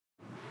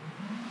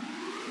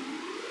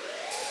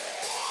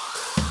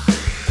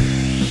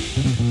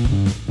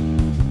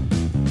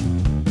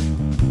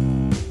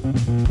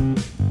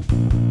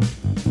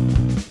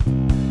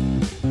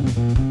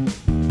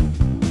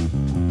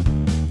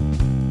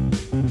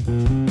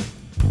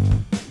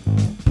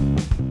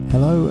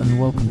Hello and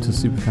welcome to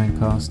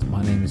Superfancast.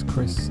 My name is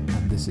Chris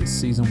and this is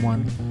Season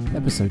 1,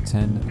 Episode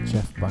 10,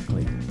 Jeff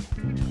Buckley.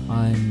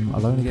 I'm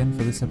alone again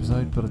for this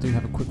episode, but I do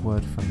have a quick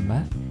word from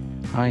Matt.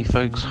 Hi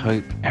folks,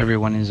 hope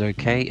everyone is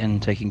okay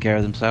and taking care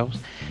of themselves.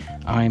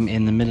 I'm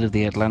in the middle of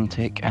the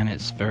Atlantic and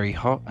it's very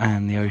hot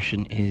and the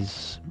ocean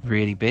is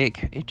really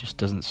big. It just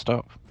doesn't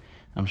stop.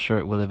 I'm sure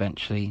it will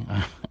eventually.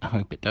 I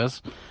hope it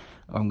does.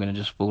 Or I'm going to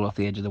just fall off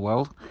the edge of the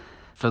world.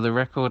 For the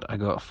record, I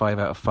got 5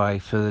 out of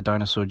 5 for the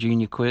Dinosaur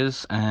Jr.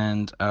 quiz,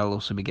 and I'll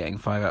also be getting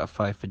 5 out of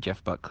 5 for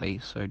Jeff Buckley,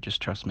 so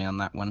just trust me on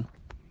that one.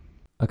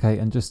 Okay,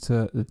 and just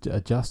to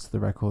adjust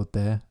the record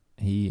there,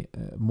 he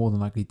more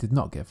than likely did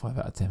not get 5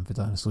 out of 10 for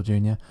Dinosaur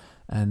Jr.,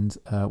 and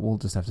we'll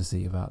just have to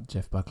see about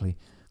Jeff Buckley.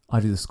 I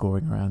do the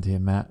scoring around here,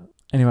 Matt.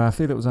 Anyway, I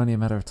feel it was only a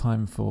matter of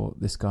time for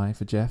this guy,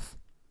 for Jeff.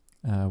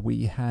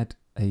 We had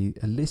a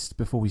list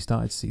before we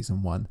started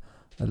Season 1,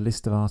 a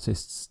list of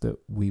artists that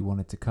we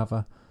wanted to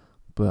cover,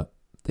 but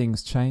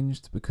things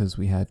changed because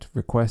we had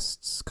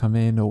requests come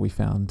in or we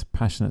found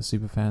passionate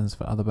superfans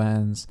for other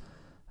bands,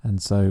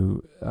 and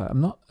so I'm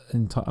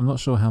not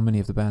sure how many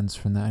of the bands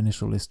from that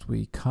initial list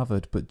we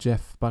covered, but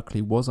Jeff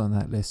Buckley was on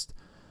that list,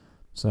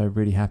 so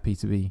really happy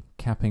to be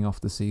capping off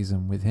the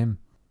season with him.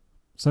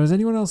 So has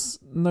anyone else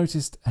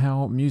noticed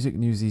how music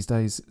news these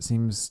days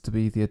seems to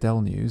be the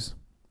Adele news?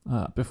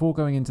 Before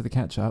going into the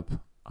catch-up,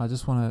 I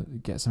just want to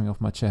get something off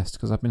my chest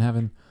because I've been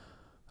having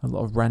a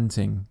lot of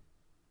ranting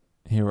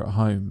here at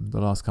home the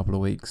last couple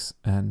of weeks,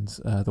 and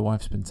the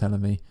wife's been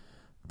telling me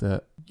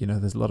that, you know,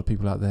 there's a lot of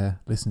people out there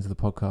listening to the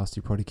podcast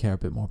who probably care a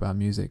bit more about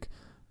music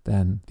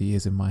than the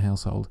is in my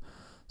household.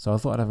 So I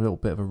thought I'd have a little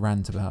bit of a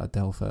rant about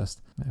Adele first.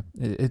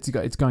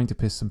 It's going to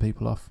piss some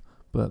people off,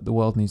 but the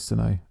world needs to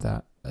know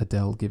that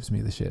Adele gives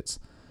me the shits.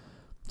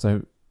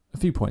 So a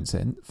few points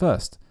in.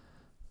 First,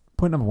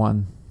 point number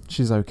 1,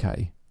 she's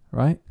okay,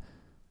 right?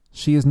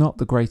 She is not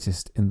the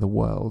greatest in the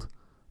world.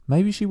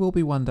 Maybe she will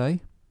be one day.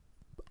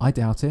 I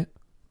doubt it,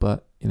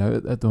 but, you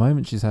know, at the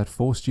moment she's had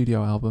 4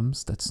 studio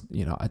albums. That's,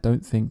 you know, I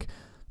don't think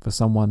for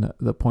someone at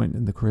the point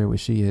in the career where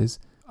she is,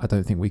 I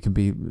don't think we can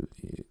be,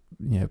 you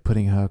know,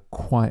 putting her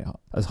quite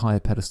as high a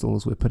pedestal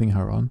as we're putting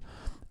her on.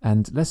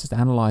 And let's just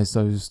analyse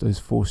those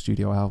 4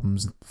 studio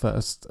albums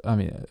first. I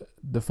mean,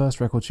 the first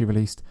record she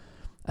released,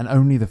 and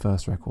only the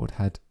first record,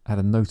 had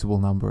a notable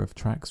number of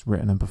tracks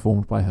written and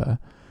performed by her.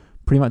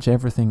 Pretty much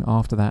everything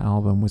after that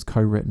album was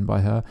co-written by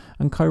her,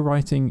 and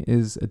co-writing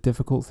is a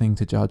difficult thing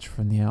to judge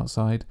from the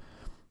outside.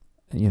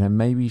 You know,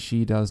 maybe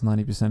she does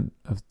 90%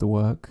 of the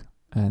work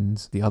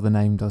and the other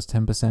name does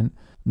 10%.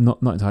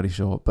 Not entirely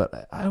sure,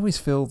 but I always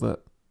feel that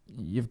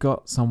you've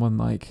got someone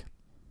like,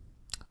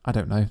 I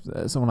don't know,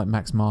 someone like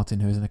Max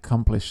Martin, who is an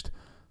accomplished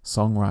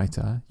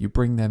songwriter. You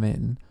bring them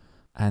in,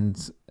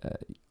 and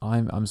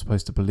I'm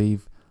supposed to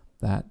believe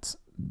that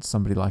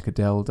somebody like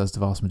Adele does the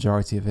vast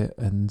majority of it,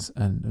 and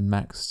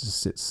Max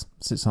just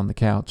sits on the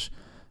couch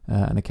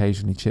and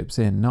occasionally chips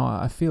in. No,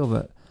 I feel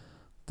that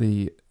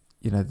the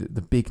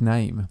big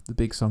name, the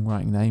big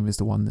songwriting name, is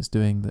the one that's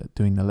doing the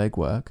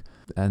legwork,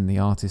 and the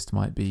artist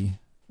might be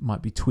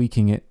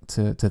tweaking it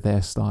to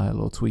their style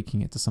or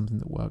tweaking it to something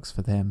that works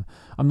for them.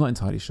 I'm not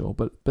entirely sure,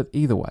 but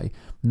either way,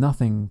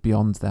 nothing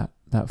beyond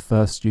that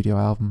first studio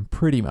album,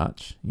 pretty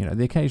much, you know,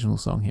 the occasional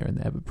song here and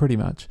there, but pretty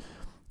much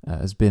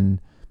has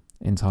been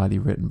entirely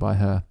written by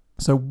her.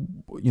 So,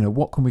 you know,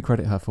 what can we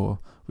credit her for?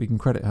 We can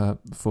credit her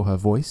for her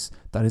voice.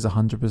 That is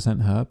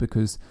 100% her,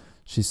 because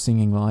she's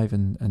singing live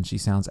and she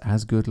sounds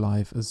as good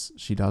live as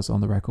she does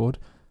on the record.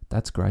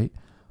 That's great.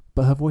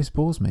 But her voice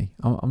bores me.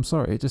 I'm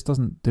sorry, it just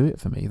doesn't do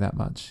it for me that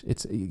much.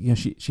 It's, you know,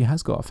 she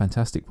has got a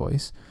fantastic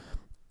voice,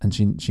 and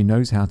she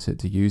knows how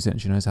to use it,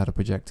 and she knows how to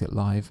project it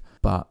live,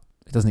 but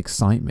it doesn't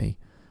excite me.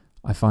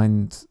 I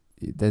find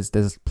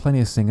there's plenty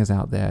of singers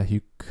out there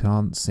who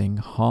can't sing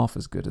half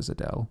as good as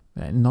Adele,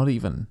 not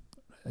even,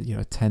 you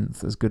know, a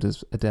tenth as good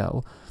as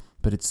Adele,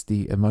 but it's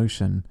the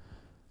emotion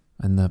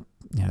and the,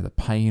 you know, the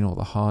pain or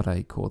the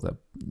heartache or the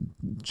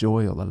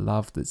joy or the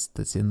love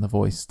that's in the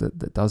voice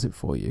that does it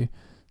for you.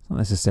 It's not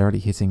necessarily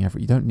hitting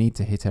you don't need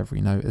to hit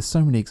every note. There's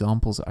so many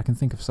examples, I can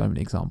think of so many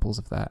examples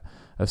of that,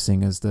 of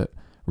singers that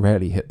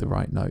rarely hit the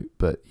right note,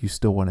 but you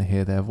still want to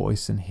hear their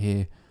voice and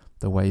hear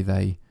the way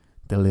they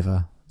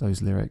deliver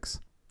those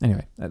lyrics.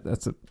 Anyway,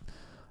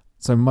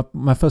 so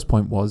my first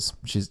point was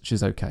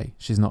she's okay.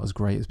 She's not as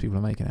great as people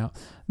are making out.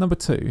 Number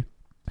 2,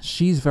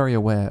 she's very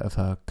aware of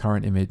her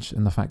current image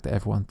and the fact that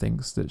everyone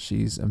thinks that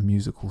she's a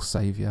musical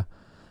saviour.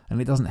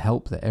 And it doesn't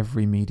help that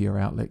every media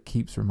outlet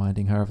keeps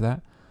reminding her of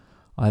that.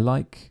 I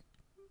like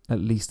at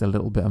least a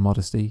little bit of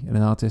modesty in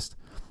an artist.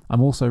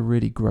 I'm also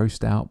really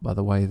grossed out by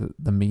the way that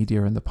the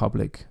media and the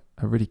public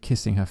are really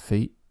kissing her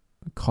feet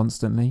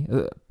constantly,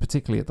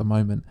 particularly at the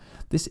moment.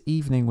 This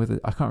evening with,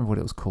 I can't remember what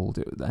it was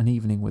called, an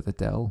evening with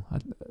Adele. I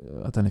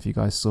don't know if you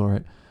guys saw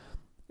it.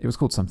 It was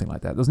called something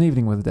like that. There was an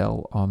evening with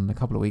Adele on a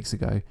couple of weeks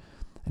ago,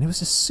 and it was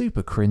just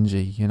super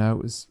cringy, you know.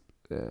 It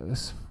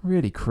was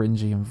really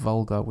cringy and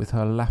vulgar, with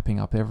her lapping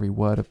up every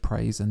word of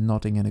praise and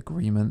nodding in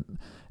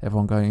agreement,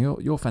 everyone going,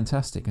 you're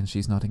fantastic, and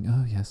she's nodding,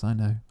 oh yes, I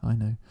know.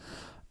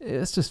 it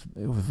was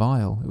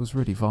vile. It was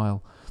really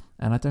vile,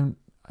 and I don't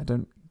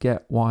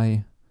get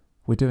why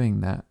we're doing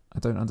that. I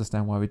don't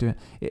understand why we're doing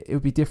it. It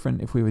would be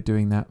different if we were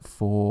doing that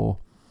for,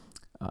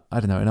 I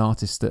don't know, an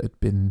artist that had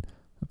been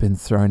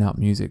throwing out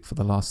music for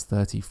the last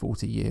 30,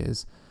 40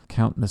 years,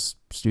 countless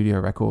studio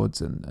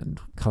records and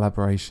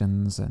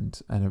collaborations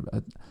and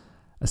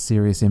a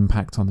serious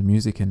impact on the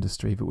music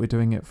industry. But we're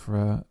doing it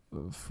for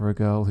a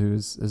girl who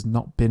has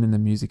not been in the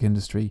music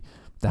industry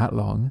that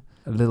long,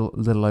 a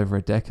little over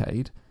a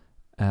decade,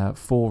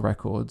 4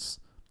 records,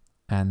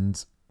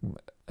 and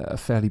a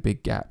fairly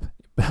big gap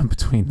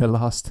between the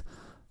last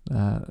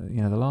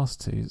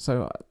two.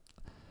 So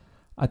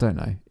I don't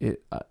know.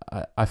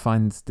 I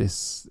find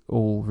this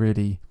all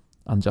really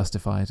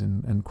unjustified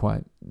and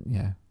quite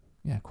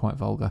quite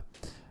vulgar.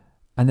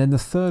 And then the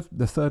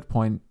third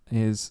point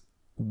is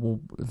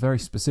very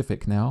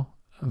specific now,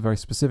 a very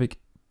specific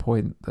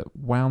point that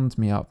wound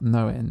me up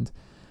no end.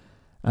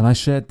 And I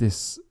shared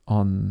this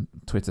on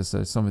Twitter,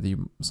 so some of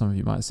you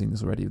might have seen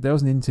this already. There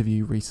was an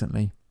interview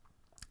recently.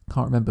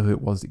 Can't remember who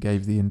it was that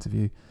gave the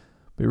interview,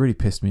 but it really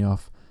pissed me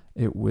off.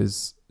 It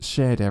was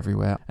shared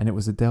everywhere, and it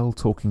was Adele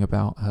talking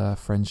about her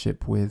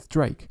friendship with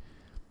Drake.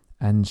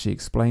 And she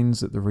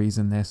explains that the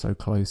reason they're so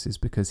close is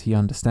because he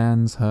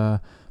understands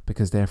her,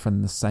 because they're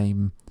from the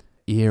same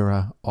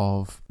era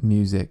of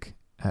music.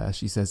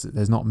 She says that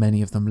there's not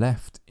many of them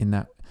left in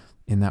that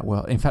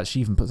world. In fact, she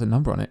even puts a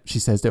number on it. She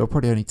says there were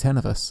probably only 10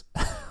 of us.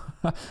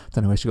 I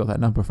don't know where she got that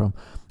number from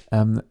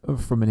an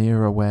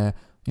era where,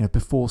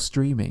 before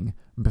streaming,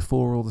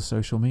 before all the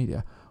social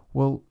media.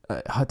 Well,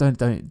 I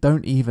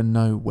don't even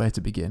know where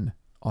to begin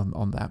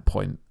on that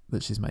point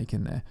that she's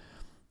making there.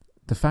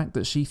 The fact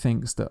that she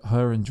thinks that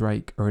her and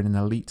Drake are in an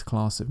elite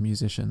class of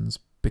musicians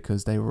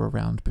because they were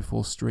around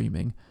before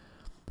streaming.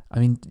 I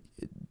mean,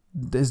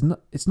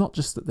 it's not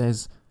just that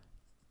there's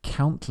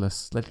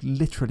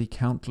literally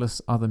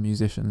countless other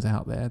musicians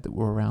out there that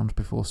were around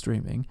before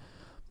streaming,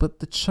 but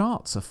the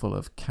charts are full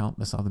of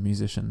countless other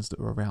musicians that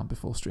were around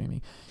before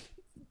streaming.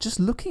 Just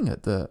looking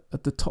at the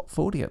top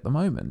 40 at the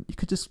moment, you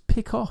could just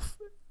pick off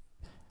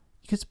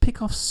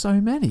so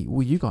many.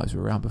 Well, you guys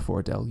were around before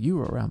Adele. You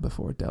were around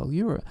before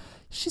Adele.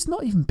 She's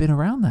not even been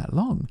around that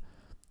long.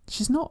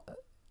 She's not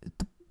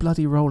the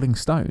bloody Rolling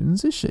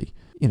Stones, is she?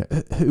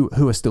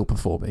 Who are still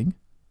performing.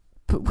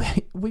 But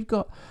we've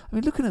got,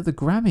 looking at the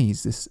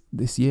Grammys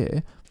this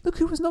year, look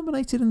who was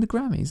nominated in the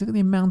Grammys. Look at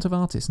the amount of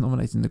artists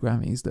nominated in the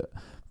Grammys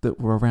that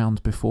were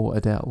around before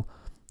Adele.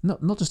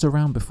 Not just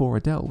around before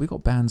Adele. We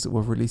got bands that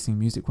were releasing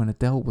music when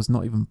Adele was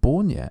not even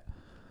born yet.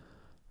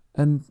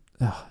 And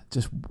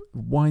just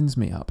winds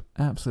me up.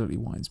 Absolutely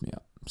winds me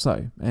up.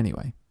 So,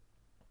 anyway,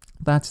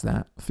 that's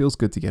that. Feels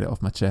good to get it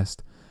off my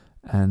chest.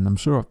 And I'm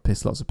sure I've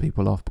pissed lots of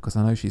people off because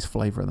I know she's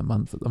flavour of the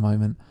month at the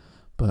moment.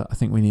 But I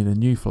think we need a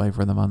new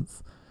flavour of the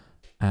month.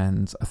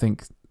 And I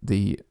think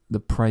the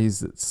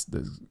praise that's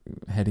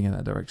heading in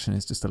that direction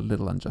is just a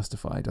little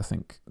unjustified. I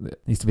think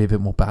it needs to be a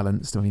bit more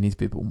balanced, and we need to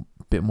be a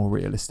bit more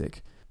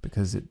realistic,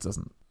 because it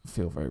doesn't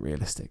feel very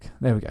realistic.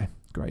 There we go.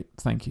 Great.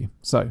 Thank you.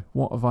 So,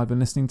 what have I been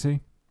listening to?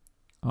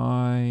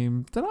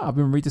 I've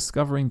been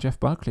rediscovering Jeff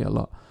Buckley a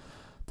lot.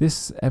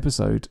 This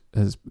episode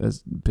has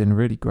been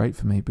really great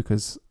for me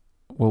because,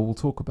 we'll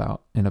talk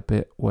about in a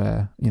bit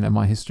where,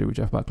 my history with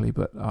Jeff Buckley,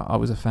 but I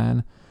was a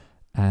fan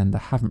and I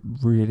haven't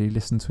really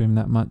listened to him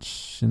that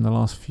much in the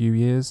last few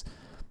years.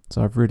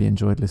 So I've really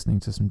enjoyed listening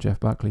to some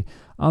Jeff Buckley.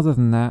 Other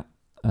than that,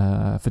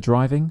 for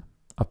driving,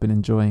 I've been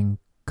enjoying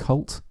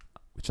Cult,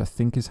 which I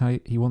think is how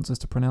he wants us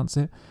to pronounce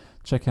it.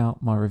 Check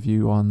out my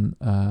review on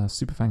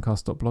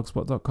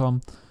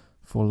superfancast.blogspot.com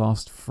for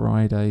last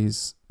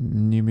Friday's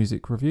new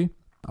music review.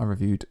 I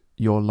reviewed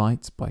Your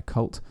Light by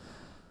Cult.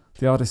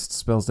 The artist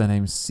spells their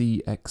name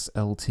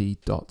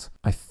CXLT.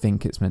 I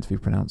think it's meant to be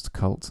pronounced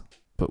Cult,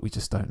 but we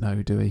just don't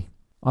know, do we?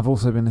 I've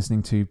also been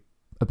listening to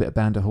a bit of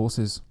Band of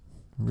Horses.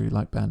 I really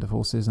like Band of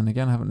Horses, and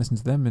again, I haven't listened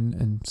to them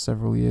in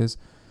several years.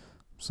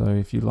 So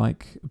if you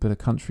like a bit of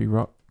country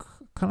rock,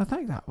 kind of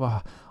think that.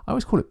 Well, I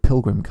always call it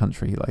pilgrim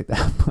country like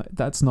that, but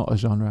that's not a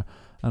genre,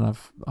 and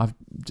I've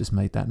just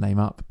made that name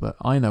up. But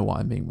I know what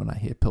I mean when I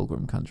hear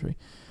pilgrim country.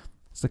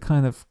 It's the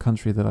kind of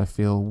country that I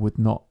feel would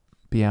not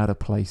be out of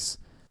place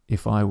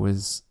if I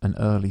was an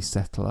early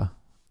settler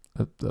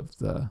of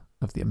the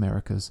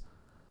Americas,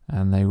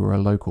 and they were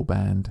a local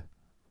band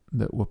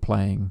that were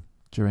playing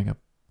during a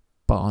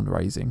barn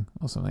raising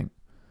or something.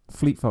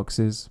 Fleet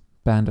Foxes,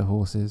 Band of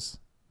Horses,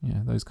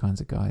 those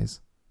kinds of guys.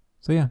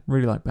 So yeah,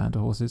 really like Band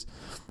of Horses.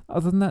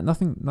 Other than that,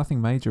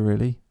 nothing major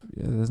really.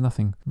 There's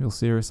nothing real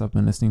serious I've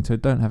been listening to.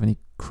 Don't have any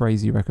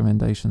crazy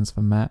recommendations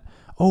for Matt.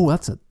 Oh,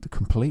 that's a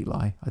complete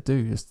lie. I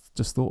do.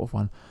 Just thought of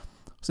one.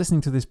 I was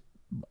listening to this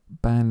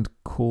band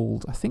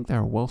called, I think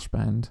they're a Welsh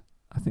band.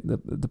 I think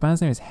the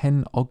band's name is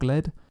Hen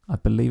Ogledd. I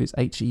believe it's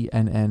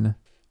Henn.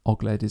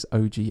 Ogledd is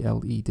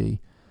Ogled.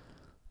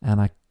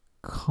 And I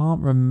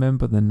can't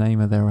remember the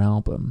name of their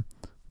album,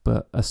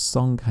 but a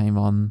song came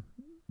on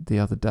the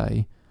other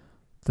day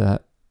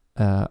that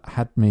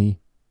had me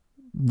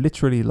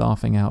literally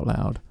laughing out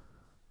loud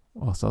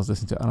whilst I was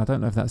listening to it, and I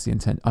don't know if that's the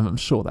intent. I'm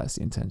sure that's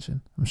the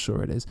intention. I'm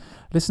sure it is.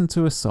 Listen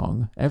to a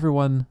song.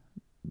 Everyone,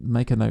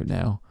 make a note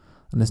now,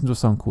 and listen to a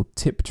song called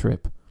 "Tip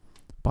Trip"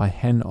 by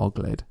Hen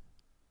Ogledd,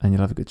 and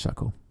you'll have a good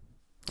chuckle.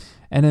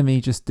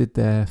 NME just did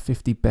their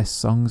 50 best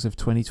songs of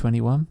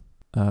 2021.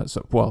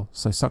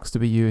 So sucks to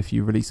be you if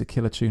you release a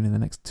killer tune in the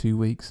next 2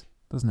 weeks,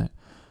 doesn't it?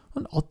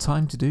 An odd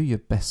time to do your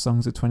best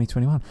songs of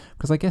 2021,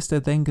 because I guess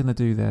they're then going to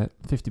do their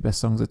 50 best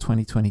songs of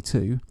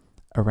 2022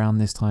 around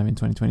this time in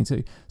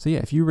 2022. So yeah,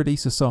 if you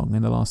release a song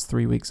in the last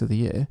 3 weeks of the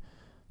year,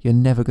 you're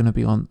never going to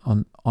be on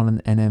an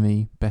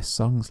NME best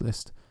songs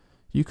list.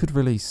 You could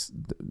release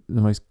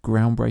the most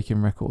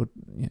groundbreaking record.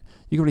 You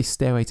could release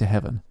Stairway to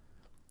Heaven,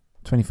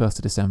 21st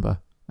of December,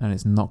 and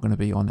it's not going to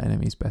be on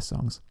NME's best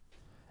songs.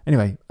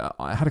 Anyway,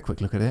 I had a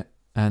quick look at it,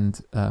 and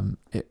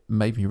it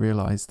made me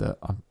realise that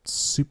I'm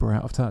super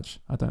out of touch.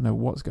 I don't know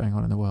what's going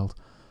on in the world.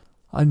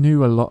 I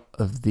knew a lot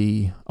of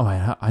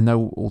I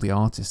know all the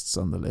artists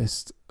on the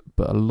list,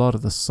 but a lot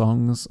of the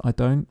songs I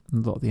don't, a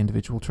lot of the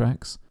individual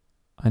tracks.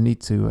 I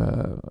need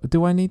to,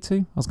 do I need to?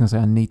 I was going to say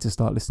I need to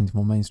start listening to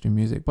more mainstream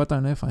music, but I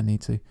don't know if I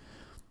need to. I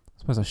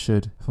suppose I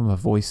should. If I'm a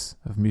voice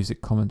of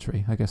music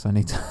commentary, I guess I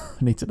need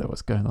to know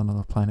what's going on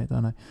the planet,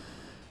 don't I?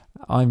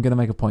 I'm going to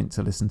make a point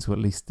to listen to at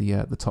least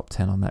the top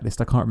 10 on that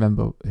list. I can't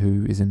remember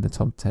who is in the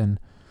top 10,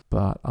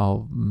 but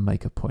I'll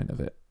make a point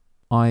of it.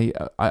 I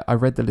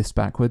read the list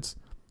backwards,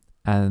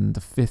 and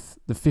the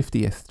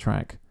 50th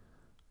track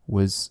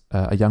was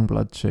a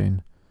Youngblood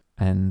tune,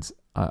 and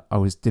I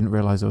didn't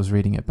realise I was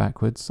reading it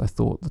backwards. I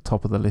thought the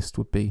top of the list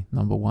would be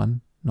number 1,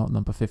 not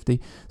number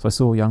 50. So I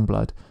saw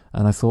Youngblood,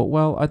 and I thought,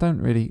 well, I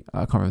can't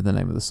remember the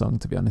name of the song,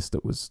 to be honest,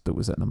 that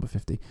was at number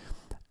 50.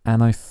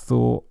 And I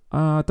thought,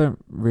 I don't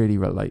really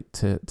relate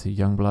to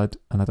Youngblood,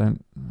 and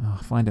I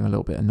find him a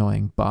little bit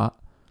annoying, but,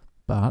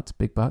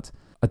 big but,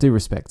 I do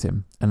respect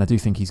him, and I do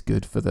think he's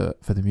good for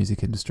the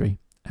music industry,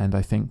 and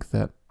I think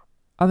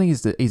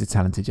he's a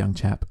talented young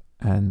chap,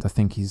 and I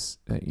think he's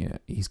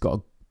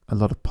got a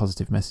lot of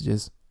positive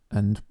messages,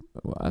 and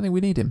I think we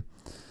need him.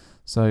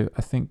 So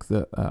I think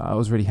that I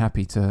was really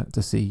happy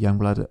to see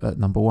Youngblood at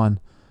number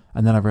 1,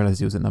 and then I realised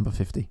he was at number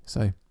 50.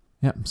 So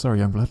yeah, sorry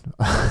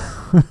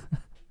Youngblood.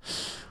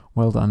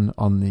 Well done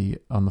on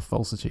the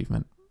false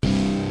achievement.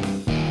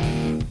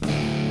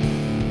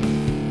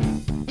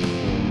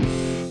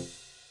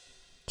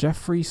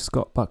 Jeffrey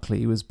Scott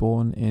Buckley was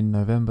born in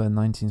November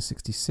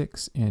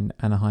 1966 in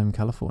Anaheim,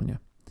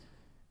 California.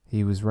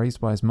 He was raised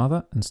by his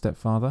mother and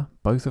stepfather,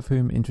 both of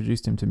whom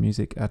introduced him to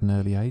music at an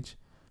early age.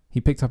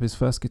 He picked up his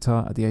first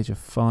guitar at the age of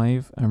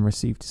 5 and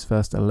received his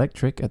first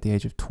electric at the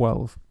age of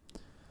 12.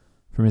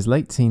 From his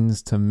late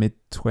teens to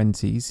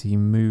mid-20s, he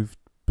moved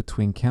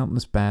between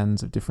countless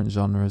bands of different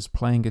genres,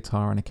 playing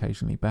guitar and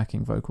occasionally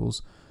backing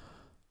vocals.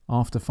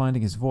 After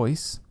finding his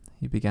voice,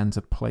 he began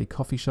to play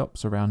coffee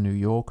shops around New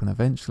York, and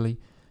eventually,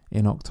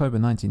 in October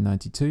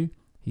 1992,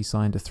 he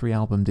signed a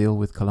 3-album deal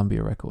with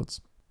Columbia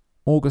Records.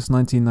 August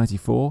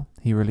 1994,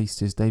 he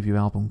released his debut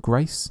album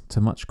Grace to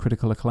much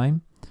critical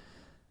acclaim,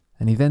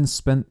 and he then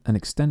spent an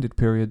extended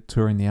period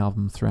touring the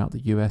album throughout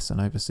the US and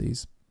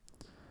overseas.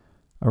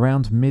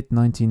 Around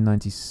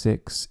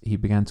mid-1996, he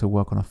began to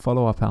work on a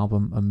follow-up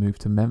album and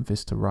moved to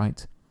Memphis to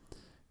write.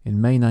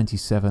 In May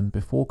 1997,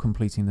 before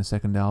completing the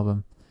second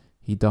album,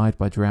 he died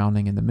by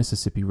drowning in the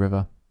Mississippi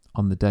River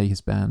on the day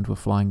his band were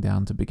flying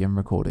down to begin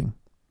recording.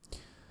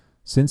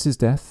 Since his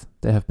death,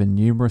 there have been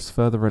numerous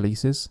further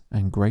releases,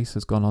 and Grace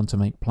has gone on to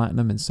make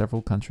platinum in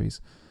several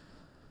countries.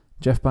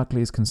 Jeff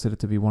Buckley is considered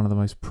to be one of the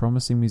most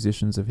promising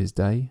musicians of his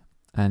day,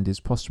 and is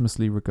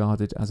posthumously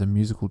regarded as a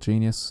musical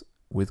genius,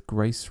 with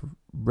Grace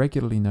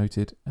regularly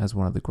noted as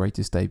one of the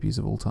greatest debuts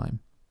of all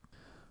time.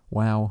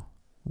 Wow,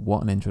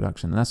 what an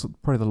introduction. And that's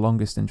probably the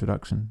longest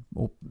introduction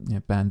or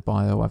band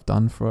bio I've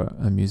done for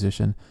a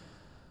musician.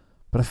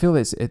 But I feel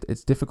it's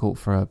difficult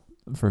for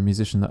a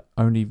musician that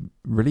only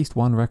released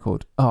one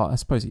record. Oh, I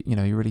suppose he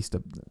released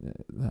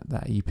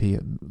that EP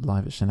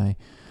live at Chennai.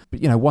 But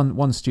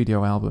one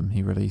studio album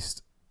he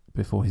released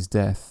before his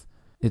death.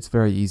 It's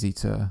very easy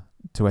to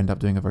end up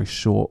doing a very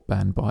short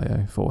band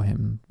bio for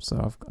him. So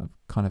I've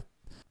kind of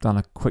done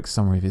a quick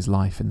summary of his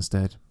life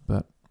instead,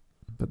 but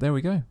there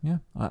we go. Yeah,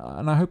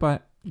 I hope I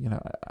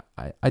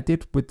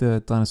did with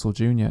the Dinosaur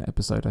Jr.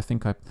 episode. I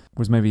think I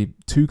was maybe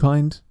too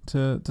kind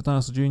to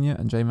Dinosaur Jr.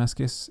 and Jay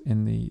Mascis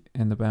in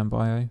the band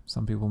bio.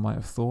 Some people might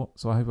have thought.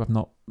 So I hope I've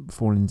not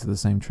fallen into the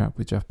same trap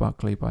with Jeff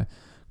Buckley by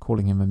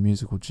calling him a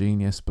musical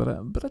genius. But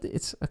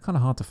it's kind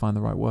of hard to find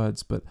the right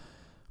words. But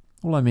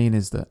all I mean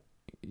is that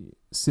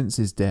since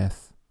his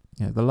death,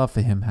 the love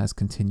for him has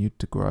continued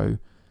to grow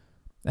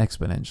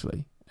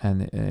exponentially.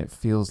 And it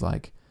feels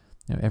like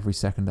every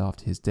second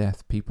after his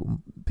death, people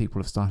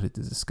have started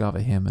to discover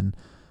him and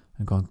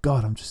gone,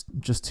 God, I'm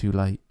just too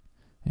late.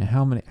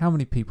 How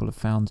many people have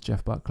found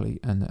Jeff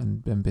Buckley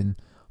and been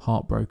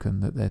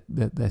heartbroken that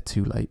they're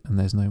too late and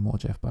there's no more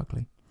Jeff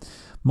Buckley.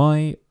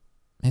 My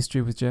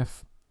history with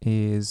Jeff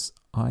is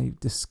I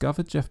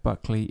discovered Jeff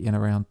Buckley in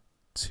around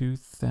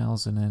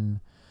 2000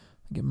 and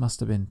I think it must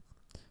have been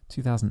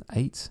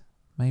 2008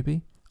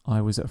 maybe.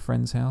 I was at a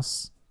friend's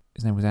house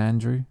his name was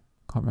Andrew.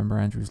 Can't remember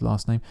Andrew's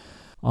last name.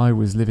 I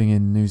was living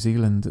in New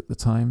Zealand at the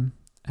time,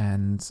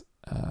 and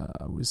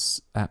I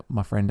was at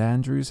my friend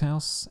Andrew's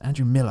house.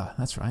 Andrew Miller,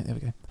 that's right, there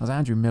we go. I was at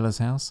Andrew Miller's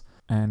house,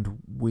 and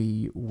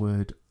we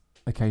would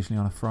occasionally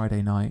on a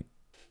Friday night,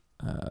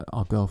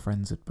 our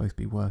girlfriends would both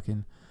be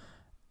working,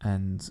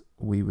 and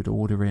we would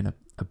order in a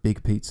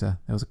big pizza.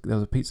 There was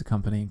a pizza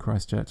company in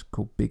Christchurch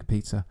called Big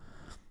Pizza.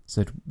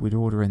 So we'd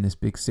order in this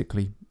big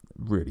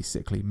really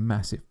sickly,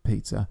 massive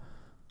pizza,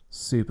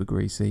 super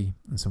greasy,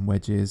 and some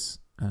wedges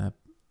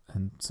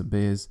and some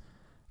beers,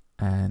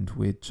 and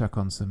we'd chuck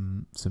on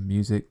some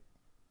music.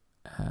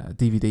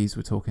 DVDs,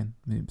 we're talking,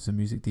 some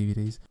music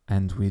DVDs,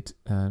 and we'd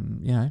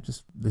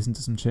just listen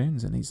to some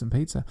tunes and eat some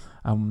pizza.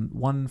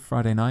 One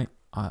Friday night,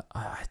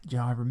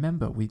 I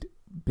remember we'd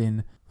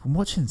been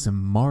watching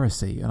some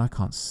Morrissey, and I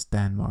can't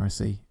stand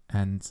Morrissey,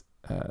 and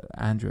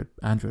Andrew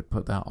had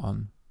put that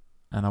on,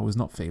 and I was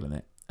not feeling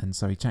it, and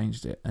so he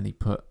changed it and he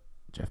put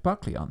Jeff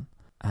Buckley on,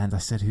 and I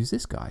said, "Who's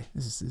this guy?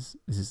 This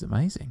is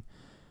amazing."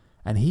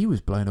 And he was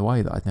blown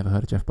away that I'd never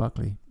heard of Jeff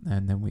Buckley.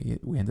 And then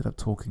we ended up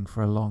talking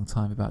for a long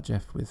time about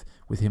Jeff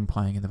with him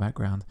playing in the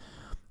background.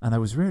 And I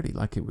was really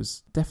it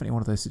was definitely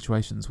one of those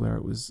situations where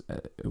it was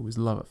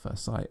love at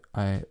first sight.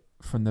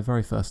 From the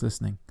very first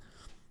listen,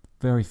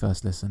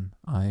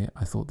 I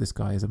thought this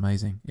guy is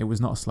amazing. It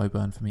was not a slow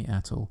burn for me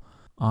at all.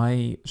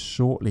 I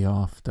shortly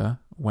after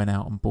went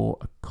out and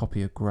bought a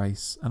copy of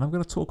Grace. And I'm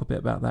going to talk a bit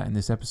about that in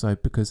this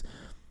episode because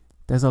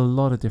there's a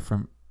lot of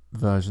different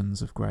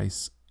versions of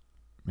Grace.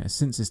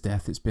 Since his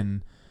death, it's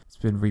been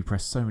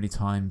repressed so many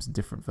times in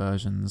different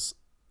versions,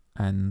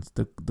 and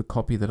the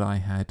copy that I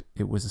had,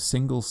 it was a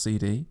single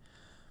CD,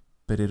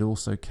 but it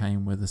also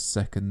came with a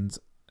second.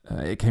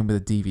 It came with a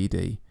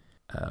DVD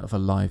of a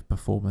live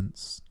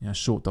performance, a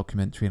short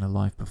documentary and a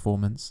live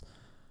performance.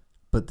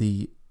 But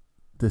the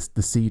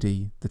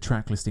CD, the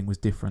track listing was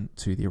different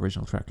to the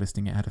original track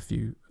listing. It had a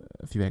few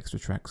extra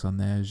tracks on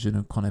there. Je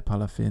ne connais pas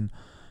la fin.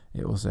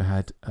 It also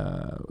had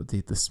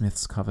the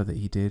Smiths cover that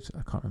he did.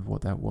 I can't remember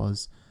what that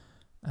was.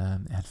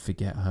 It had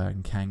Forget Her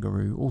and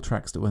Kangaroo, all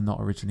tracks that were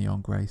not originally on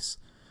Grace.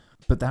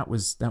 But that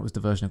was the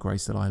version of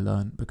Grace that I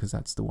learned because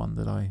that's the one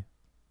that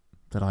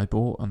I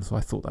bought, and so I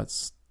thought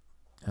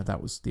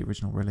that was the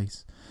original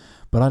release.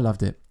 But I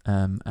loved it,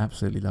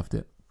 absolutely loved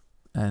it.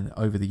 And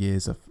over the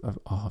years,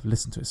 I've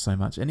listened to it so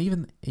much, and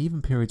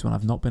even periods when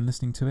I've not been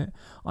listening to it,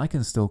 I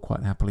can still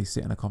quite happily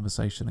sit in a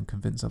conversation and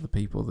convince other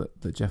people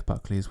that Jeff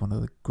Buckley is one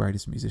of the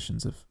greatest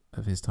musicians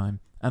of his time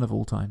and of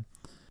all time.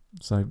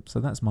 So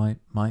that's my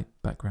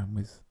background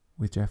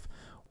with Jeff.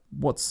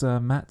 What's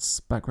Matt's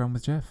background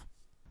with Jeff?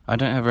 I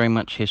don't have very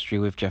much history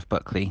with Jeff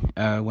Buckley.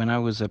 When I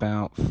was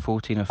about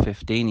 14 or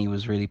 15, he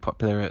was really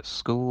popular at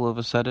school all of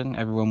a sudden.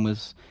 Everyone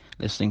was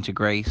listening to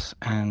Grace,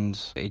 and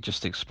it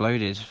just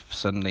exploded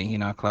suddenly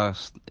in our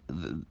class.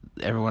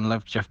 Everyone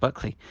loved Jeff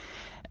Buckley.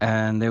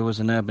 And there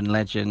was an urban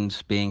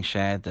legend being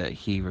shared that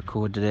he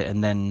recorded it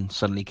and then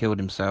suddenly killed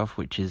himself,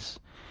 which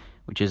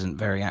isn't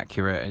very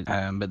accurate.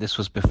 But this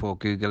was before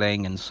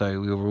Googling, and so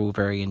we were all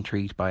very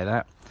intrigued by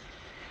that.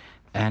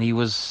 And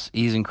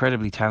he's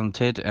incredibly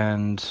talented,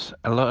 and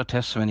a lot of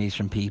testimonies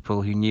from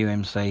people who knew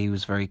him say he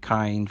was very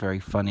kind, very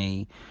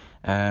funny,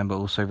 but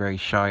also very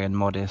shy and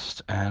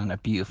modest, and a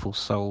beautiful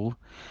soul.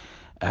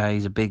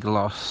 He's a big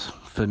loss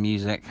for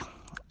music.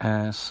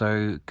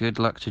 So good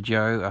luck to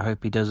Joe. I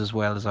hope he does as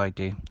well as I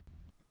do.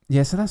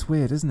 Yeah, so that's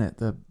weird, isn't it?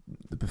 The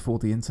before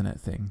the internet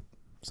thing.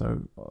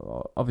 So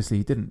obviously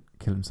he didn't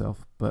kill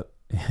himself, but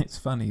it's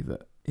funny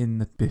that in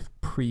the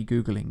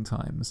pre-Googling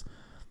times,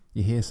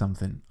 you hear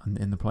something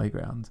in the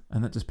playground,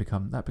 and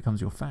that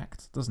becomes your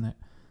fact, doesn't it?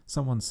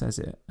 Someone says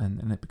it,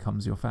 and it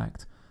becomes your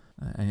fact,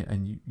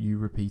 and you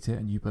repeat it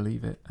and you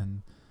believe it,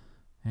 and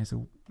it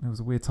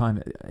was a weird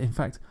time. In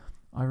fact,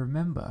 I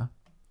remember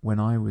when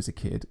I was a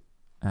kid,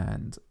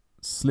 and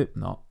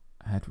Slipknot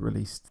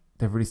released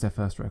their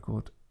first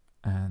record,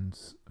 and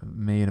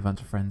me and a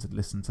bunch of friends had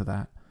listened to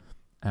that,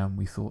 and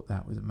we thought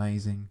that was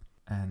amazing.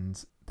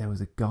 And there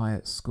was a guy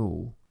at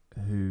school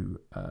who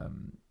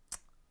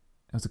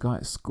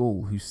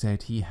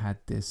said he had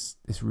this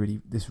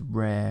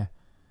rare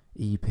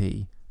EP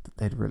that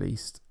they'd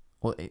released.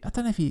 Well, I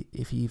don't know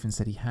if he even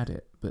said he had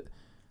it, but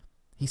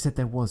he said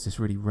there was this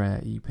really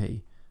rare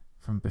EP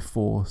from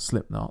before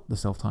Slipknot, the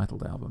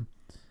self-titled album,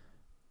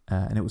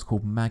 and it was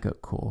called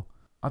Maggot Core.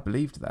 I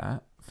believed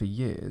that for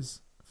years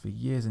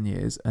and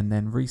years, and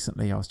then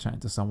recently I was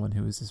chatting to someone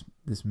who was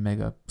this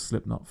mega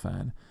Slipknot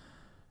fan,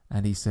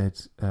 and he said,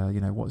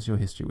 what's your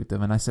history with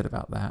them? And I said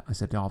about that, I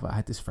said, but I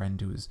had this friend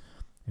who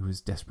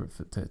was desperate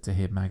to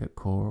hear Maggot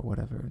Core or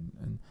whatever,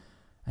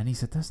 and he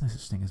said there's no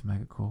such thing as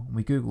Maggot Core, and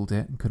we googled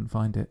it and couldn't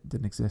find it. It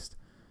didn't exist.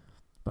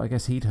 But I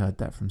guess he'd heard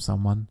that from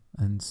someone,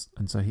 and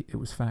so it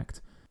was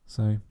fact.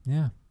 So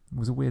yeah, it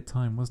was a weird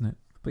time, wasn't it?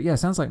 But yeah, it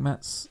sounds like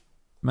Matt's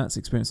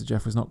experience of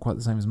Jeff was not quite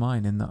the same as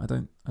mine, in that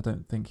I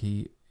don't think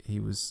he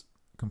was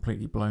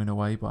completely blown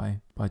away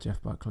by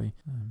Jeff Buckley.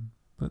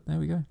 But there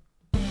we go.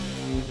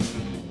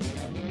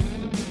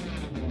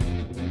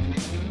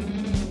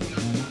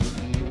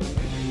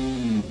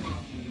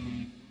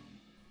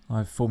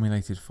 I've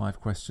formulated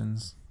 5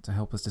 questions to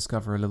help us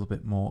discover a little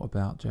bit more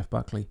about Jeff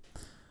Buckley.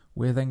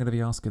 We're then going to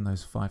be asking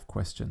those 5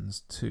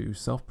 questions to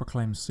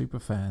self-proclaimed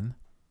superfan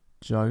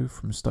Joe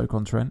from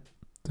Stoke-on-Trent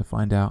to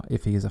find out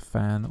if he is a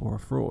fan or a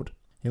fraud.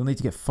 He'll need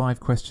to get 5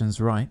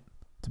 questions right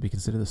to be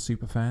considered a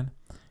superfan.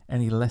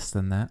 Any less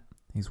than that,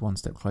 he's one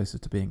step closer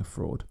to being a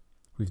fraud.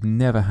 We've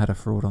never had a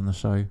fraud on the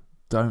show.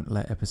 Don't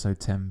let episode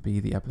 10 be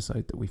the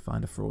episode that we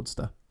find a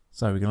fraudster.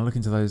 So we're going to look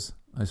into those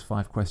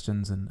 5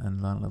 questions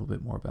and learn a little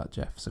bit more about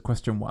Jeff. So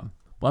question 1.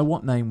 By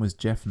what name was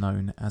Jeff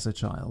known as a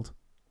child?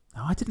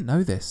 Now, I didn't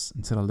know this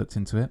until I looked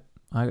into it.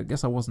 I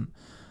guess I wasn't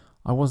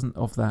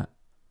of that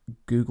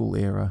Google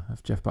era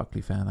of Jeff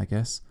Buckley fan, I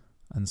guess.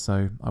 And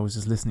so I was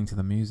just listening to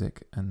the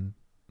music, and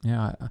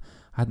I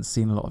hadn't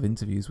seen a lot of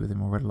interviews with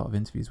him or read a lot of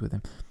interviews with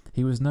him.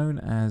 He was known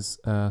as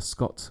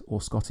Scott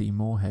or Scotty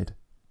Moorhead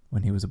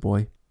when he was a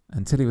boy,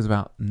 until he was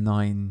about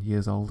 9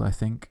 years old, I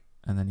think,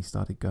 and then he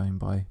started going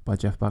by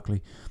Jeff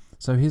Buckley.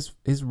 So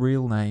his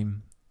real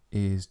name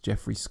is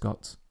Jeffrey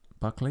Scott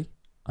Buckley,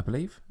 I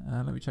believe.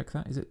 Let me check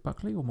that. Is it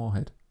Buckley or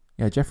Moorhead?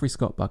 Yeah, Jeffrey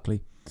Scott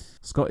Buckley.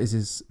 Scott is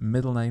his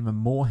middle name, and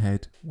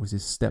Moorhead was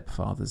his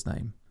stepfather's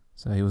name.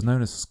 So he was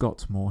known as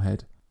Scott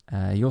Moorhead.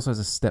 He also has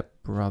a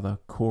stepbrother,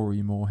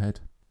 Corey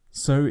Moorhead.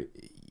 So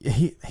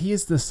he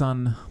is the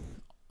son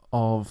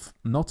of,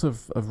 not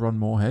of Ron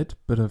Moorhead,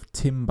 but of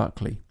Tim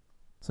Buckley.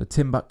 So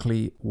Tim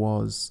Buckley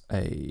was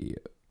a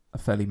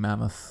fairly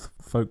mammoth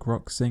folk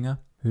rock singer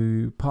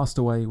who passed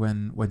away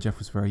when Jeff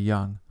was very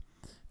young.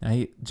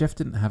 Now, Jeff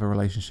didn't have a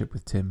relationship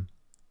with Tim,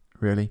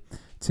 really.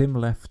 Tim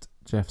left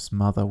Jeff's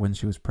mother when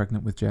she was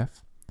pregnant with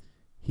Jeff.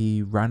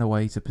 He ran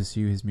away to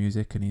pursue his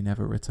music and he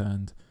never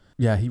returned.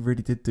 Yeah, he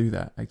really did do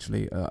that,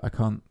 actually.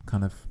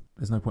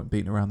 There's no point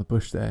beating around the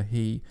bush there.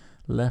 He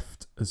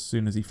left as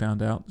soon as he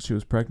found out she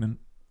was pregnant.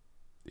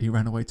 He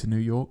ran away to New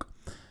York.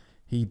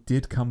 He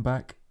did come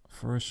back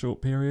for a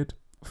short period.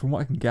 From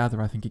what I can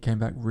gather, I think he came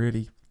back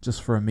really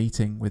just for a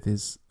meeting with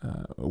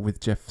with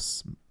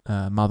Jeff's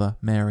mother,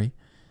 Mary,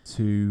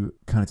 to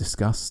kind of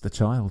discuss the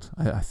child,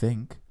 I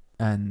think.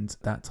 And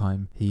that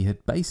time he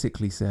had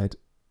basically said,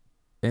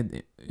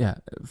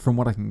 from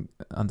what I can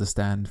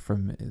understand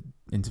from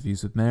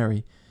interviews with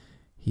Mary,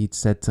 he'd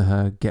said to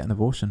her, get an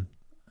abortion.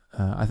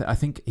 I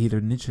think he'd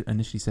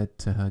initially said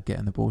to her, get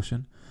an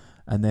abortion.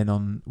 And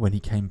then when he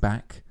came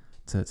back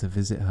to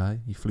visit her,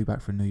 he flew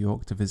back from New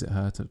York to visit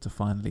her to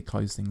finally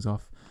close things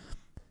off.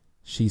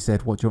 She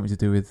said, what do you want me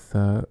to do with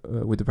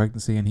the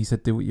pregnancy? And he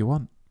said, do what you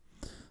want.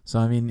 So,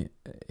 I mean,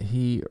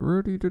 he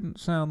really didn't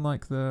sound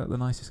like the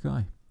nicest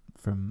guy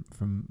from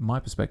my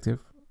perspective,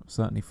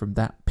 certainly from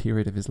that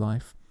period of his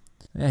life.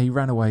 Yeah, he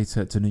ran away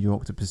to New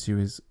York to pursue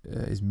his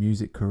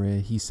music career.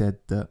 He said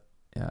that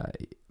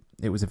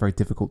it was a very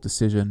difficult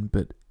decision,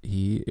 but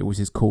it was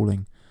his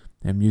calling.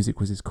 And music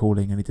was his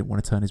calling, and he didn't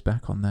want to turn his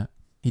back on that.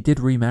 He did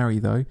remarry,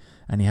 though,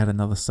 and he had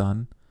another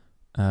son.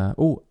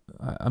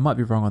 I might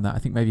be wrong on that. I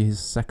think maybe his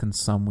second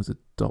son was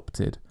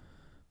adopted.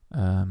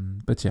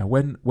 But yeah,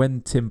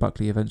 when Tim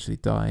Buckley eventually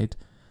died,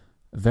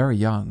 very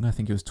young, I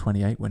think he was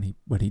 28 when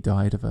he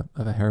died of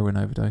a heroin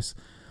overdose,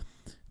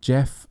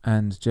 Jeff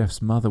and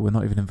Jeff's mother were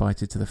not even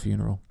invited to the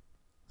funeral.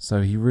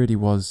 So he really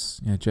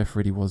was, Jeff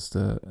really was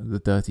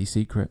the dirty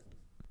secret.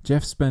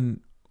 Jeff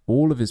spent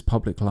all of his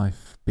public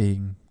life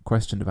being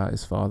questioned about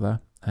his father,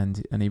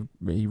 and he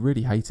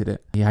really hated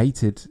it. He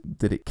hated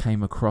that it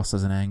came across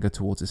as an anger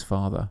towards his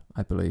father,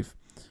 I believe,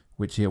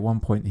 which at one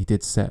point he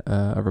did set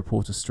a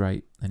reporter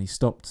straight, and he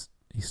stops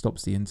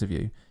the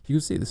interview. You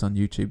can see this on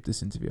YouTube,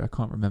 this interview. I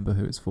can't remember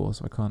who it's for,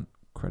 so I can't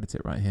credit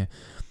it right here.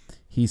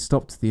 He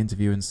stopped the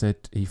interview and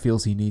said he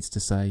feels he needs to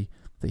say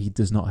that he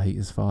does not hate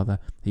his father.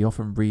 He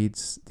often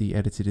reads the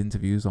edited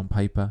interviews on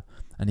paper,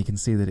 and he can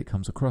see that it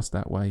comes across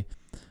that way,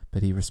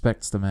 but he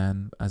respects the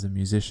man as a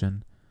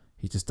musician.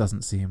 He just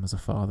doesn't see him as a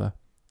father.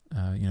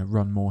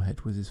 Ron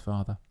Moorhead was his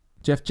father.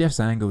 Jeff's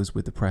anger was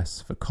with the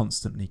press for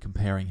constantly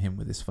comparing him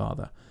with his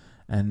father,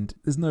 and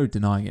there's no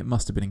denying it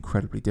must have been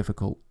incredibly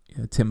difficult.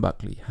 Tim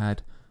Buckley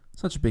had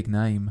such a big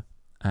name,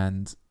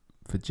 and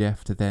for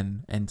Jeff to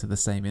then enter the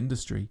same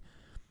industry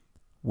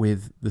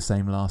with the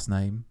same last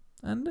name,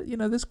 and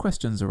there's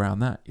questions around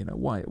that.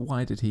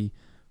 Why did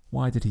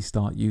he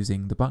start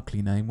using the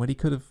Buckley name when he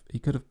could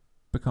have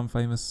become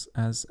famous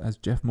as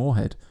Jeff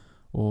Moorhead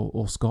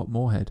or Scott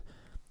Moorhead?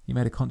 He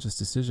made a conscious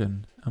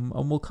decision, and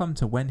we'll come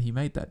to when he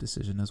made that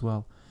decision as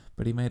well.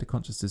 But he made a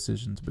conscious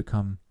decision to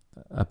become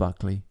a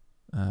Buckley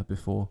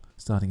before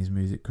starting his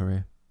music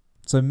career.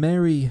 So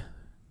Mary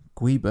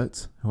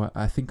Guibert, who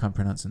I think I'm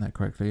pronouncing that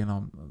correctly, and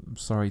I'm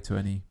sorry to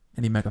any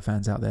mega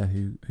fans out there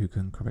who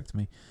can correct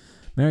me.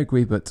 Mary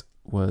Guibert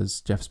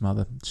was Jeff's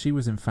mother. She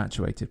was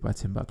infatuated by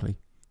Tim Buckley,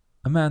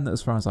 a man that,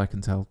 as far as I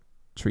can tell,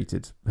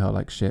 treated her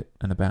like shit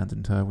and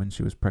abandoned her when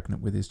she was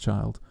pregnant with his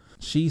child.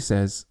 She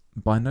says,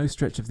 by no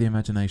stretch of the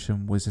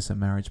imagination was this a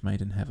marriage made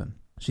in heaven.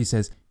 She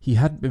says, he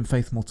hadn't been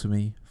faithful to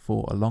me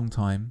for a long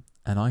time,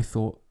 and I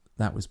thought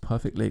that was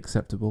perfectly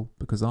acceptable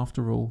because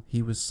after all,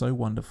 he was so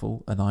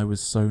wonderful and I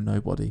was so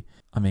nobody.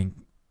 I mean,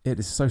 it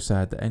is so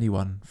sad that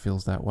anyone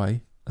feels that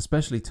way.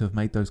 especially to have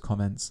made those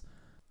comments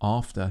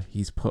after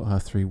he's put her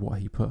through what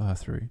he put her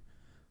through.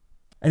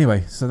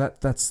 Anyway, so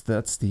that's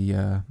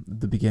the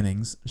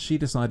beginnings. She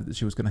decided that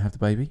she was going to have the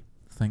baby,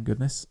 thank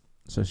goodness.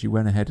 So she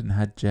went ahead and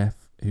had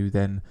Jeff, who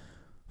then,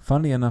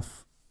 funnily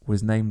enough,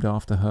 was named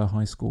after her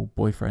high school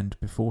boyfriend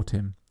before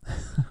Tim.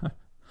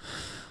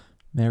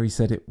 Mary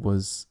said it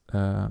was,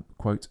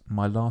 quote,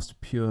 my last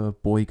pure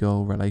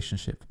boy-girl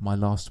relationship, my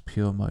last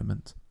pure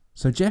moment.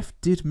 So Jeff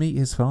did meet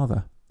his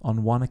father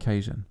on one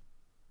occasion.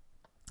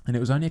 And it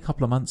was only a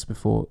couple of months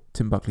before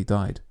Tim Buckley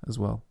died as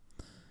well.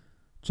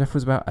 Jeff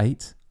was about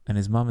 8, and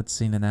his mum had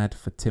seen an ad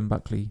for Tim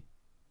Buckley,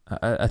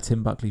 a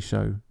Tim Buckley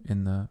show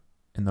in the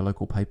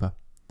local paper.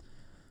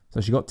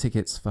 So she got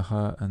tickets for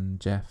her and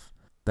Jeff.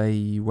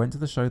 They went to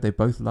the show. They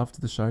both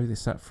loved the show. They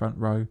sat front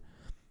row,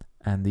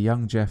 and the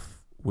young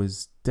Jeff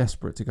was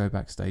desperate to go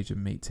backstage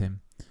and meet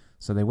Tim.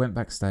 So they went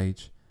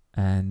backstage,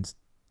 and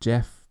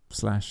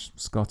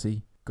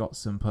Jeff/Scotty got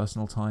some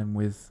personal time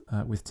with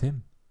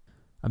Tim.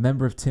 A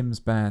member of Tim's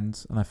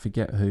band, and I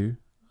forget who,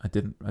 I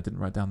didn't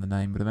write down the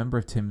name, but a member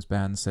of Tim's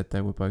band said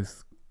they were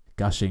both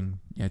gushing,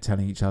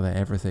 telling each other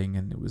everything,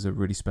 and it was a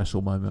really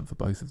special moment for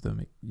both of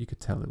them. You could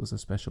tell it was a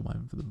special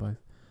moment for them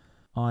both.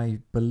 I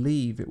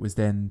believe it was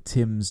then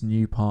Tim's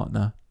new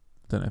partner,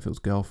 I don't know if it was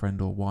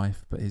girlfriend or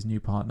wife, but his new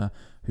partner,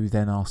 who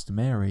then asked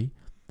Mary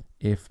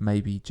if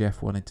maybe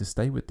Jeff wanted to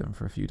stay with them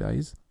for a few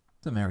days.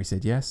 So Mary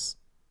said yes.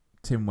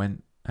 Jeff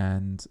went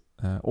and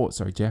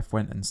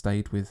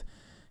stayed with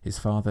his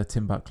father,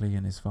 Tim Buckley,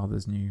 and his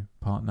father's new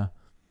partner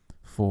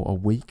for a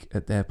week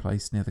at their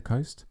place near the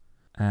coast.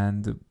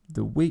 And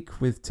the week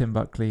with Tim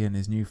Buckley and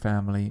his new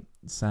family,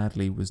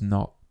 sadly, was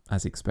not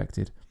as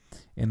expected.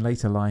 In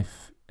later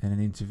life, in an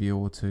interview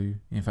or two,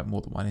 in fact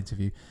more than one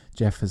interview,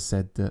 Jeff has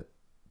said that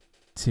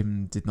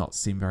Tim did not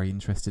seem very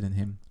interested in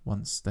him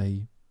once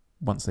they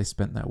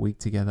spent that week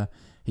together.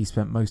 He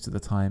spent most of the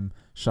time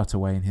shut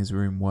away in his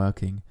room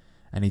working,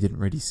 and he didn't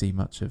really see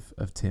much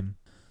of Tim.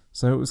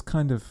 So it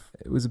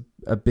was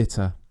a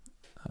bitter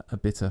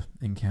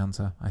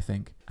encounter, I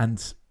think.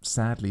 And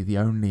sadly, the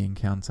only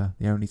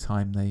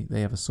time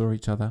they ever saw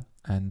each other.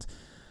 And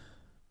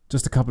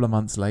just a couple of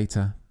months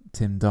later,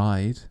 Tim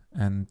died,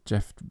 and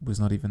Jeff was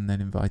not even then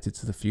invited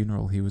to the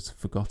funeral. He was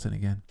forgotten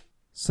again.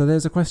 So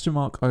there's a question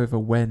mark over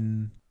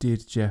when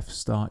did Jeff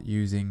start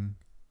using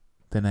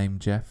the name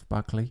Jeff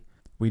Buckley.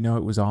 We know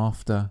it was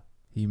after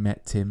he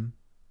met Tim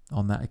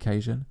on that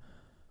occasion,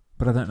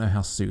 but I don't know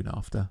how soon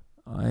after.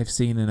 I've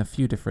seen in a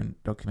few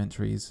different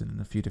documentaries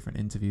and a few different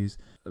interviews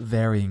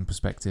varying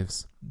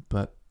perspectives,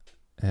 but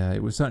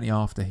it was certainly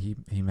after he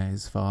met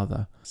his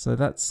father. So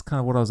that's kind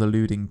of what I was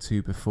alluding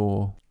to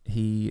before.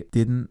 He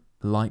didn't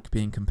like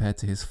being compared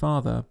to his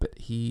father, but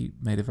he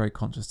made a very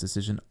conscious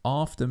decision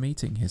after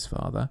meeting his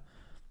father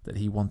that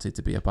he wanted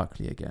to be a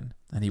Buckley again,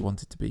 and he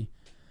wanted to be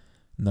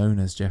known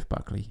as Jeff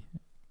Buckley.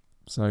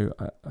 So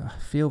I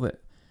feel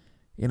that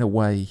in a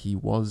way he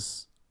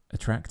was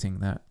attracting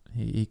that.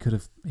 He could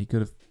have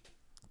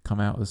come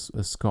out as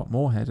Scott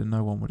Moorhead, and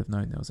no one would have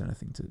known there was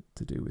anything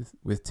to do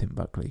with Tim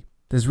Buckley.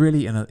 There's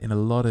really in a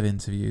lot of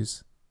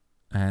interviews,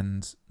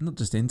 and not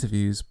just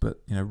interviews,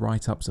 but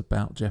write-ups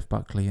about Jeff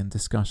Buckley and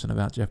discussion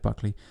about Jeff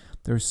Buckley,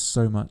 there is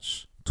so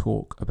much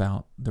talk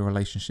about the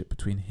relationship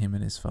between him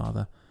and his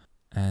father,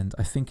 and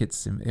I think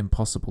it's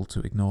impossible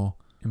to ignore,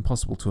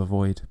 impossible to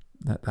avoid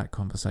that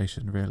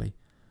conversation, really.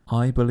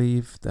 I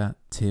believe that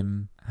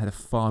Tim had a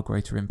far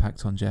greater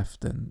impact on Jeff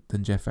than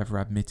Jeff ever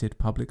admitted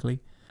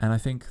publicly, and I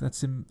think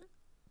that's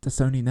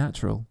only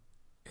natural.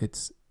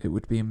 It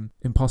would be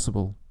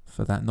impossible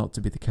for that not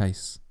to be the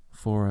case,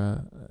 for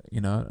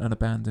an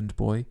abandoned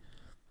boy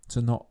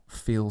to not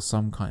feel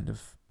some kind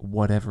of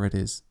whatever it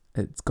is.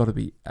 It's got to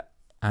be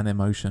an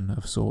emotion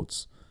of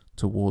sorts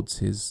towards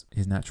his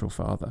natural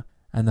father.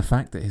 And the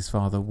fact that his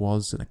father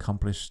was an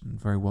accomplished and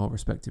very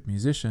well-respected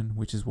musician,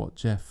 which is what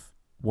Jeff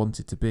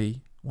wanted to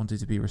be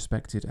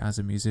respected as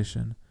a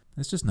musician,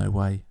 there's just no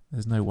way.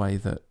 There's no way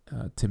that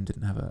Tim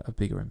didn't have a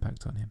bigger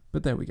impact on him.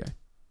 But there we go.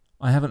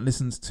 I haven't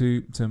listened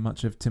to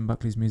much of Tim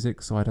Buckley's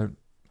music, so I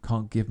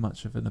can't give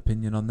much of an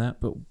opinion on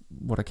that. But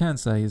what I can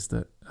say is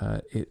that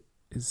it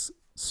is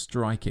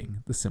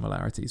striking, the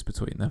similarities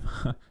between them.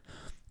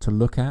 To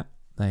look at,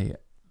 they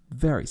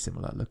very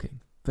similar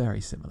looking,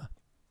 very similar.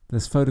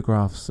 There's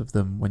photographs of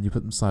them when you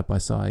put them side by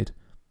side.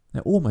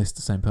 They're almost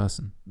the same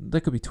person. They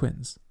could be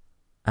twins.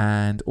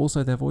 And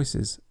also their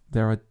voices.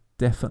 There are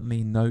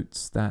definitely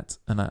notes that,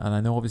 and I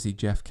know obviously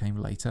Jeff came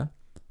later,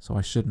 so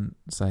I shouldn't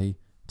say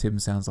Tim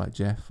sounds like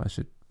Jeff. I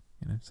should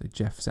say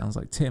Jeff sounds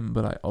like Tim,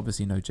 but I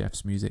obviously know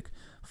Jeff's music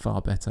far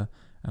better,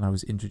 and I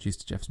was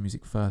introduced to Jeff's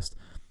music first.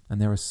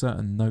 And there are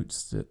certain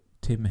notes that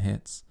Tim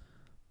hits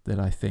that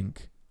I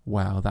think,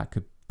 wow, that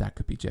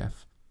could be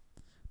Jeff.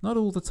 Not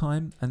all the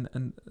time,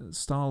 and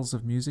styles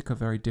of music are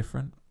very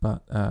different,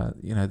 but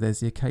there's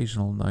the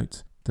occasional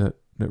note that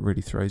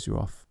really throws you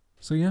off.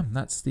 So yeah,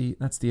 that's the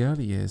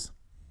early years.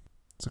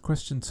 So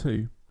question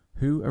 2,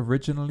 who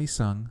originally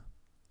sung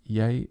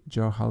Ye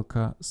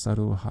Johalka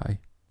Saru Hai?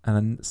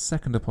 And a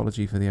second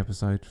apology for the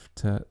episode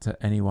to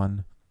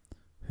anyone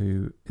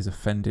who is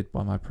offended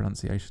by my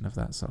pronunciation of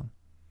that song.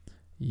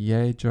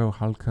 Ye Jo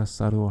Halka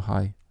Sarur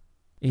Hai.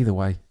 Either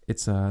way,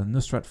 it's a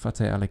Nusrat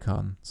Fateh Ali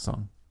Khan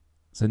song.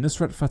 So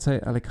Nusrat Fateh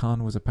Ali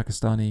Khan was a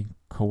Pakistani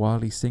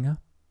Qawwali singer.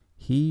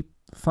 He,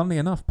 funnily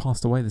enough,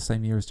 passed away the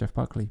same year as Jeff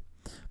Buckley.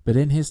 But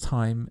in his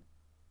time,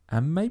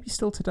 and maybe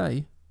still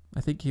today,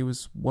 I think he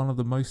was one of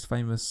the most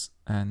famous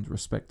and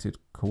respected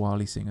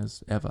Qawwali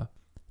singers ever.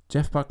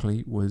 Jeff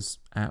Buckley was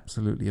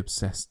absolutely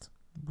obsessed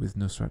with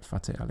Nusrat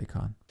Fateh Ali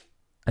Khan.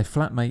 A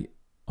flatmate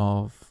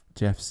of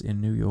Jeff's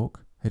in New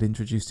York had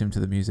introduced him to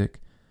the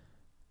music,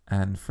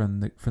 and from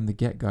the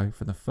get-go,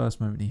 from the first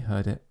moment he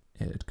heard it,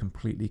 it had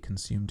completely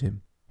consumed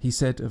him. He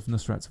said of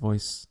Nusrat's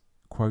voice,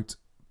 quote,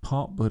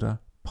 "Part Buddha,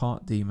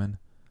 part demon,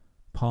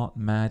 part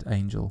mad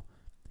angel.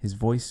 His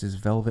voice is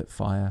velvet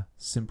fire,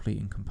 simply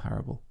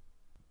incomparable."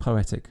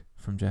 Poetic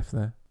from Jeff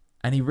there.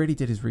 And he really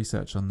did his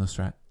research on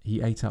Nusrat.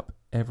 He ate up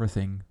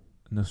everything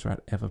Nusrat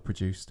ever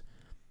produced.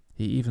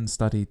 He even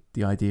studied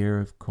the idea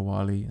of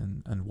Qawwali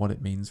and what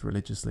it means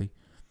religiously.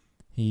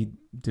 He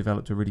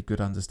developed a really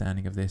good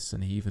understanding of this,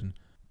 and he even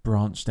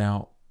branched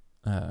out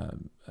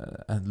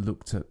and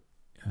looked at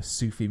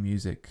Sufi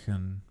music,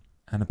 and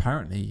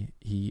apparently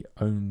he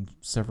owned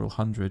several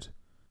hundred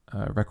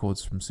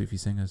records from Sufi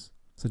singers.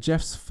 So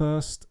Jeff's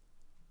first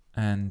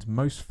and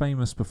most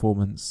famous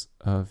performance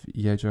of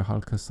Ye Jo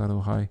Halka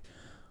Sarur Hai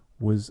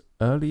was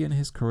early in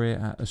his career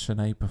at a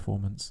Shanae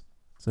performance.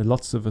 So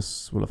lots of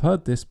us will have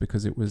heard this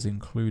because it was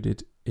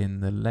included in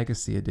the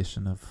Legacy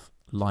edition of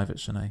Live at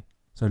Shanae.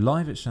 So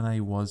Live at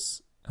Shanae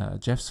was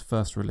Jeff's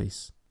first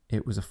release.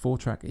 It was a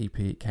 4-track EP.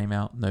 It came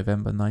out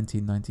November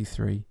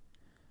 1993,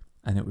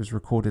 and it was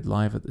recorded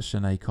live at the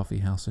Shanae Coffee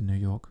House in New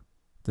York.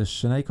 The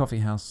Shanae Coffee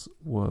House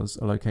was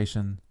a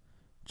location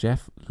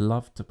Jeff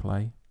loved to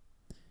play.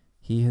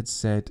 He had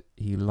said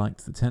he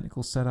liked the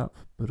technical setup,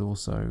 but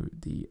also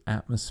the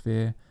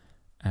atmosphere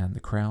and the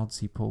crowds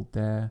he pulled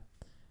there.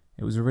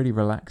 It was a really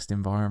relaxed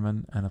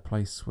environment and a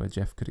place where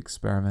Jeff could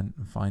experiment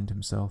and find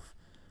himself.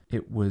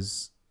 It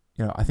was,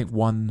 I think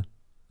one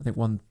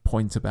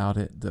point about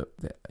it that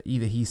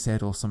either he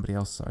said or somebody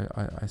else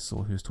I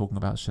saw who was talking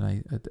about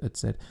Shanae had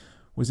said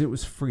was it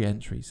was free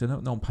entry, so no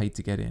one paid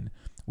to get in,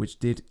 which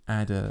did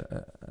add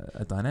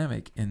a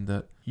dynamic in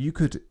that you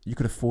could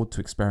afford to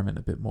experiment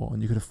a bit more,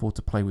 and you could afford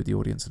to play with the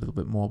audience a little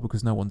bit more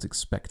because no one's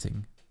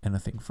expecting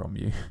anything from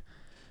you.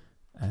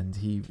 And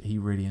he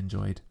really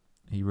enjoyed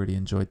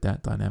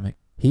that dynamic.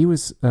 He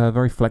was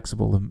very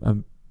flexible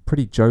and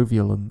pretty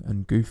jovial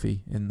and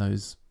goofy in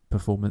those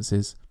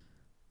performances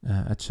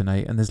at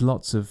Shanae, and there's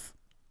lots of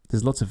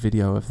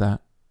video of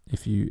that.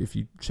 If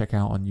you check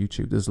out on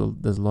YouTube, there's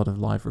a lot of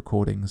live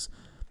recordings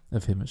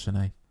of him at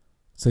Shanae.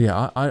 So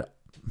yeah,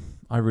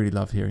 I really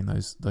love hearing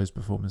those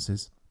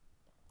performances.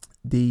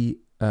 The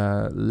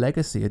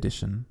Legacy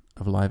edition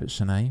of Live at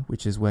Shanae,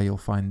 which is where you'll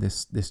find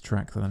this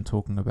track that I'm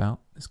talking about,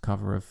 this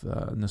cover of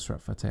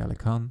Nusrat Fateh Ali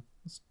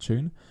Khan's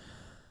tune.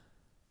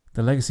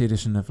 The Legacy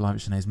edition of Live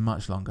at Shanae is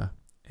much longer.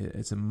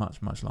 It's a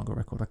much longer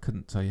record. I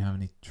couldn't tell you how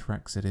many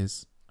tracks it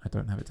is. I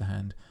don't have it to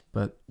hand,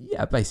 but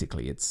yeah,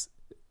 basically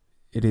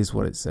it is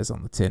what it says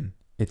on the tin.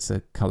 It's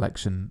a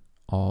collection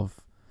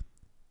of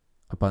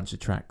a bunch of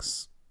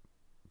tracks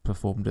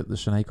performed at the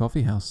Shanae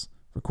Coffee House,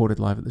 recorded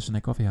live at the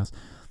Shanae Coffee House.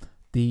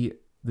 The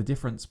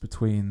difference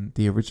between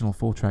the original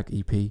 4-track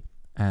EP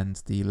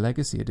and the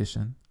Legacy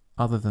edition,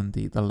 other than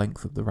the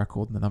length of the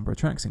record and the number of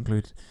tracks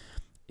included,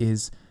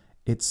 is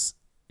it's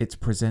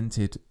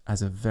presented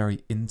as a very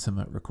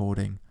intimate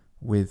recording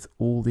with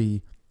all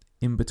the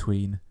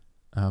in-between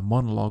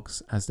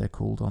monologues, as they're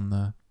called on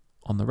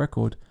the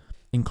record,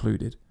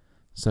 included.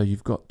 So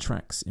you've got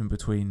tracks in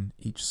between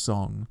each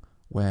song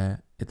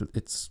where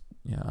it's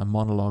a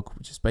monologue,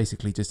 which is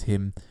basically just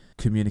him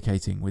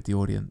communicating with the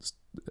audience,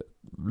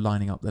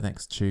 lining up the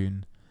next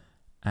tune.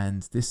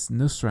 And this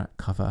Nusrat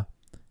cover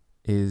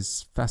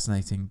is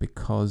fascinating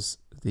because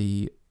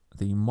the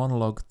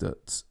monologue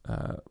that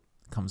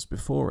comes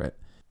before it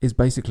is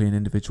basically an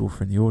individual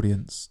from the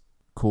audience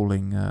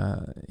calling.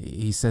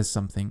 He says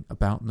something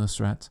about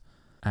Nusrat,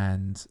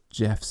 and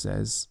Jeff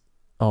says,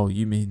 "Oh,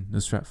 you mean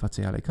Nusrat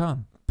Fateh Ali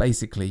Khan?"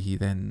 Basically, he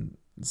then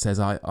says,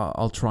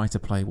 I'll try to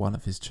play one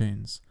of his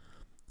tunes.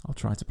 I'll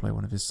try to play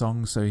one of his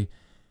songs. So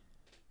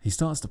he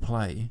starts to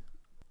play,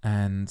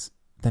 and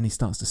then he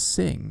starts to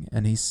sing,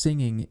 and he's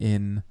singing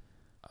in,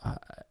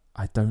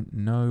 I don't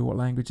know what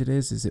language it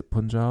is. Is it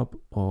Punjab?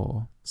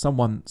 Or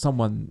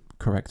someone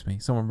correct me.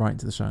 Someone write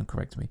into the show and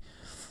correct me.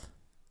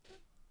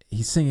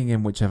 He's singing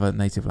in whichever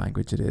native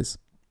language it is.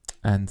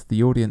 And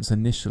the audience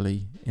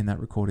initially in that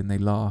recording, they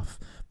laugh.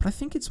 But I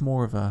think it's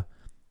more of a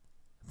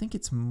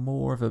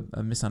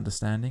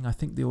misunderstanding. I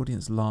think the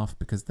audience laugh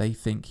because they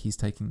think he's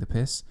taking the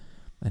piss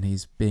and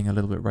he's being a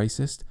little bit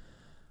racist.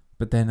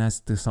 But then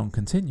as the song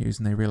continues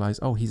and they realise,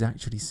 oh, he's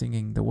actually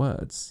singing the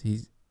words.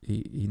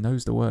 He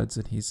knows the words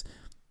and he's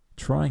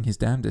trying his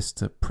damnedest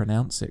to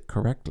pronounce it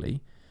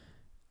correctly.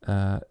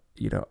 I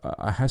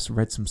have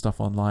read some stuff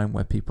online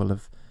where people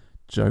have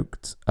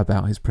joked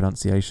about his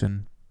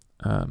pronunciation.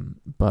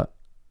 But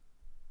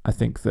I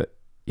think that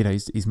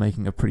he's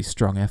making a pretty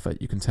strong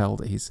effort. You can tell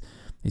that he's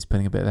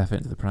putting a bit of effort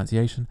into the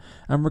pronunciation.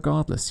 And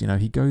regardless,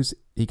 he goes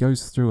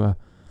through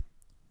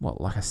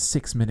like a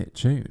 6-minute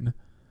tune,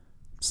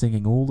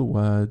 singing all the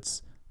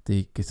words.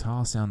 The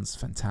guitar sounds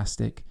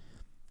fantastic.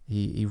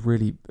 He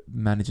really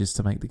manages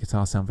to make the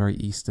guitar sound very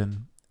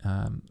Eastern.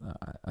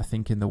 I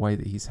think in the way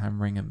that he's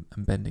hammering and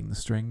bending the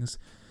strings.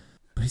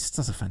 But he just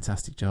does a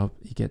fantastic job.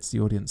 He gets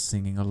the audience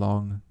singing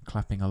along,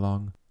 clapping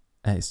along.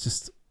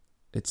 It's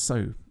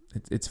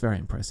very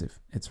impressive.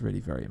 It's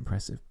really very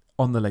impressive.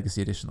 On the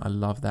Legacy Edition, I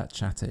love that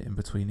chatter in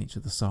between each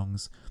of the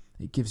songs.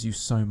 It gives you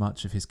so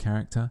much of his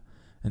character,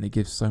 and it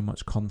gives so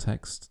much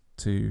context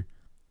to,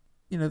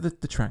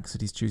 the tracks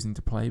that he's choosing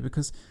to play.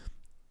 Because,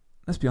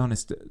 let's be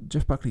honest,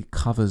 Jeff Buckley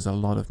covers a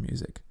lot of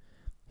music.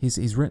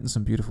 He's written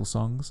some beautiful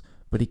songs,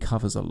 but he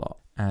covers a lot,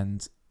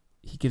 and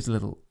he gives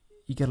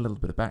you get a little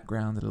bit of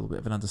background, a little bit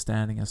of an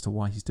understanding as to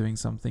why he's doing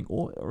something,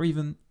 or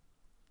even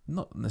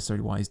not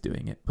necessarily why he's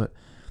doing it, but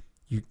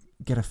you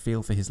get a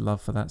feel for his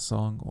love for that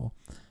song, or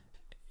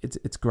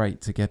it's great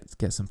to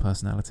get some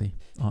personality.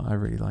 I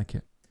really like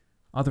it.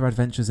 Other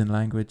adventures in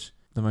language,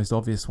 the most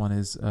obvious one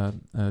is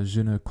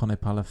Je ne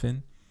connais pas la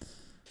fin,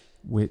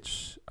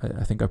 which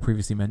I think I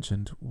previously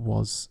mentioned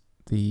was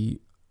the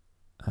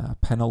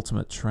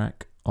penultimate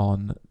track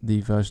on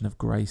the version of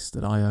Grace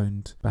that I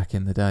owned back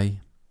in the day.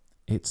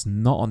 It's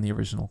not on the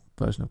original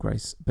version of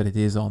Grace, but it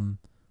is on,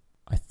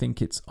 I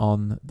think it's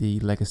on the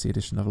Legacy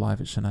Edition of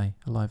Live at Chennai,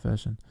 a live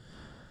version.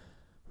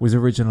 Was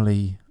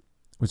originally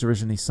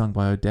sung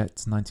by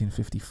Odette,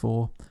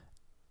 1954,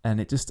 and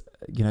it just,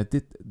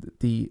 did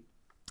the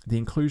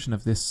inclusion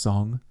of this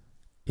song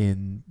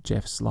in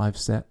Jeff's live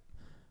set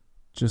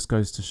just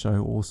goes to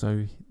show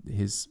also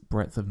his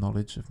breadth of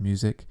knowledge of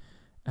music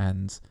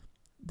and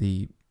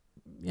the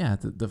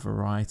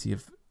variety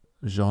of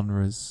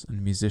genres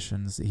and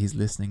musicians that he's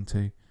listening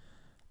to.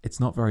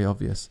 It's not very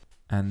obvious.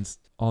 And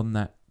on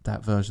that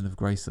version of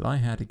Grace that I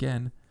had,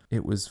 again,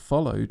 it was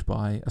followed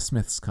by a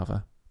Smiths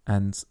cover,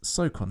 and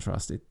so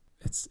contrasted.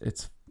 It's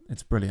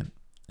brilliant.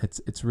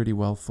 It's really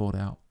well thought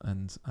out,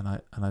 and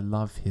I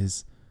love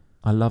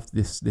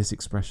this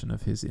expression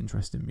of his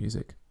interest in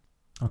music.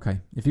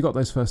 Okay, if you got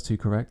those first two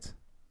correct,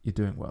 you're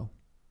doing well.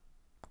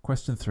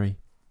 Question 3.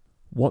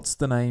 What's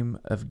the name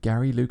of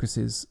Gary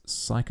Lucas's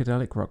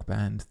psychedelic rock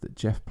band that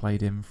Jeff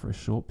played in for a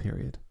short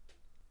period?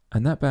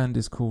 And that band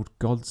is called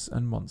Gods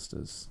and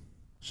Monsters.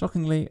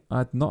 Shockingly,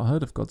 I'd not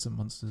heard of Gods and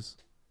Monsters.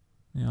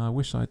 I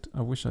wish I'd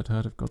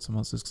heard of Gods and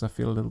Monsters, because I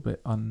feel a little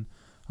bit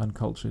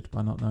uncultured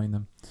by not knowing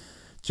them.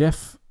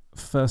 Jeff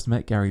first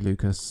met Gary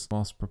Lucas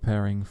whilst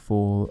preparing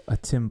for a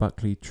Tim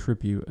Buckley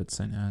tribute at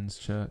St. Anne's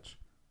Church.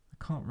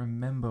 I can't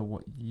remember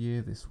what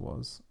year this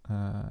was.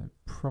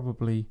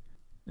 Probably...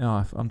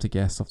 if I'm to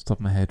guess off the top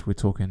of my head, we're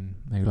talking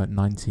maybe like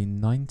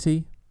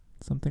 1990,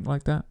 something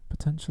like that,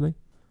 potentially.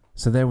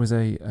 So there was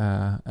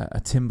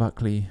a Tim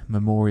Buckley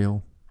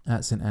memorial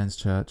at St. Anne's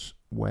Church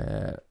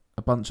where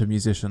a bunch of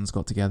musicians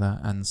got together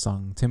and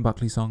sung Tim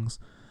Buckley songs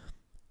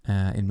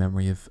in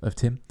memory of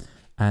Tim.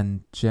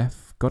 And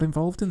Jeff got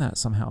involved in that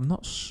somehow. I'm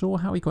not sure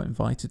how he got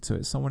invited to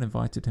it. Someone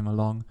invited him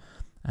along,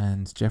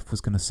 and Jeff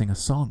was going to sing a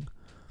song.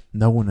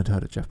 No one had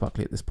heard of Jeff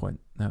Buckley at this point.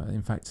 No,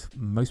 in fact,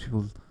 most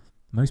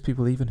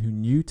people even who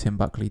knew Tim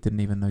Buckley didn't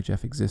even know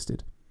Jeff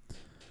existed.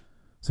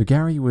 So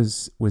Gary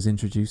was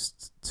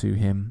introduced to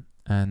him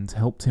and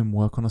helped him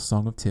work on a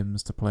song of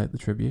Tim's to play at the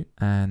tribute.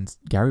 And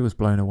Gary was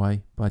blown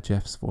away by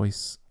Jeff's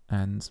voice.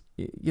 And,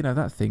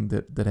 that thing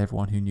that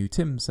everyone who knew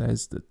Tim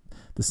says, that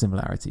the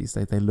similarities.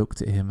 They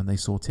looked at him and they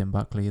saw Tim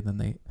Buckley, and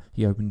then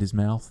he opened his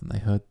mouth and they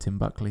heard Tim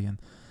Buckley, and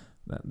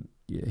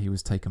he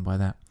was taken by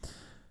that.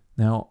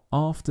 Now,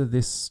 after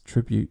this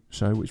tribute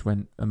show, which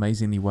went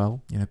amazingly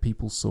well,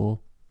 people saw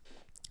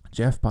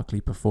Jeff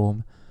Buckley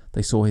perform.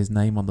 They saw his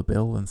name on the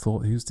bill and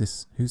thought, who's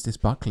this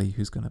Buckley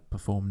who's going to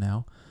perform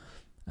now?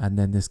 And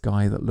then this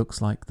guy that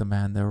looks like the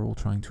man they're all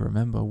trying to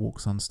remember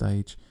walks on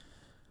stage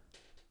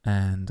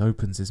and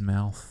opens his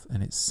mouth,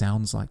 and it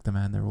sounds like the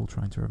man they're all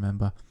trying to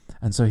remember.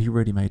 And so he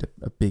really made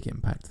a big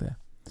impact there.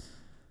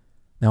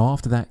 Now,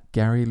 after that,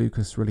 Gary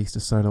Lucas released a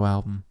solo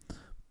album,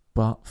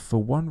 but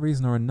for one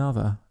reason or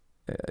another,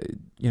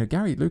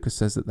 Gary Lucas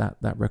says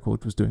that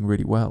record was doing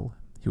really well.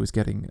 He was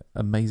getting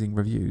amazing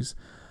reviews,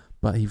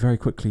 but he very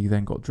quickly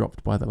then got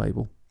dropped by the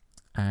label,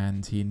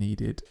 and he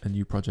needed a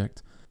new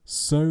project.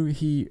 So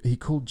he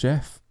called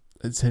Jeff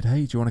and said,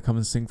 "Hey, do you want to come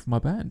and sing for my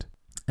band?"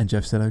 And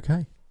Jeff said,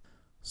 "Okay."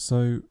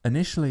 So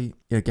initially,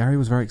 Gary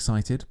was very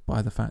excited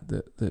by the fact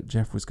that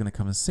Jeff was going to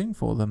come and sing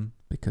for them,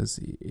 because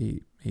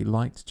he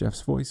liked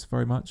Jeff's voice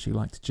very much. He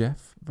liked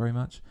Jeff very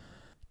much.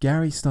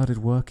 Gary started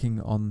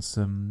working on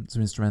some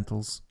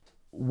instrumentals.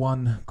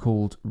 One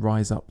called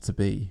Rise Up to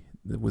Be,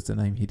 that was the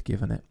name he'd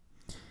given it.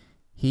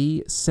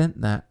 He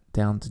sent that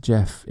down to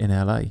Jeff in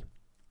LA.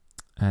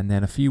 And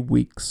then a few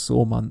weeks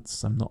or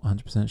months, I'm not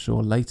 100%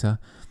 sure, later,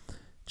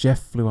 Jeff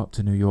flew up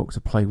to New York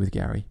to play with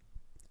Gary.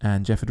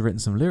 And Jeff had written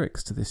some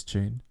lyrics to this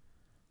tune,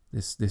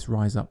 this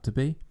Rise Up to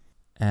Be.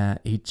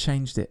 He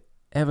changed it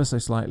ever so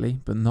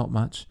slightly, but not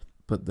much.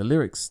 But the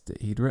lyrics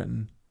that he'd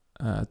written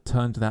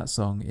turned that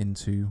song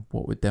into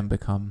what would then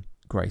become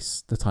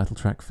Grace, the title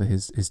track for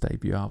his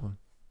debut album.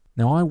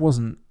 Now, I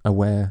wasn't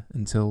aware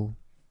until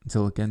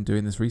again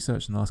doing this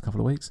research in the last couple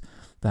of weeks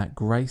that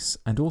Grace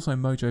and also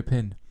Mojo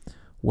Pin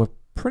were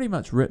pretty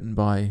much written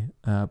by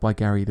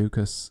Gary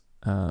Lucas,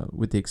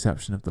 with the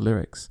exception of the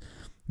lyrics.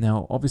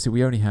 Now, obviously,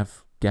 we only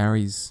have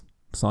Gary's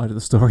side of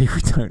the story.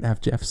 We don't have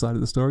Jeff's side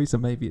of the story, so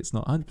maybe it's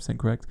not 100%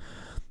 correct.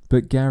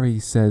 But Gary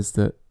says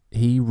that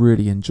he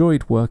really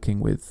enjoyed working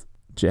with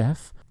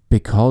Jeff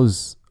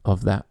because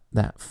of that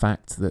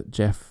fact that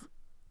Jeff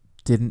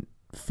didn't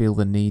feel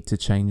the need to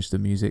change the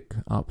music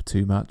up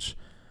too much.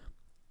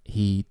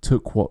 He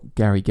took what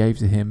Gary gave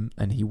to him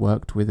and he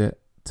worked with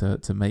it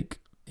to make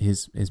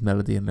his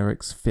melody and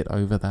lyrics fit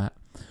over that,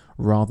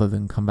 rather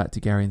than come back to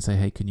Gary and say,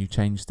 hey, can you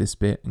change this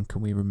bit, and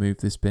can we remove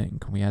this bit,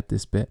 and can we add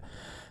this bit?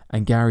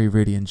 And Gary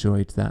really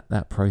enjoyed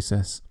that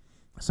process.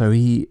 So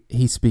he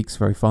speaks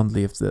very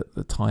fondly of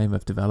the time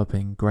of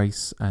developing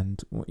Grace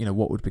and, you know,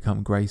 what would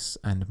become Grace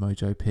and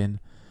Mojo Pin,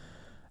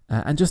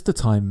 and just the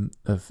time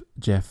of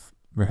Jeff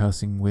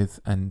rehearsing with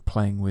and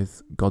playing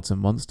with Gods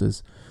and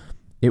Monsters.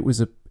 It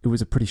was a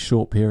pretty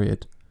short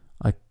period.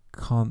 I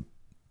can't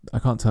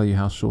tell you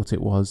how short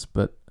it was,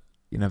 but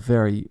you know,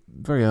 very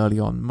very early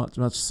on, much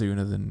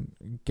sooner than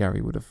Gary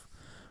would have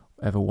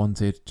ever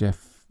wanted.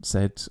 Jeff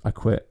said, "I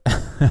quit,"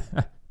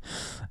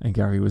 and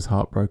Gary was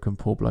heartbroken.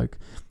 Poor bloke.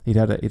 He'd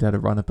had a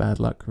run of bad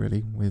luck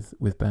really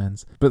with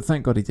bands, but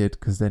thank God he did,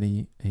 because then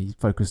he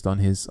focused on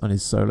his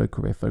solo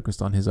career,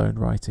 focused on his own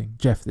writing.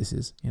 Jeff, this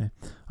is, you know,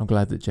 I'm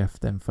glad that Jeff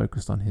then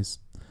focused on his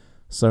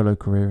solo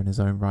career and his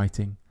own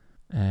writing,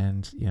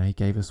 and you know, he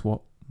gave us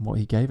what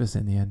he gave us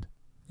in the end.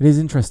 It is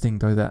interesting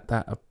though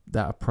that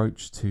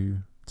approach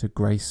to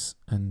Grace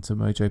and to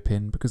Mojo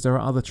Pin, because there are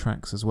other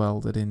tracks as well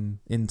that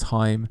in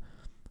time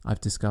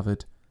I've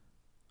discovered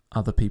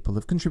other people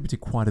have contributed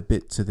quite a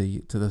bit to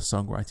the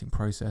songwriting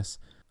process.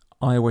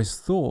 I always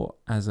thought,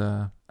 as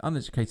a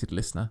uneducated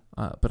listener,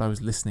 but I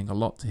was listening a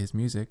lot to his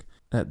music,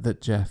 that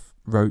Jeff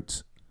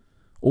wrote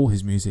all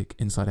his music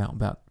inside out and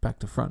back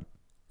to front.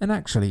 And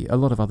actually, a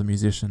lot of other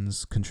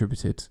musicians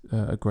contributed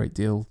a great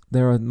deal.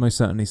 There are most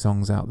certainly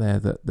songs out there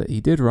that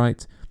he did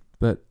write,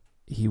 but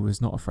he was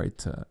not afraid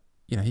to,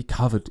 you know, he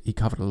covered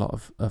a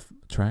lot of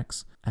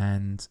tracks,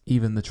 and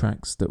even the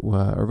tracks that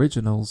were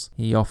originals,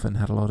 he often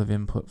had a lot of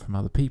input from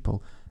other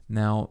people.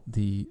 Now,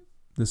 the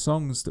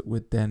songs that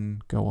would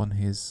then go on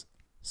his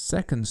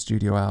second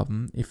studio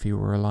album, if he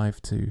were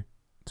alive to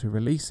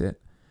release it,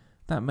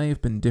 that may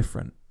have been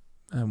different,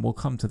 and we'll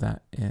come to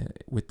that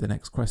with the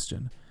next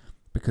question,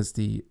 because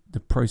the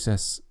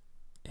process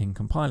in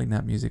compiling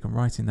that music and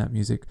writing that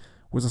music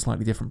was a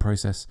slightly different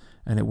process,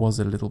 and it was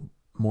a little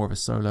more of a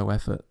solo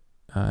effort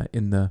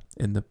in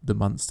the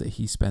months that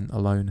he spent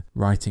alone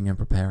writing and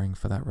preparing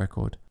for that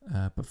record.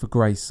 But for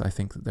Grace, I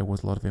think that there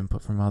was a lot of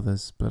input from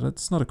others, but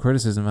it's not a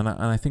criticism, and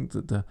I think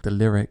that the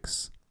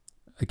lyrics,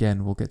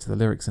 again, we'll get to the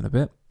lyrics in a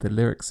bit. The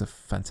lyrics are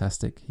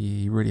fantastic.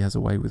 He really has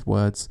a way with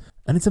words,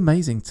 and it's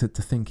amazing to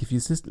think, if you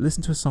just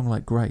listen to a song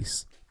like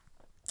Grace,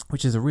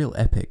 which is a real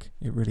epic,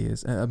 it really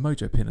is.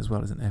 Mojo Pin as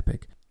well is an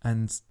epic,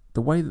 and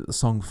the way that the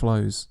song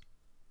flows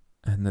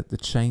and that the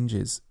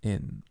changes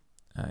in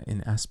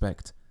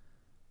aspect,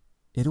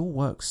 it all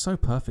works so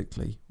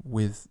perfectly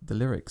with the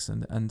lyrics,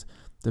 and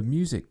the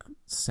music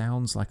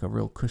sounds like a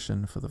real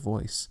cushion for the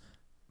voice.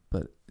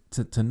 But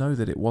to know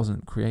that it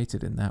wasn't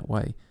created in that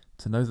way,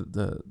 to know that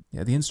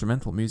the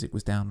instrumental music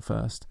was down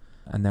first,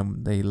 and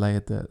then they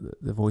layered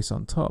the voice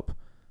on top,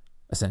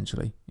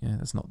 essentially. Yeah,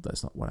 that's not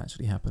what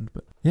actually happened,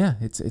 but yeah,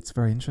 it's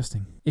very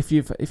interesting. If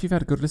you've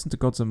had a good listen to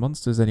Gods and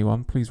Monsters,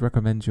 anyone, please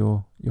recommend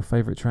your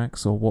favourite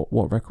tracks, or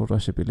what record I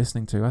should be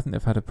listening to. I think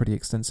they've had a pretty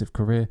extensive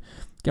career.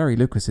 Gary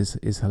Lucas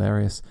is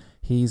hilarious.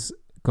 He's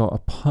got a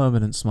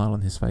permanent smile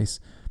on his face.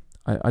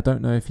 I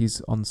don't know if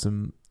he's on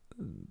some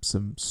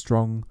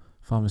strong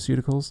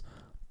pharmaceuticals,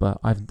 but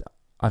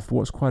I've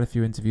watched quite a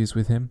few interviews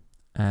with him,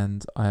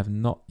 and I have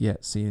not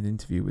yet seen an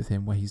interview with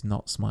him where he's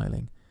not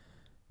smiling.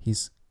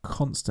 He's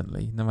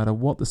constantly, no matter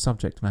what the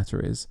subject matter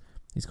is,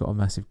 he's got a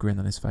massive grin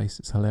on his face.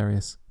 It's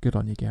hilarious. Good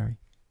on you, Gary.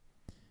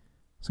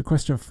 So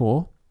question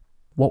 4,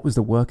 what was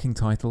the working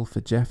title for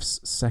Jeff's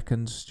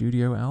second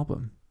studio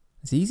album?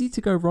 It's easy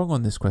to go wrong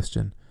on this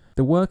question.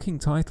 The working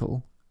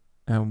title,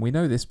 and we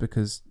know this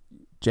because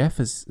Jeff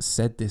has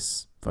said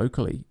this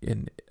vocally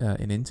in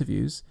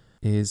interviews,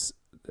 is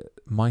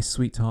My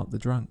Sweetheart the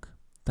Drunk.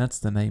 That's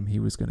the name he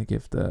was going to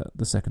give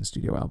the second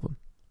studio album.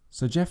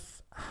 So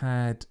Jeff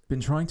had been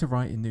trying to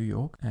write in New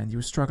York, and he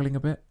was struggling a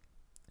bit.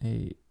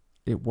 The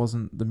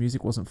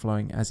music wasn't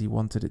flowing as he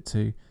wanted it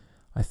to.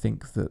 I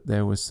think that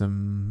there was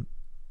some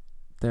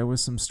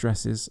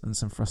stresses and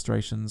some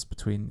frustrations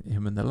between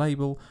him and the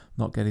label,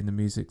 not getting the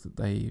music that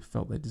they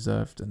felt they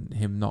deserved, and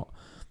him not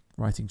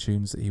writing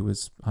tunes that he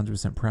was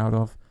 100% proud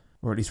of,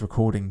 or at least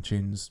recording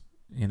tunes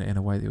in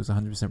a way that he was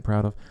 100%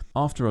 proud of.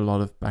 After a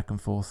lot of back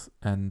and forth,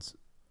 and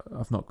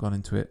I've not gone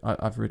into it,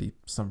 I've really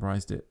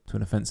summarized it to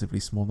an offensively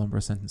small number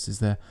of sentences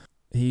there.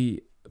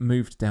 He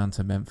moved down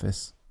to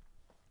Memphis,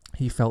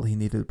 he felt he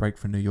needed a break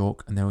from New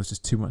York, and there was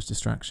just too much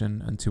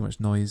distraction and too much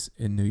noise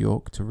in New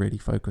York to really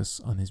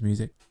focus on his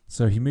music.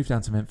 So he moved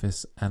down to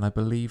Memphis, and I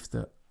believe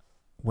that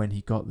when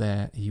he got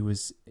there, he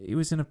was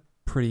in a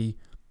pretty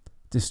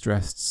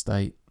distressed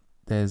state.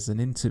 There's an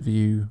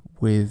interview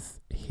with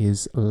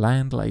his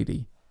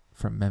landlady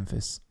from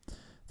Memphis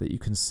that you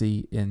can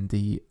see in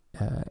the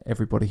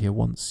Everybody Here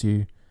Wants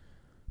You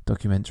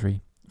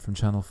documentary from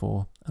Channel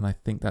 4, and I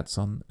think that's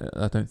on,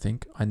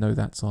 I know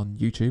that's on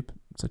YouTube,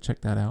 so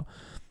check that out.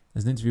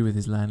 There's an interview with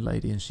his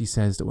landlady, and she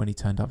says that when he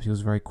turned up, he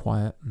was very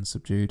quiet and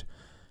subdued,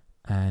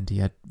 and he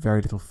had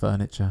very little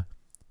furniture.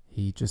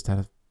 He just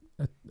had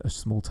a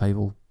small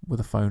table with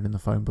a phone in the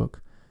phone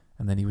book,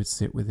 and then he would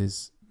sit with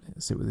his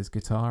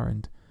guitar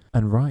and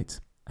write.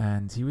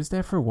 And he was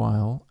there for a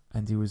while,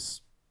 and he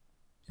was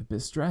a bit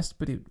stressed,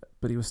 but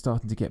he was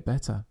starting to get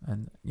better,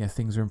 and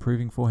things were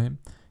improving for him.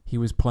 He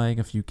was playing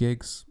a few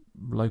gigs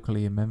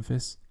locally in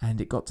Memphis,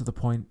 and it got to the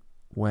point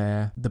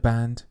where the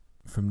band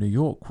from New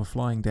York were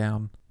flying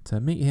down to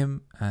meet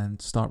him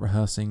and start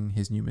rehearsing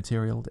his new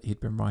material that he'd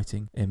been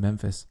writing in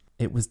Memphis.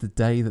 It was the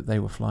day that they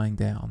were flying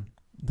down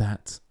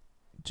that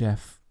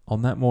Jeff,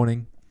 on that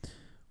morning,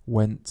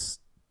 went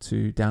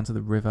down to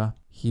the river.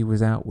 He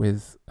was out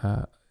with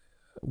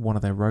one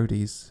of their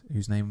roadies,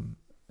 whose name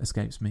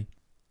escapes me,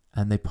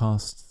 and they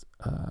passed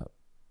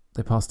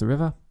the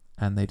river,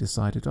 and they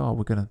decided,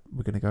 we're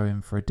gonna go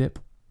in for a dip.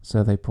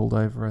 So they pulled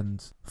over,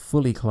 and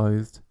fully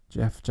clothed,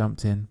 Jeff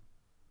jumped in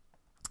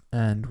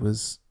and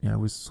was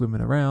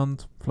swimming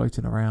around,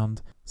 floating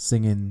around,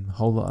 singing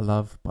 "Whole Lot of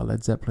Love" by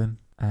Led Zeppelin.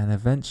 And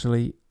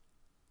eventually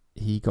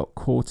he got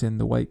caught in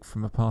the wake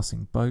from a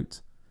passing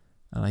boat,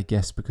 and I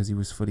guess because he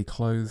was fully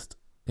clothed,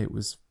 it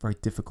was very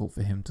difficult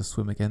for him to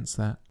swim against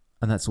that.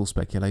 And that's all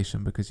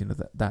speculation, because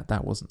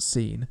that wasn't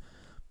seen,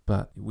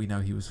 but we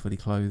know he was fully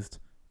clothed.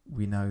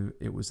 We know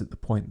it was at the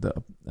point that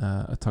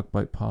a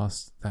tugboat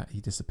passed that he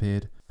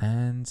disappeared,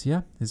 and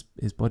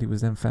his body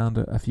was then found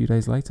a few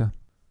days later.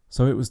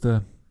 So it was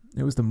the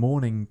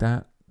morning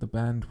that the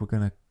band were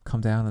going to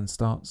come down and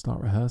start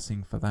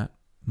rehearsing for that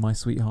My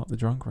Sweetheart the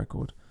Drunk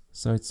record.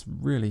 So it's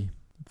really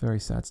a very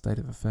sad state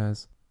of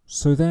affairs.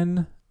 So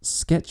then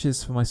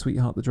Sketches for My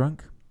Sweetheart the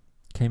Drunk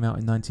came out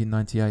in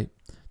 1998,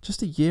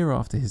 just a year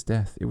after his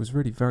death. It was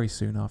really very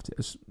soon after,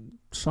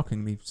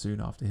 shockingly soon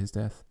after his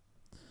death.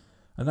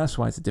 And that's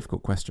why it's a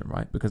difficult question,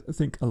 right? Because I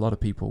think a lot of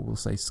people will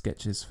say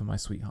Sketches for My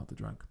Sweetheart the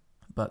Drunk.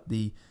 But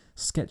the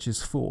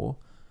Sketches 4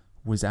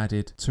 was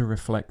added to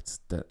reflect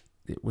that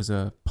it was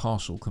a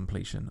partial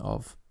completion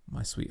of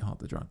My Sweetheart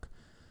the Drunk.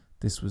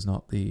 This was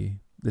not the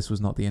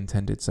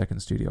intended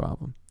second studio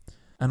album.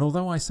 And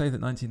although I say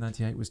that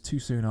 1998 was too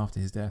soon after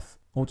his death,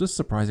 or just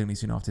surprisingly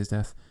soon after his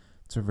death,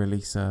 to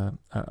release a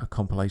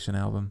compilation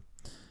album,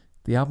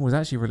 the album was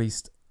actually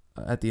released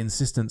at the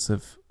insistence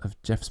of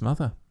Jeff's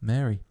mother,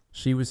 Mary.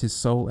 She was his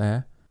sole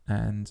heir,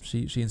 and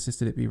she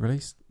insisted it be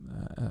released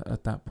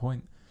at that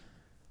point.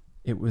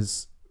 It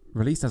was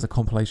released as a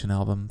compilation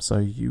album, so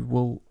you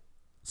will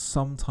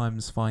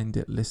sometimes find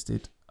it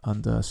listed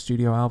under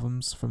studio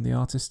albums from the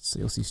artists. So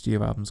you'll see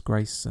studio albums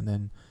Grace and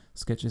then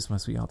Sketches for My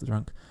Sweetheart the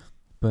Drunk.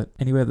 But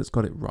anywhere that's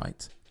got it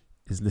right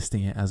is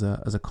listing it as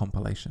a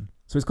compilation.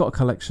 So it's got a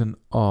collection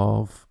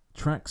of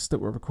tracks that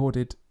were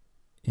recorded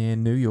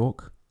in New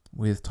York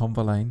with Tom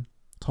Verlaine.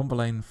 Tom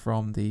Verlaine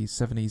from the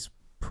 70s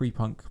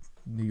pre-punk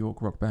New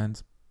York rock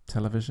band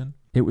Television.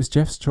 It was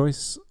Jeff's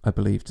choice, I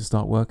believe, to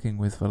start working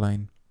with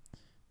Verlaine.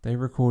 They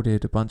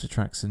recorded a bunch of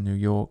tracks in New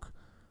York,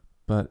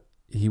 but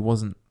he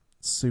wasn't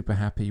super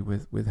happy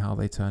with how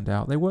they turned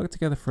out. They worked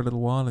together for a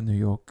little while in New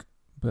York,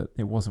 but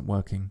it wasn't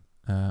working.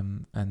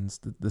 And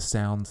the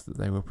sound that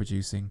they were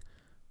producing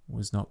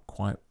was not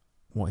quite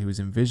what he was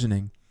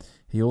envisioning.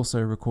 He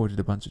also recorded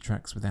a bunch of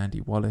tracks with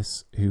Andy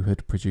Wallace, who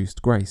had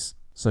produced Grace.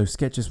 So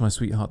Sketches My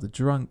Sweetheart the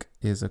Drunk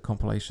is a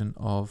compilation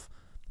of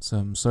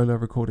some solo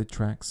recorded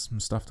tracks, some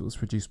stuff that was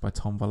produced by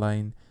Tom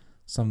Verlaine,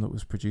 some that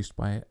was produced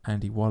by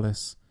Andy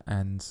Wallace,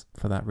 and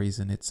for that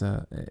reason it's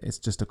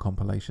just a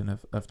compilation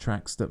of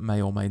tracks that may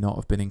or may not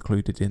have been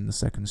included in the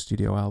second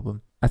studio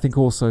album. I think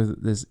also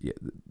that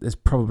there's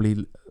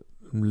probably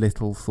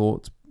little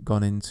thought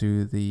gone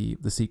into the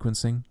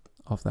sequencing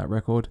of that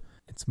record.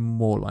 It's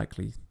more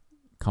likely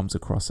comes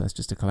across as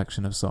just a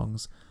collection of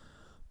songs.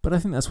 But I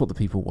think that's what the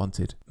people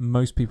wanted.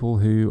 Most people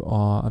who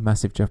are a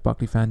massive Jeff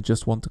Buckley fan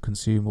just want to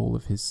consume all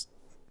of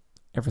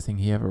everything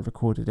he ever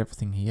recorded,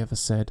 everything he ever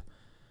said.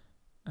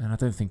 And I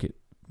don't think it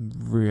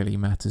really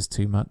matters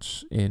too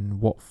much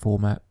in what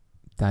format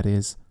that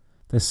is.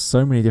 There's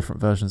so many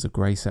different versions of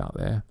Grace out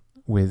there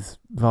with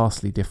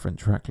vastly different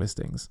track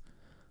listings.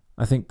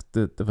 I think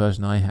the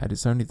version I had,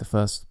 it's only the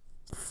first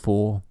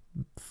 4,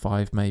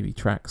 5 maybe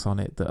tracks on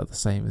it that are the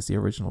same as the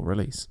original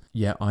release.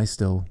 Yet I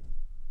still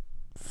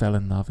fell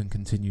in love and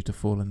continue to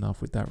fall in love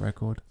with that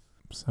record.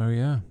 So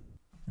yeah.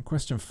 And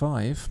question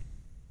 5,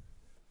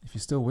 if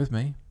you're still with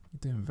me,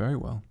 you're doing very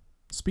well.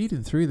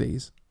 Speeding through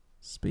these.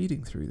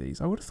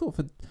 I would have thought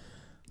for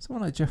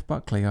someone like Jeff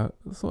Buckley, I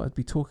thought I'd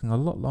be talking a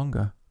lot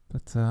longer,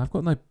 but I've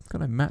got no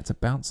Matt to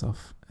bounce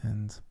off,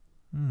 and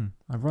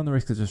I run the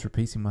risk of just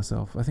repeating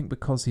myself. I think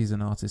because he's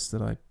an artist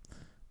that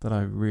I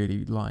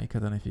really like, I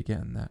don't know if you're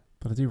getting that,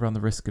 but I do run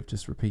the risk of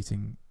just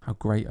repeating how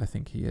great I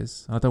think he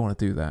is. And I don't want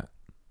to do that.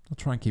 I'll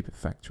try and keep it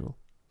factual.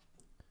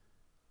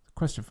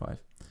 Question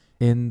 5.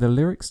 In the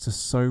lyrics to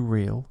So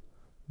Real,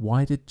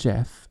 why did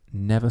Jeff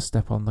never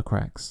step on the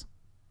cracks?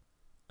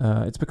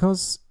 It's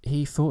because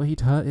he thought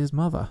he'd hurt his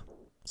mother.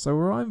 So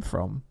where I'm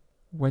from,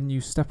 when you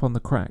step on the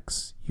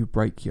cracks, you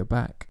break your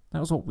back. That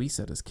was what we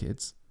said as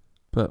kids.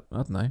 But I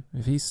don't know,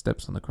 if he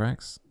steps on the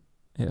cracks,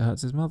 it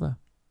hurts his mother.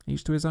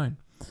 Each to his own.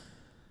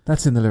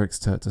 That's in the lyrics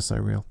to So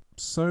Real.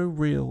 So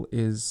Real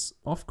is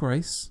off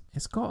Grace.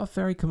 It's got a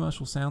very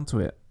commercial sound to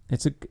it.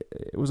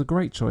 It was a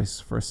great choice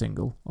for a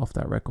single off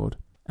that record.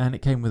 And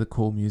it came with a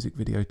cool music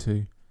video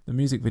too. The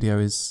music video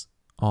is,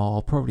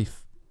 I'll probably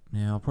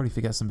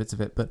forget some bits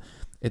of it, but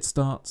it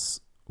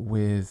starts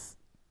with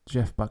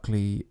Jeff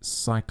Buckley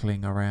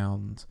cycling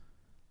around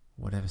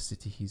whatever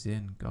city he's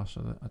in. Gosh,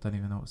 I don't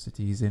even know what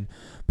city he's in,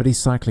 but he's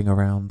cycling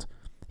around.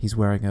 He's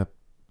wearing a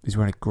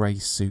grey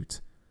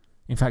suit.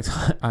 In fact,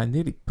 I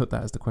nearly put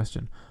that as the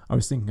question. I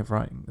was thinking of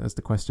writing as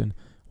the question,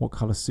 what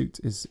colour suit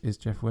is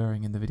Jeff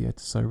wearing in the video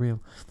to So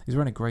Real? He's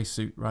wearing a grey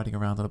suit, riding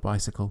around on a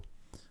bicycle,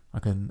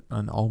 like an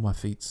Olma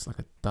Fiets, like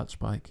a Dutch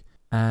bike.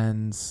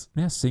 And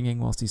yeah, singing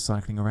whilst he's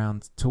cycling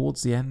around.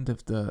 Towards the end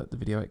of the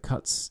video, it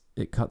cuts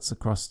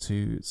across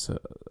to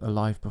a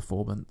live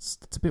performance.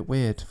 It's a bit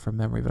weird from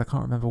memory, but I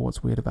can't remember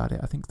what's weird about it.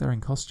 I think they're in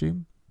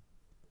costume,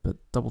 but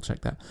double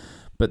check that.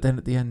 But then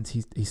at the end,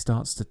 he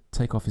starts to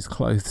take off his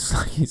clothes.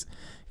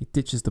 He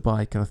ditches the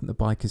bike, and I think the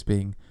bike is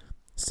being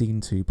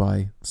seen to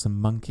by some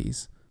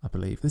monkeys, I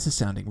believe. This is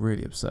sounding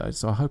really absurd,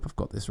 so I hope I've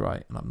got this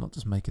right, and I'm not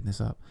just making this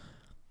up.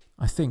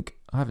 I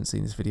haven't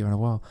seen this video in a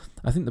while.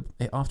 I think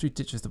after he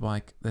ditches the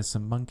bike, there's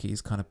some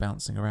monkeys kind of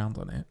bouncing around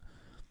on it,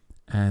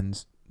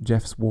 and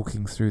Jeff's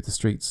walking through the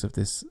streets of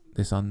this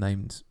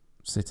unnamed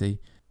city,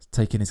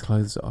 taking his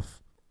clothes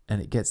off, and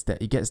he gets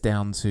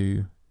down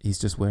to he's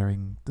just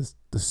wearing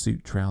the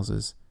suit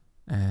trousers,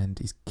 and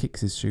he kicks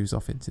his shoes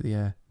off into the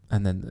air,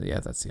 and then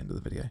that's the end of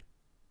the video.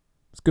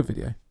 It's a good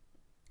video.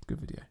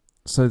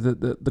 So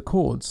the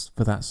chords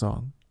for that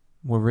song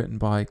were written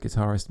by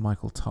guitarist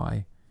Michael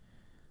Tighe.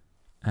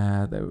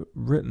 They were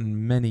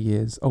written many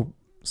years. Oh,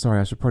 sorry,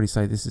 I should probably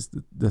say this is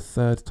the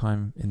third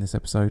time in this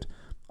episode.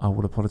 I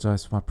will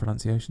apologise for my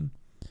pronunciation.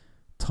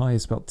 Tighe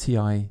is spelled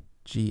Tighe.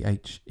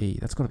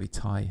 That's got to be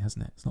Tighe,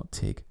 hasn't it? It's not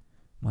Tig.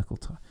 Michael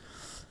Tighe.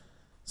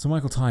 So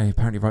Michael Tighe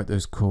apparently wrote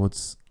those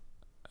chords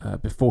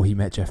before he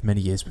met Jeff,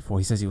 many years before.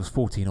 He says he was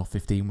 14 or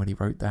 15 when he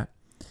wrote that.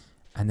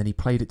 And then he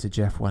played it to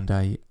Jeff one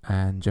day,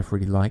 and Jeff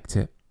really liked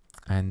it.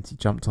 And he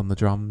jumped on the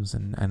drums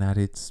and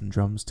added some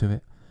drums to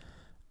it.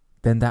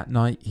 Then that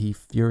night, he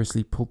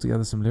furiously pulled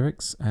together some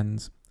lyrics,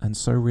 and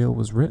So Real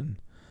was written.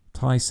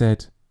 Tighe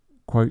said,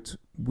 quote,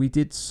 "We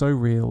did So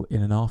Real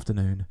in an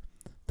afternoon.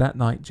 That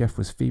night, Jeff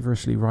was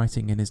feverishly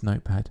writing in his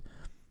notepad.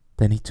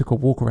 Then he took a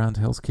walk around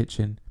Hell's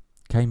Kitchen,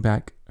 came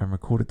back, and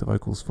recorded the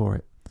vocals for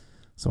it.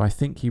 So I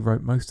think he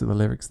wrote most of the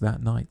lyrics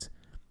that night.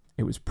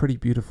 It was pretty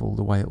beautiful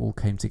the way it all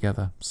came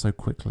together so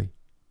quickly."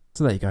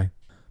 So there you go.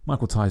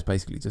 Michael Tighe's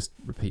basically just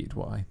repeated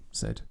what I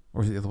said,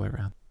 or is it the other way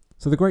around?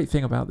 So the great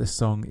thing about this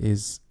song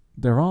is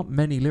there aren't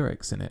many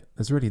lyrics in it.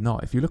 There's really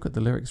not. If you look at the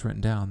lyrics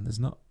written down, there's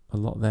not a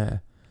lot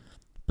there.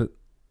 But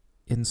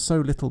in so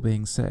little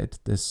being said,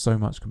 there's so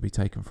much can be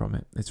taken from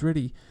it. It's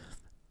really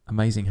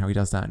amazing how he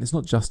does that. And it's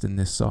not just in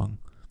this song.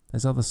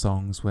 There's other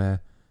songs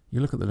where you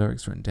look at the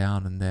lyrics written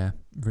down and they're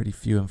really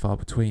few and far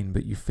between,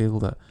 but you feel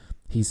that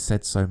he's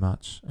said so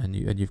much and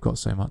you've got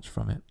so much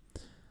from it.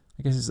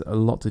 I guess it's a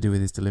lot to do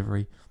with his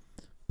delivery.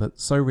 But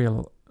So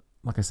Real,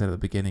 like I said at the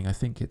beginning, I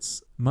think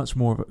it's much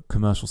more of a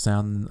commercial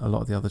sound than a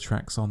lot of the other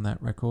tracks on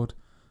that record,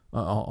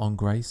 on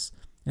Grace.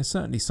 There's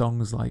certainly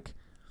songs like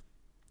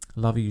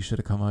Lover You Should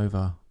Have Come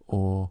Over,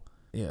 or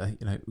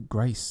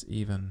Grace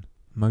even,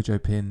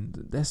 Mojo Pin.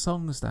 They're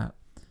songs that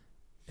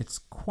it's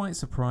quite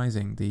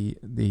surprising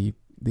the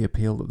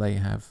appeal that they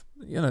have.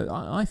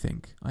 I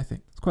think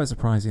it's quite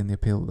surprising the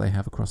appeal that they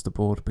have across the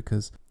board,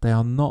 because they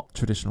are not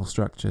traditional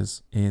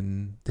structures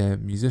in their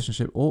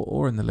musicianship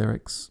or in the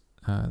lyrics.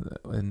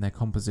 In their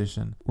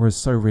composition, whereas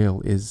So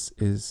Real is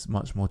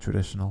much more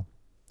traditional,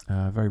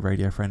 very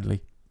radio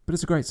friendly, but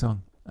it's a great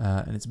song,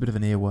 and it's a bit of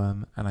an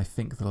earworm, and I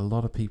think that a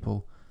lot of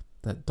people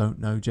that don't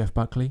know Jeff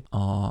Buckley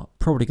are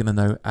probably going to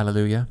know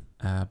Hallelujah,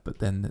 but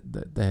then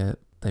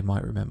they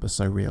might remember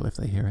So Real if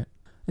they hear it.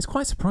 It's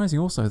quite surprising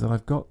also that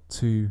I've got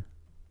to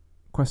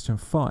question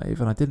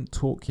 5 and I didn't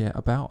talk yet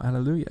about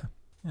Hallelujah.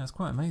 Yeah, it's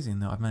quite amazing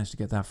that I've managed to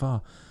get that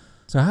far.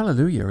 So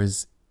Hallelujah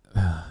is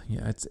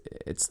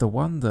it's the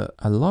one that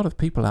a lot of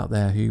people out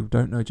there who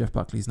don't know Jeff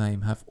Buckley's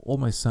name have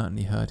almost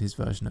certainly heard his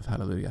version of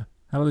Hallelujah.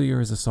 Hallelujah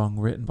is a song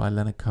written by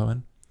Leonard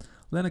Cohen.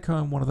 Leonard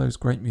Cohen, one of those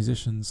great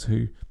musicians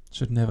who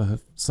should never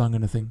have sung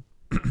anything,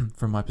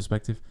 from my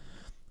perspective.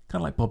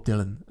 Kind of like Bob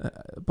Dylan.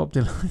 Bob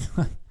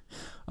Dylan...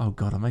 Oh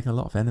God, I'm making a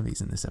lot of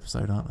enemies in this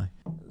episode, aren't I?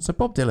 So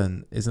Bob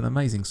Dylan is an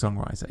amazing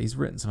songwriter. He's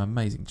written some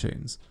amazing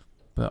tunes,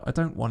 but I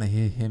don't want to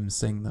hear him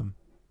sing them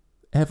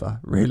ever,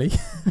 really.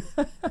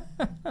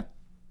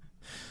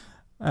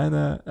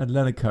 And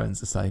Leonard Cohen's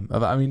the same.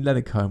 I mean,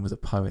 Leonard Cohen was a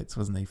poet,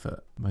 wasn't he,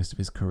 for most of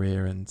his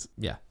career? And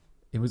yeah,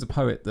 he was a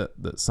poet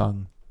that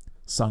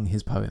sung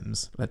his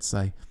poems, let's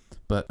say.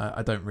 But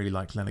I don't really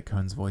like Leonard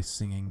Cohen's voice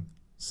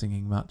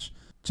singing much.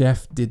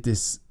 Jeff did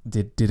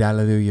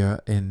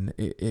Hallelujah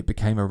it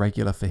became a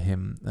regular for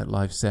him at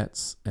live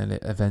sets, and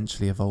it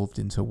eventually evolved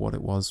into what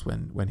it was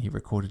when he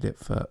recorded it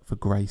for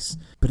Grace.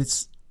 But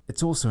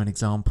it's also an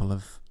example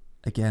of,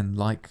 again,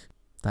 like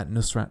that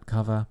Nusrat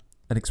cover,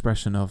 an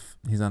expression of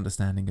his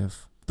understanding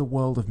of the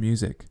world of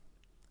music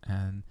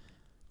and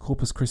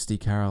Corpus Christi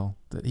Carol,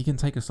 that he can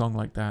take a song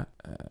like that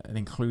and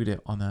include it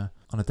on a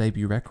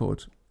debut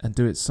record and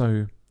do it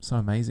so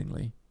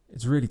amazingly.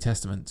 It's really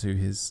testament to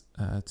his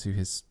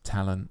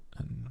talent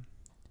and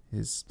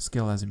his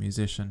skill as a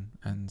musician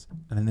and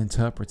an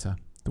interpreter,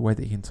 the way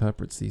that he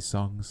interprets these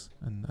songs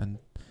and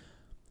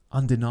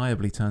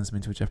undeniably turns them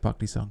into a Jeff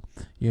Buckley song.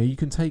 You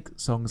can take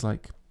songs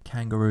like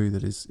Kangaroo,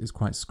 that is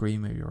quite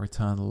screamy, or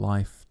Eternal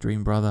Life,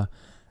 Dream Brother,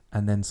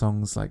 and then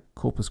songs like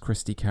Corpus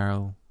Christi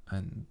Carol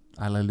and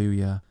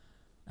Hallelujah,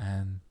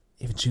 and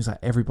even tunes like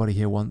Everybody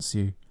Here Wants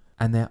You,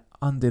 and they're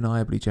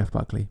undeniably Jeff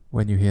Buckley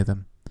when you hear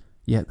them,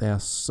 yet they are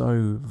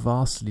so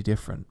vastly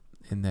different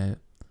in their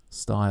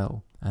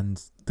style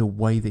and the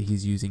way that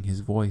he's using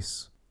his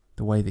voice,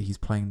 the way that he's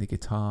playing the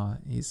guitar.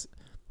 He's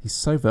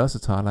so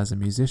versatile as a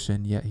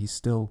musician, yet he's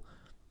still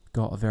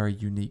got a very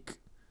unique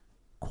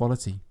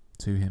quality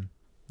to him.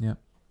 Yeah.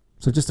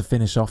 So just to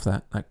finish off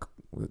that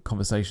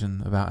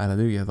conversation about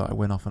Hallelujah that I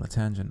went off on a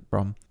tangent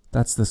from,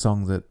 that's the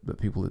song that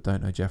people that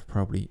don't know Jeff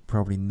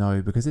probably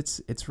know, because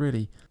it's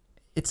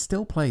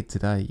still played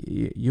today.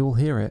 You'll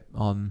hear it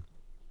on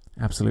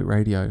Absolute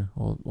Radio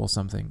or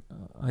something.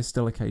 I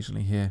still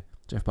occasionally hear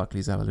Jeff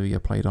Buckley's Hallelujah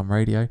played on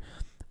radio,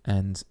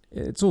 and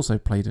it's also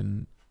played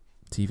in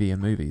TV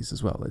and movies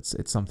as well.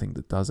 It's something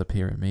that does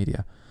appear in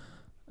media.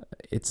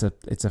 It's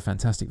a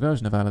fantastic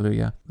version of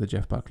Hallelujah, the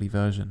Jeff Buckley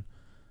version.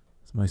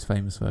 It's the most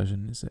famous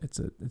version.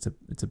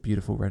 It's a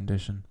beautiful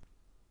rendition.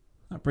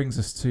 That brings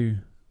us to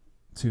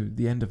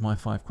the end of my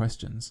 5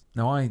 questions.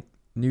 Now, I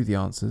knew the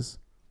answers,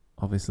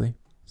 obviously,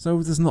 so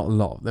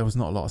there was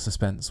not a lot of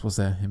suspense, was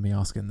there, in me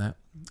asking that.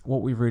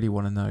 What we really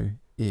want to know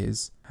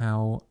is,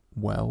 how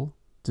well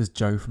does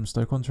Joe from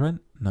Stoke-on-Trent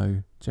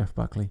know Jeff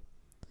Buckley?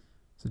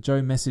 So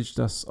Joe messaged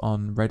us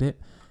on Reddit.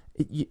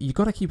 You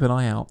got to keep an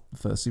eye out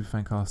for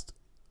Superfancast.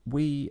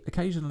 We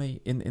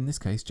occasionally, in this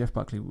case, Jeff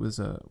Buckley was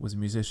a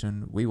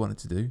musician we wanted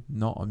to do,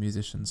 not a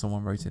musician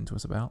someone wrote into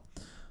us about.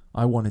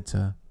 I wanted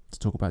to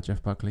talk about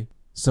Jeff Buckley.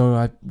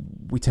 So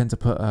we tend to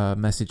put a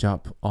message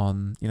up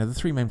on, the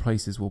 3 main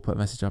places we'll put a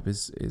message up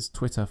is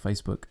Twitter,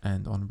 Facebook,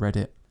 and on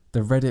Reddit.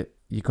 The Reddit,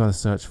 you got to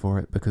search for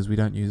it because we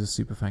don't use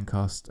a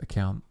Superfancast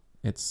account.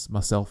 It's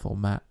myself or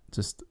Matt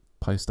just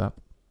post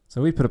up.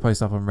 So we put a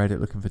post up on Reddit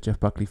looking for Jeff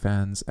Buckley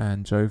fans,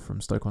 and Joe from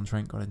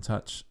Stoke-on-Trent got in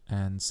touch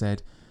and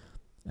said,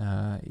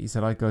 he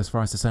said, "I'd go as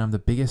far as to say I'm the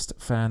biggest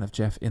fan of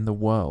Jeff in the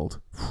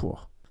world.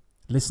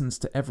 Listens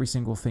to every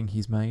single thing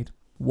he's made.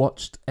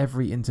 Watched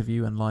every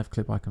interview and live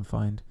clip I can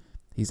find.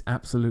 He's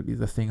absolutely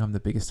the thing I'm the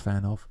biggest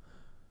fan of.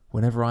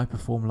 Whenever I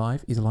perform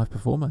live," he's a live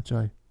performer,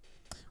 Joe.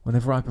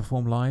 "Whenever I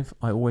perform live,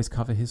 I always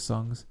cover his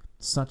songs.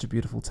 Such a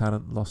beautiful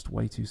talent, lost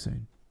way too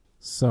soon."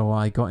 So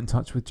I got in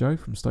touch with Joe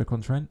from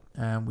Stoke-on-Trent,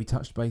 and we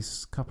touched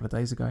base a couple of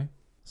days ago.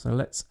 So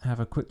let's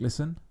have a quick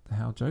listen to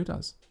how Joe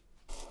does.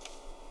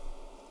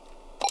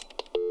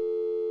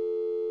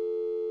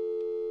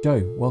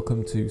 Joe,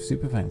 welcome to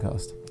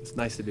Superfancast. It's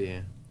nice to be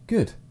here.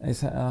 Good.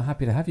 It's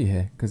happy to have you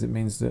here because it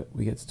means that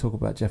we get to talk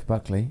about Jeff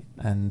Buckley,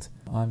 and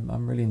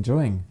I'm really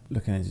enjoying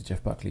looking into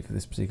Jeff Buckley for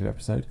this particular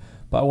episode.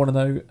 But I want to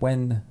know,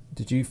 when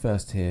did you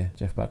first hear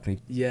Jeff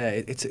Buckley? Yeah,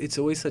 it's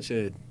always such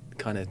a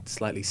kind of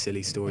slightly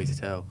silly story to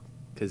tell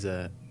because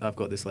I've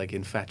got this like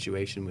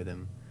infatuation with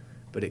him,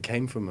 but it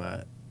came from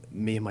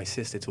me and my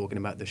sister talking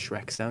about the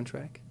Shrek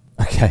soundtrack.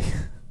 Okay.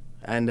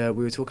 And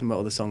we were talking about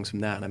all the songs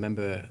from that, and I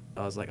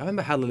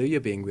remember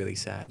Hallelujah being really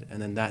sad,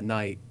 and then that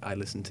night I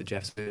listened to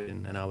Jeff's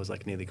version, and I was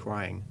like nearly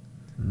crying,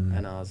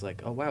 and I was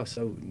like, oh wow,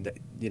 so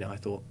I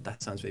thought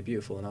that sounds really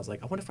beautiful, and I was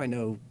like, I wonder if I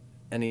know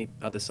any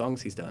other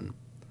songs he's done,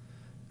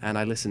 and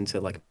I listened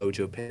to like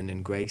Mojo Pin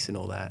and Grace and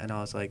all that, and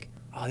I was like,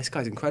 oh, this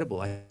guy's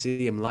incredible. I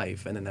see him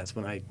live, and then that's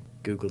when I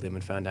Googled him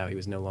and found out he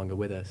was no longer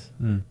with us,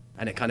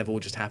 and it kind of all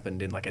just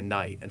happened in like a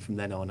night, and from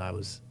then on I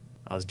was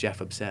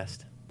Jeff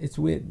obsessed. It's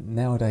weird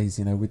nowadays,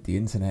 with the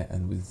internet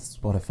and with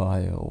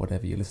Spotify or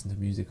whatever you listen to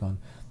music on,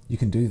 you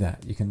can do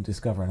that. You can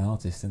discover an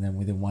artist, and then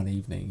within one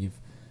evening,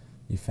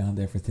 you've found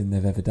everything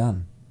they've ever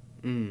done.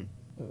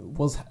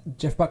 Was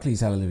Jeff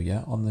Buckley's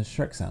Hallelujah on the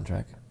Shrek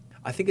soundtrack?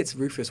 I think it's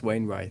Rufus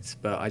Wainwright's,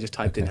 but I just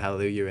typed in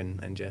Hallelujah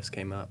and Jeff's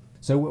came up.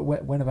 So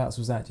whenabouts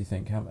was that, do you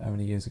think? How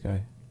many years ago?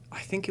 I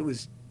think it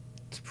was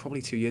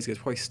probably 2 years ago.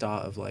 It's probably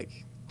start of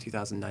like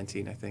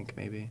 2019, I think,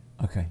 maybe.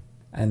 Okay.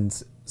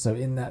 And so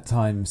in that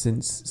time,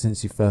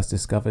 since you first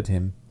discovered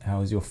him,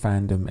 how has your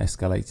fandom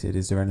escalated?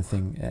 Is there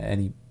anything,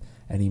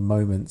 any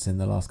moments in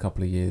the last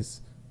couple of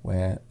years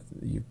where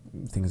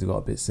things have got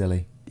a bit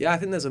silly? Yeah, I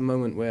think there's a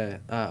moment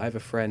where I have a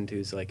friend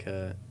who's like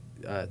a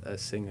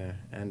singer,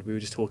 and we were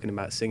just talking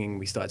about singing.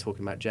 We started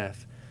talking about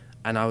Jeff,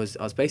 and I was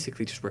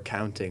basically just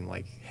recounting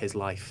like his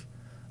life,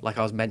 like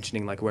I was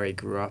mentioning like where he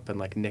grew up and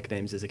like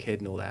nicknames as a kid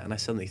and all that. And I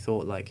suddenly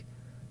thought like,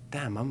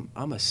 damn,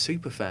 I'm a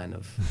super fan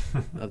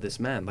of this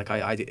man. Like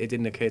it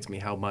didn't occur to me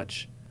how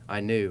much I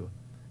knew,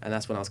 and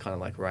that's when I was kind of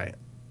like, right,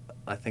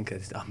 I think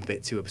I'm a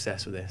bit too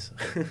obsessed with this.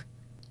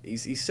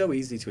 He's so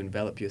easy to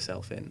envelop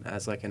yourself in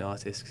as like an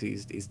artist, 'cause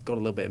he's got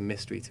a little bit of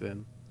mystery to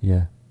him,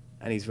 Yeah.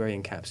 and he's very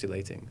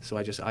encapsulating. So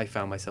I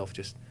found myself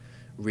just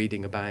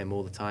reading about him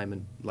all the time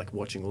and like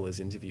watching all his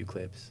interview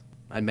clips,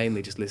 and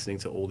mainly just listening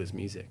to all his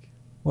music.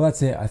 Well,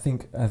 that's it. I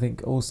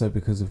think also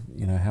because of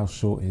how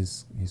short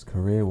his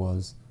career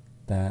was,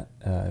 that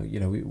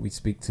we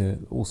speak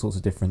to all sorts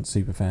of different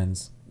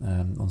superfans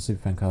on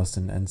Superfancast,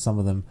 and some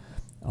of them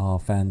are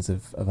fans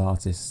of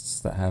artists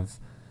that have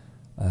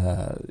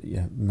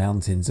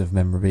mountains of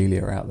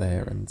memorabilia out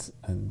there,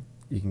 and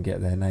you can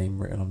get their name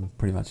written on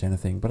pretty much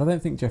anything. But I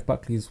don't think Jeff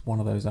Buckley is one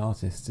of those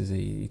artists, is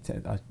he?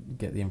 I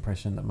get the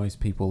impression that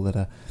most people that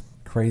are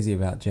crazy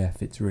about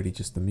Jeff, it's really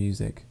just the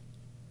music.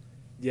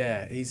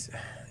 Yeah,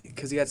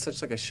 because he had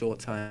such like a short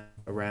time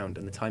around,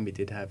 and the time he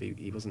did have,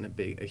 he wasn't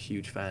a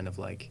huge fan of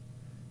like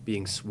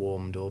being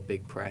swarmed or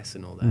big press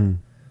and all that.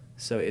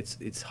 So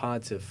it's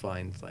hard to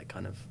find like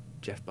kind of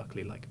Jeff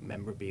Buckley like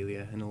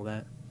memorabilia and all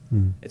that.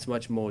 It's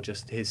much more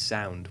just his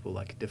sound will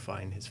like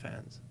define his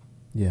fans.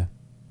 Yeah.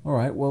 All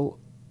right. Well,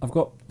 I've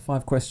got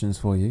 5 questions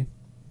for you.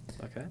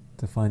 Okay.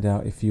 To find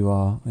out if you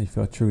are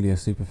truly a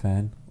super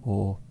fan,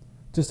 or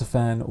just a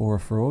fan, or a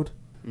fraud.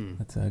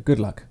 That's good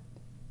luck.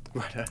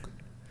 Right.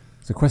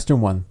 So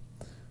question 1: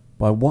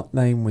 by what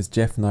name was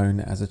Jeff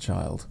known as a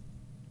child?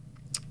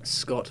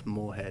 Scott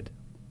Moorhead.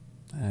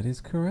 That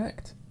is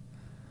correct.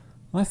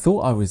 I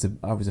thought I was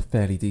a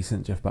fairly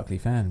decent Jeff Buckley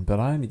fan, but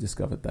I only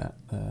discovered that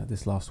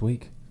this last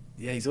week.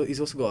 Yeah, he's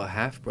also got a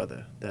half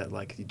brother that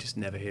like you just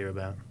never hear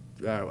about.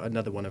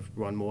 Another one of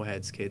Ron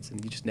Moorhead's kids,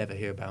 and you just never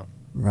hear about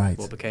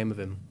what became of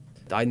him.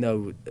 I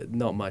know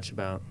not much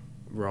about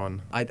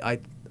Ron.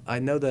 I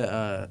know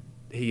that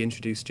he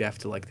introduced Jeff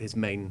to like his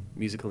main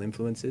musical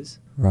influences,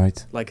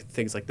 right? Like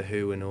things like The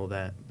Who and all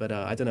that. But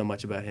I don't know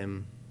much about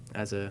him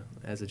as a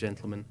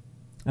gentleman.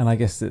 And I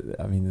guess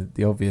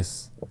the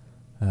obvious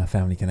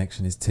family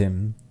connection is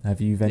Tim.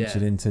 Have you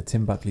ventured into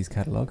Tim Buckley's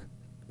catalogue?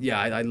 Yeah,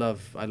 I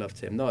love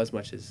Tim. Not as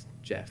much as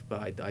Jeff,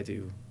 but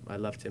I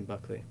love Tim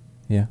Buckley.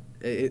 Yeah.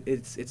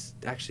 It's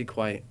actually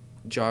quite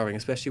jarring,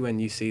 especially when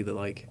you see that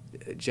like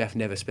Jeff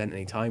never spent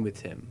any time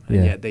with Tim,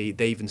 and yet they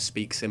even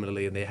speak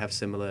similarly and they have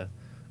similar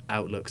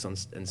outlooks on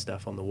and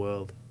stuff on the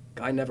world.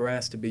 I Never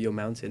Asked to Be Your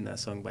Mountain, that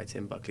song by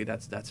Tim Buckley,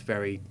 that's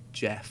very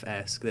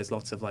Jeff-esque. There's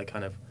lots of like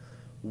kind of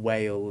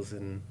wails,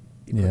 and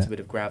he puts a bit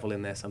of gravel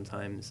in there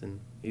sometimes, and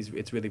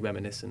it's really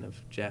reminiscent of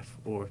Jeff,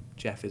 or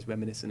Jeff is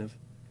reminiscent of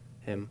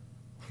him.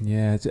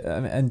 Yeah,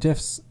 and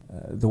Jeff's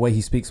the way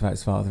he speaks about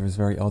his father is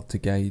very odd to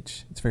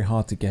gauge. It's very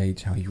hard to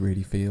gauge how he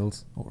really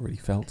feels or really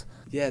felt.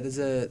 Yeah, there's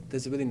a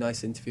really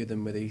nice interview with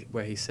him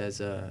where he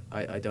says,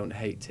 I don't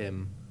hate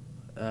Tim,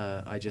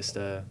 I just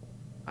I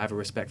have a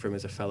respect for him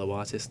as a fellow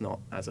artist, not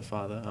as a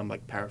father. I'm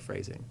like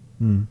paraphrasing,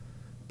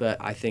 but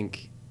I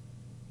think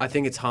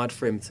it's hard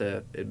for him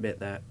to admit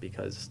that,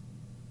 because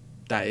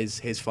that is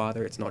his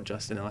father. It's not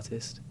just an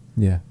artist.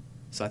 Yeah.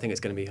 So I think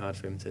it's going to be hard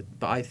for him to.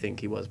 But I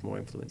think he was more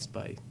influenced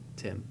by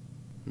Tim.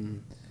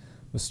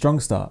 A strong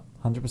start,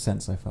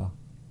 100% so far.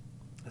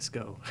 Let's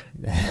go.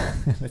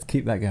 Let's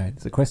keep that going.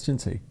 So question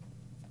 2.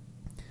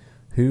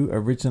 Who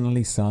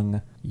originally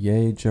sung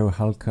Ye Jo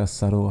Halka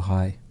Saro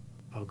Hai?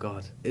 Oh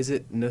God. Is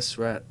it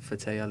Nusrat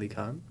Fateh Ali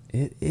Khan?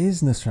 It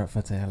is Nusrat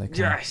Fateh Ali Khan.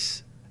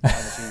 Yes! I'm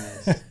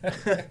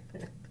a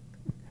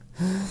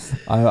genius.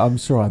 I'm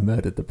sure I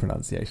murdered the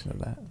pronunciation of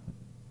that.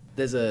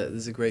 There's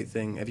a great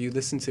thing. Have you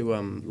listened to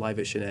Live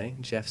at Chennai,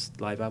 Jeff's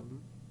live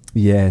album?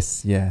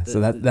 Yes, yeah.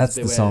 So that's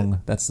the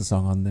song. That's the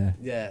song on there.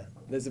 Yeah.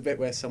 There's a bit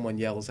where someone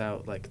yells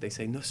out, like they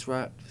say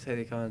Nusrat Fateh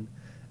Ali Khan,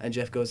 and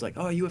Jeff goes like,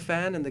 "Oh, are you a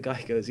fan?" And the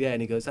guy goes, "Yeah,"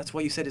 and he goes, "That's why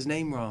you said his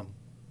name wrong."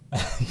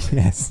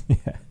 Yes,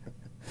 yeah.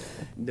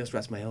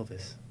 Nusrat's my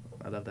Elvis.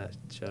 I love that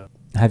show.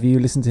 Have you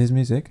listened to his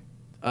music?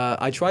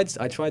 I tried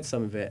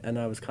some of it, and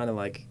I was kind of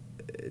like,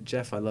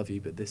 Jeff, I love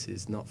you, but this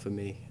is not for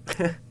me.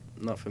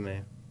 Not for me.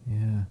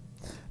 Yeah.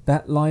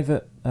 That live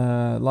at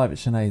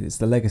Chennai, it's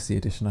the Legacy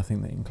edition, I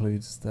think, that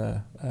includes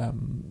the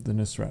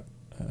Nusrat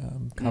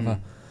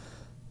cover.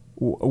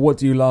 What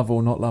do you love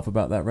or not love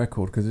about that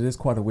record? Because it is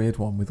quite a weird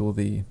one with all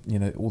the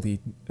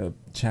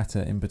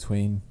chatter in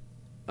between.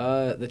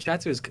 The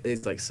chatter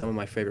is like some of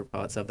my favorite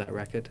parts of that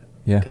record.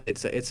 Yeah.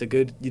 It's a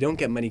good. You don't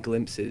get many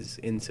glimpses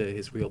into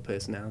his real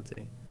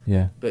personality.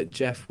 Yeah. But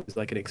Jeff was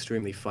like an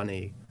extremely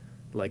funny,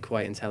 like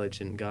quite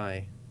intelligent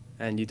guy,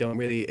 and you don't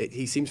really.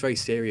 He seems very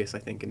serious, I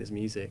think, in his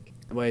music.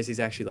 Whereas he's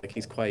actually like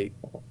he's quite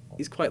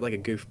like a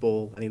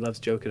goofball, and he loves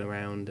joking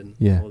around and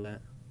all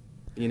that.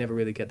 You never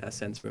really get that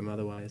sense from him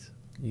otherwise.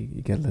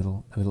 You get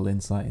a little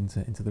insight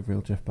into the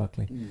real Jeff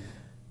Buckley.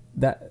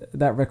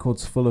 That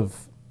record's full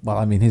of well,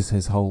 I mean,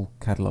 his whole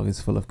catalogue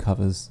is full of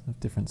covers of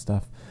different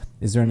stuff.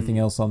 Is there anything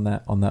else on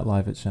that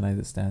live at Chennai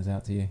that stands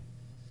out to you?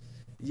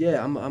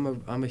 Yeah,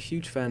 I'm a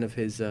huge fan of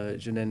his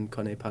Je ne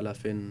connais pas la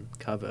fin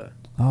cover.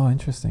 Oh,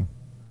 interesting.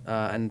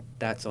 And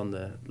that's on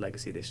the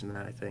Legacy edition,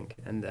 I think,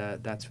 and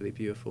that's really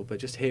beautiful. But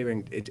just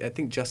hearing it, I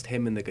think just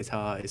him and the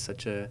guitar is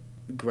such a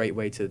great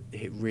way to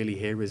really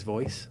hear his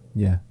voice.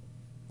 Yeah,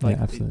 like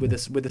yeah, absolutely.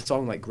 With a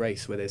song like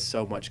Grace, where there's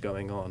so much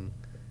going on,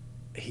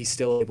 he's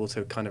still able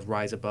to kind of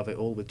rise above it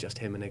all with just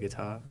him and a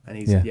guitar. And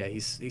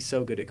he's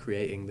so good at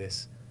creating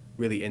this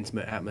really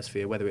intimate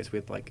atmosphere, whether it's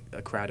with like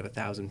a crowd of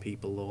 1,000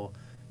 people or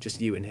just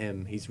you and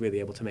him. He's really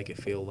able to make it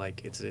feel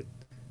like it's an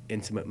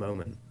intimate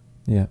moment.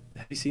 Yeah.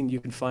 Have you seen? You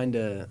can find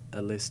a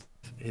list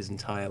of his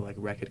entire like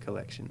record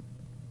collection,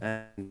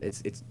 and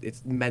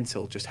it's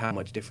mental just how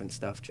much different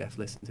stuff Jeff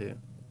listened to.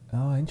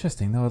 Oh,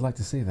 interesting. No, I'd like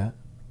to see that.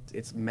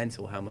 It's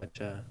mental how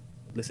much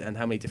listen and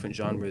how many different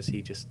genres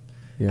he just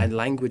Yeah. and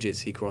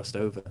languages he crossed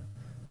over.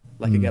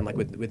 Like again, like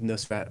with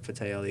Nusrat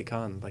Fateh Ali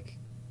Khan, like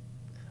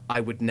I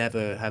would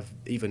never have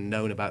even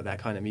known about that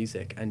kind of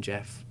music, and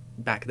Jeff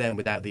back then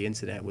without the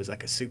internet was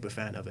like a super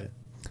fan of it.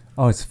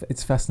 Oh,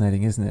 it's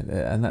fascinating, isn't it?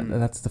 And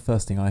that's the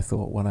first thing I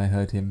thought when I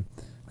heard him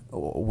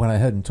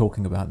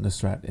talking about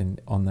Nusrat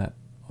on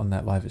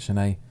that Live at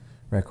Chennai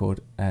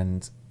record,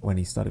 and when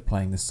he started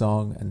playing the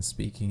song and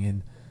speaking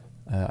in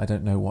I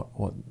don't know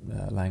what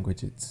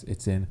language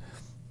it's in,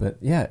 but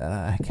yeah,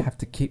 I have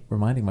to keep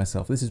reminding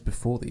myself this is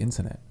before the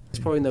internet.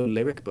 There's probably no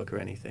lyric book or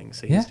anything,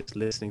 so he's just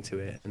listening to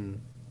it and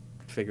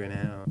figuring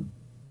it out.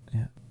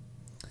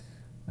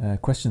 Yeah.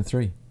 Question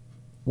 3.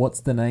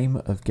 What's the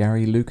name of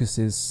Gary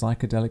Lucas's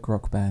psychedelic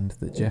rock band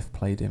that Jeff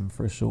played in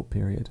for a short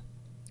period?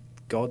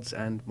 Gods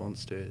and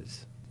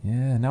Monsters.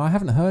 Yeah. Now, I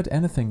haven't heard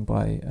anything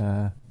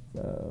by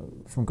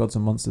from Gods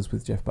and Monsters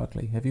with Jeff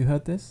Buckley. Have you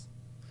heard this?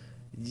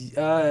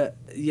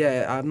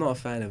 Yeah, I'm not a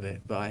fan of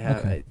it, but I have.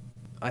 Okay.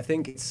 I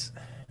think it's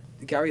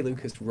Gary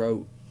Lucas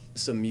wrote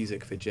some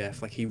music for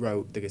Jeff. Like he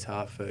wrote the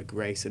guitar for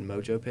Grace and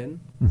Mojo Pin,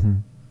 Mm-hmm.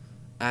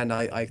 and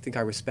I think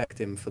I respect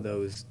him for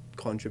those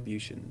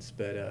contributions.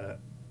 But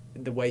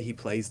the way he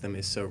plays them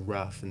is so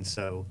rough and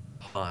so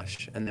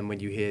harsh, and then when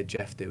you hear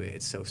Jeff do it,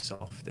 it's so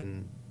soft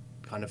and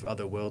kind of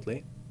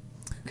otherworldly.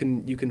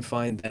 You can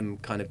find them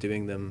kind of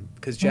doing them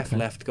because Jeff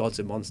left Gods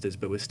and Monsters,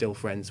 but was still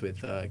friends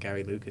with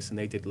Gary Lucas, and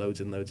they did loads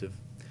and loads of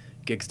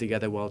gigs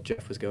together while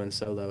Jeff was going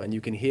solo, and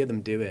you can hear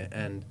them do it.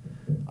 And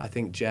I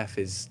think Jeff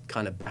is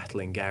kind of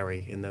battling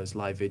Gary in those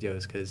live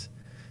videos because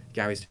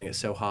Gary's doing it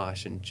so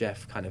harsh, and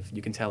Jeff kind of,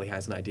 you can tell he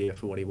has an idea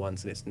for what he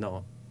wants, and it's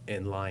not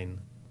in line.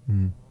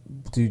 Mm.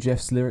 Do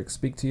Jeff's lyrics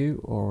speak to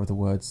you, or are the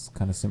words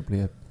kind of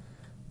simply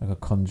like a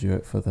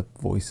conduit for the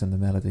voice and the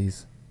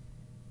melodies?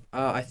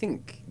 I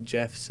think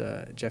Jeff's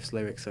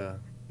lyrics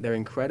they're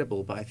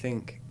incredible, but I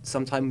think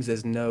sometimes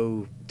there's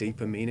no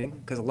deeper meaning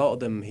because a lot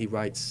of them he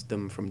writes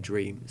them from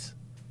dreams.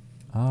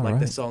 Like right.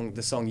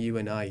 the song You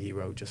and I he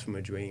wrote just from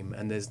a dream,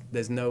 and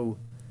there's no,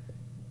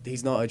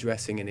 he's not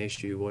addressing an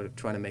issue or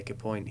trying to make a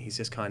point. He's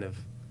just kind of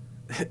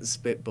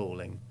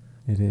spitballing.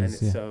 It is, and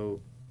it's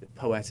so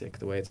poetic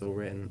the way it's all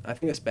written. I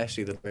think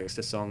especially the lyrics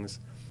to songs.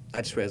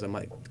 I just realized I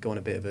might go on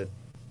a bit of a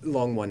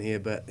long one here,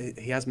 but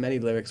he has many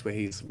lyrics where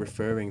he's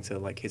referring to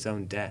like his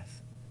own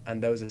death,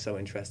 and those are so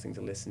interesting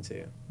to listen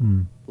to.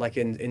 Like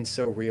in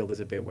So Real, there's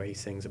a bit where he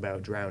sings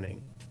about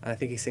drowning, and I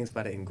think he sings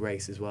about it in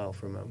Grace as well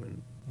for a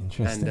moment.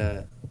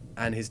 Interesting.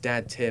 And his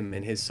dad Tim,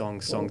 in his Song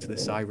to the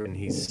Siren,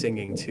 he's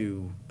singing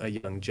to a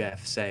young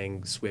Jeff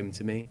saying swim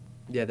to me.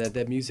 Yeah,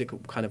 their music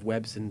kind of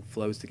webs and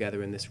flows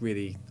together in this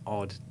really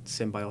odd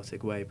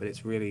symbiotic way, but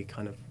it's really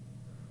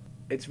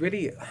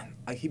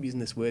I keep using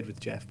this word with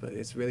Jeff, but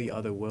it's really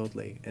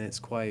otherworldly, and it's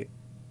quite,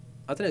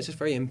 I don't know, it's just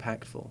very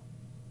impactful.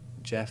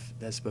 Jeff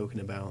has spoken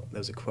about, there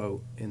was a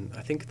quote in,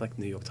 I think like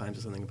New York Times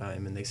or something about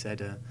him, and they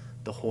said,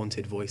 the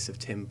haunted voice of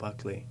Tim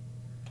Buckley.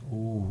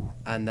 Ooh.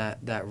 And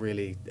that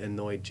really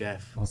annoyed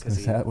Jeff. I was going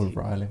to say that would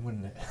rile him,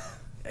 wouldn't it?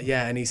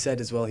 Yeah, and he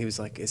said as well, he was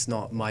like, it's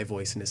not my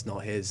voice and it's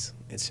not his,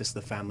 it's just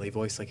the family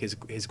voice, like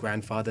his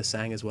grandfather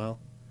sang as well.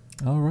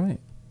 Oh, right.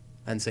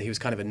 And so he was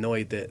kind of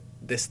annoyed that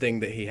this thing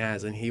that he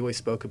has, and he always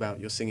spoke about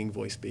your singing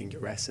voice being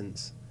your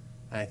essence,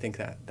 and I think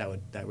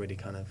that really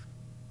kind of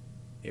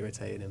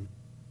irritated him.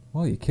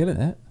 Well, you're killing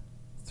it.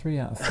 3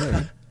 out of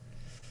 3.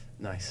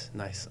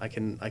 Nice. I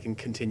can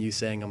continue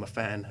saying I'm a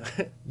fan.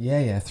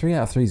 Yeah. 3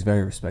 out of 3 is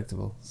very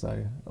respectable.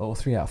 So, or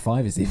 3 out of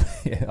 5 is even.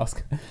 Yeah,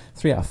 Oscar.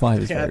 3 out of 5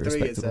 is very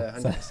respectable.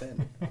 3 is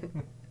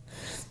 100%.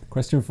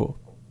 Question 4.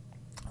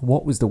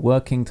 What was the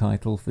working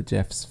title for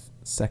Jeff's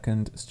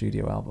second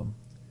studio album?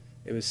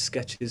 It was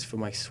Sketches for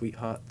My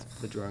Sweetheart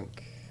the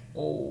Drunk.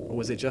 Or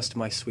was it just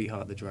My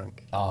Sweetheart the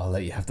Drunk? Oh, I'll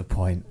let you have the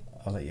point.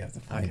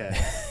 Okay.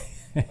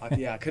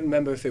 I couldn't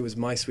remember if it was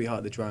My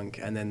Sweetheart the Drunk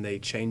and then they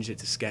changed it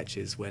to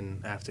Sketches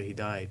after he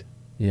died.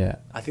 Yeah.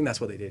 I think that's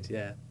what they did,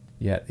 yeah.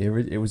 Yeah,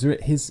 it was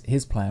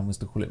his plan was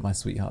to call it My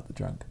Sweetheart the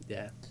Drunk.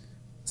 Yeah.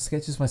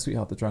 Sketches My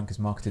Sweetheart the Drunk is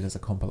marketed as a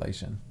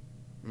compilation.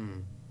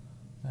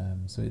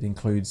 So it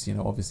includes,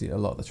 obviously a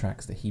lot of the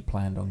tracks that he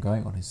planned on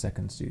going on his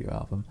second studio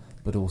album,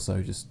 but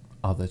also just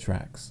other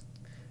tracks.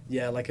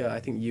 Yeah, like I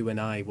think You and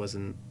I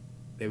wasn't.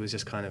 It was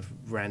just kind of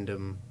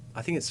random.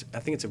 I think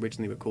it's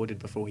originally recorded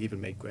before he even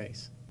made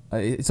Grace.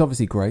 It's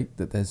obviously great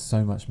that there's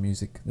so much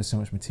music, there's so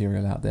much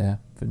material out there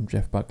from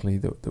Jeff Buckley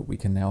that we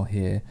can now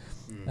hear.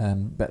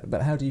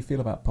 But how do you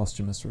feel about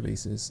posthumous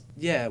releases?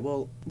 Yeah,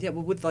 well,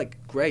 with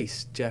like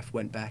Grace, Jeff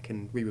went back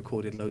and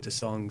re-recorded loads of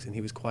songs, and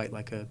he was quite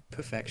like a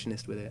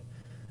perfectionist with it.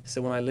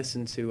 So when I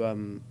listened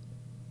to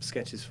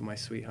Sketches for My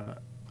Sweetheart,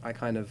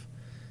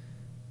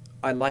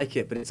 I like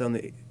it, but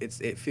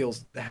it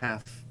feels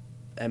half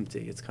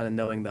empty. It's kind of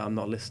knowing that I'm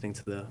not listening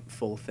to the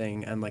full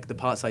thing, and like the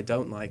parts I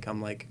don't like,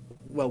 I'm like,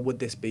 well, would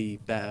this be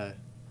better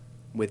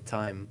with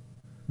time?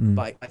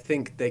 But I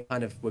think they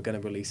kind of were going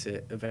to release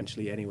it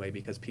eventually anyway,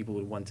 because people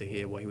would want to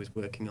hear what he was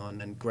working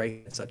on, and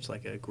Grace had such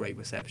like a great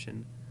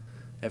reception.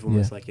 Everyone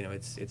was like,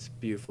 it's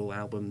beautiful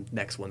album.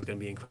 Next one's going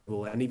to be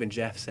incredible. And even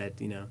Jeff said,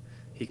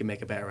 he can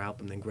make a better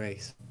album than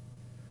Grace.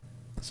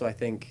 So I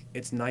think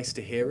it's nice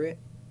to hear it,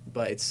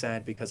 but it's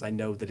sad because I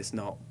know that it's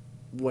not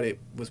what it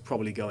was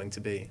probably going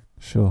to be.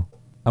 Sure.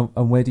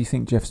 And where do you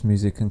think Jeff's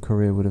music and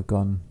career would have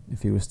gone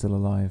if he was still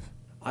alive?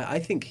 I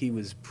think he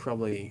was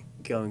probably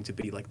going to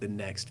be like the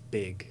next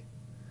big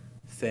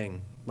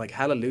thing. Like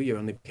Hallelujah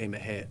only became a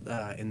hit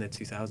in the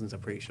 2000s, I'm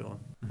pretty sure.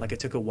 Like it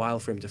took a while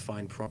for him to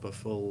find proper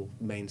full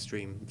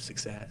mainstream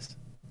success.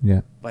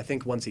 Yeah. But I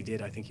think once he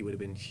did, I think he would have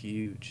been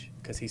huge,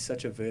 because he's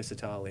such a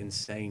versatile,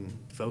 insane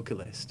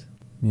vocalist.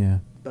 Yeah.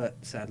 But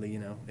sadly,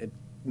 it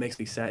makes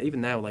me sad. Even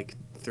now, like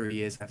 3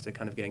 years after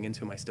kind of getting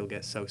into him, I still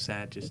get so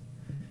sad just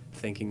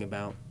thinking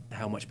about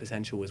how much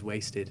potential was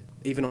wasted.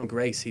 Even on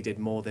Grace, he did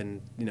more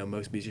than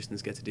most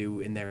musicians get to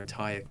do in their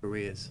entire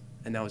careers,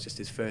 and that was just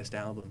his first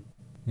album.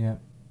 Yeah,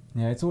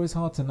 it's always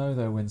hard to know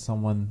though when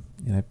someone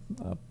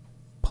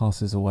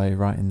passes away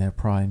right in their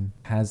prime.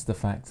 Has the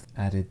fact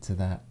added to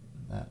that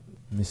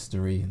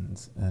mystery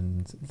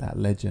and that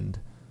legend,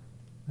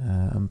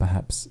 and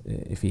perhaps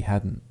if he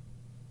hadn't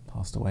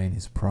passed away in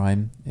his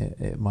prime,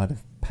 it might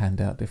have panned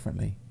out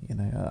differently.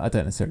 I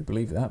don't necessarily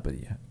believe that, but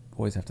you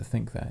always have to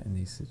think that in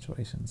these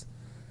situations.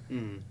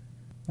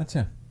 That's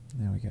there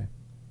we go.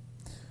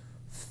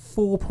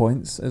 4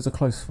 points. It was a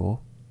close 4.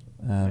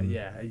 I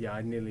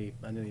nearly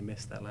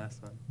missed that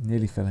last one.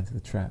 Nearly fell into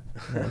the trap.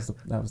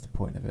 That was the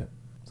point of it.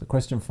 So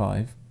question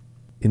 5.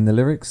 In the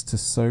lyrics to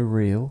So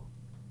Real,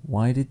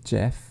 why did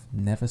Jeff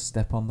never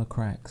step on the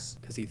cracks?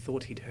 Because he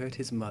thought he'd hurt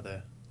his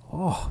mother.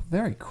 Oh,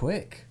 very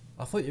quick.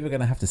 I thought you were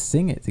going to have to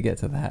sing it to get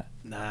to that.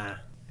 Nah,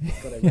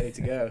 got it ready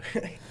to go.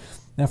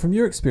 Now, from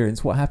your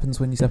experience, what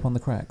happens when you step on the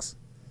cracks?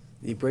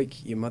 You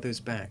break your mother's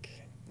back.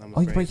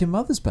 You break your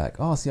mother's back?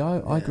 Oh, see,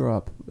 I grew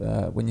up,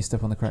 when you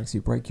step on the cracks,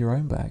 you break your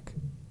own back.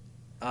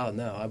 Oh,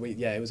 no.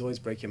 It was always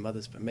break your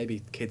mother's, but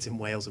maybe kids in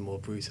Wales are more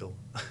brutal.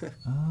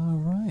 Oh,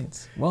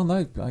 right. Well,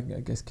 no, I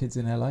guess kids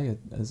in LA are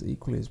as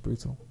equally as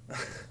brutal,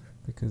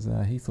 because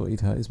he thought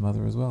he'd hurt his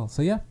mother as well.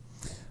 So, yeah,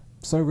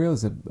 So Real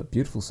is a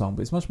beautiful song,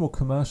 but it's much more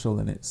commercial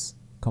in its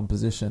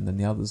composition than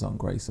the others on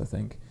Grace, I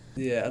think.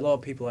 Yeah, a lot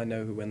of people I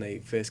know who, when they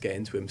first get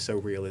into him, So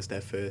Real is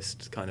their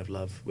first kind of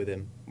love with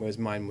him. Whereas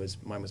mine was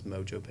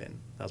Mojo Pin.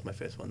 That was my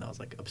first one that I was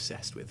like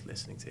obsessed with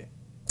listening to.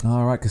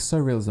 All right, because So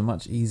Real is a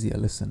much easier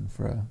listen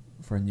for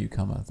a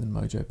newcomer than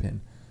Mojo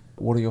Pin.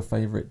 What are your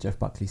favourite Jeff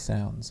Buckley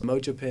sounds?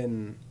 Mojo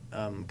Pin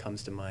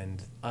comes to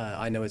mind.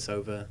 I Know It's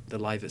Over. The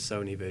Live at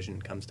Sony version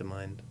comes to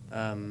mind.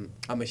 I'm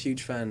a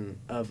huge fan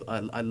of.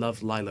 I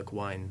love Lilac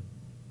Wine.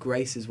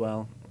 Grace as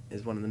well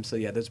is one of them. So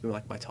yeah, those would be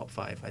like my top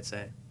 5, I'd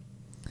say.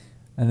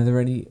 And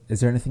is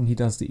there anything he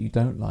does that you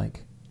don't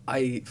like?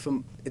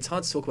 It's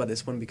hard to talk about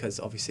this one because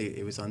obviously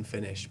it was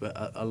unfinished,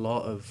 but a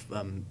lot of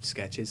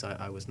sketches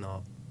I was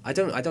not. I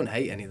don't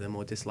hate any of them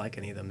or dislike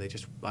any of them.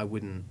 I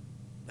wouldn't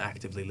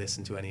actively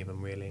listen to any of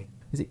them really.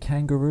 Is it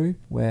Kangaroo,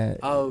 where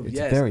it's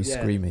very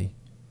screamy?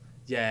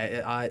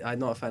 Yeah, I'm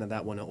not a fan of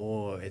that one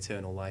or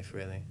Eternal Life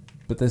really.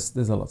 But there's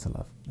a lot to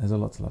love. There's a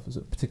lot to love,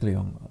 particularly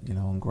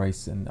on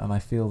Grace, and I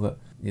feel that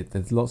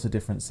there's lots of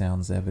different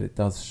sounds there, but it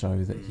does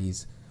show that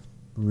he's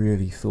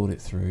really thought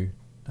it through,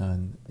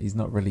 and he's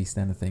not released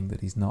anything that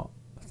he's not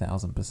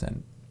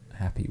 1,000%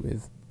 happy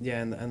with.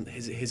 Yeah, and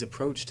his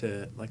approach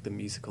to like the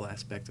musical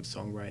aspect of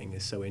songwriting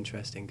is so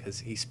interesting because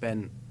he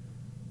spent,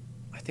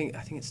 I think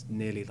it's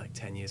nearly like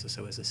 10 years or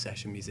so as a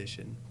session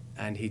musician,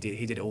 and he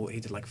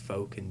did like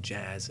folk and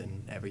jazz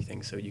and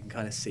everything. So you can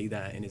kind of see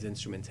that in his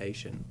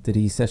instrumentation. Did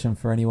he session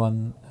for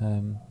anyone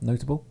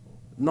notable?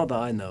 Not that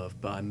I know of,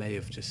 but I may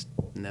have just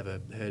never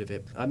heard of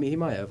it. I mean, he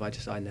might have.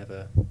 I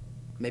never.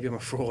 Maybe I'm a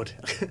fraud.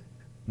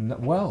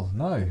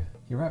 No,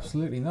 you're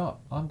absolutely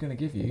not. I'm going to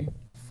give you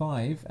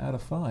 5 out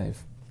of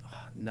 5.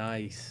 Oh,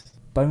 nice.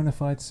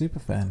 Bonafide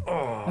superfan.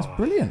 Oh. That's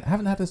brilliant.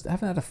 Haven't had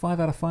a 5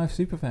 out of 5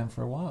 superfan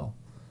for a while.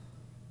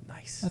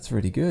 Nice. That's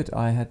really good.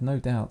 I had no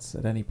doubts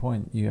at any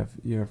point. You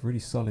have really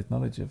solid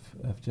knowledge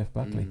of Jeff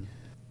Buckley.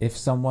 If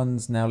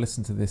someone's now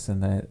listened to this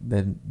and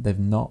they've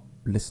not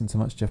listened to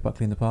much Jeff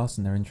Buckley in the past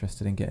and they're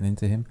interested in getting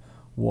into him,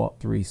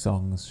 what 3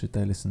 songs should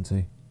they listen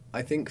to?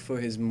 I think for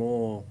his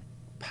more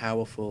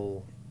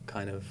powerful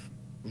kind of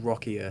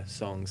rockier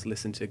songs,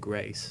 listen to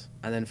Grace.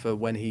 And then for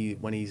when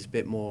he's a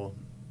bit more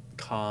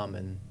calm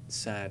and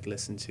sad,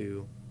 listen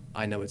to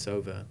I Know It's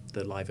Over,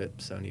 the Live at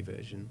Sony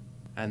version.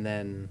 And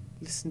then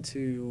listen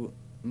to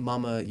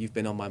Mama, You've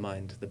Been on My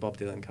Mind, the Bob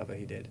Dylan cover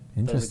he did.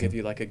 Those will give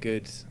you like a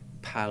good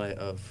palette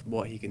of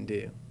what he can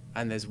do.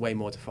 And there's way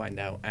more to find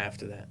out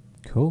after that.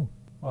 Cool.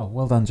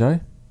 Well done, Joe.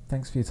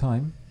 Thanks for your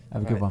time.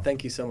 Have a good one.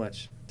 Thank you so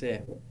much. See ya.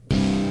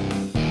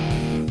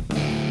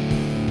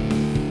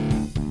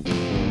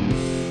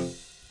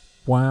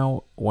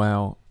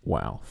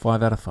 Wow.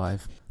 5 out of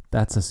 5.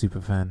 That's a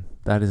super fan.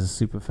 That is a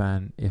super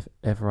fan if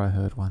ever I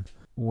heard one.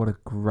 What a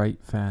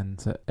great fan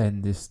to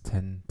end this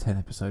 10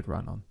 episode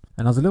run on.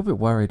 And I was a little bit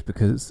worried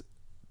because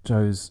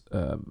Joe's,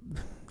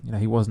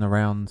 he wasn't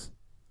around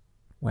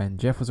when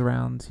Jeff was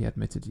around. He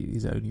admitted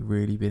he's only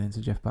really been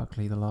into Jeff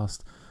Buckley the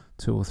last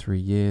 2 or 3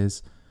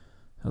 years.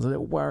 I was a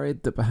little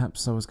worried that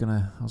perhaps I was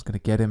gonna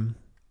get him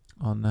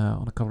on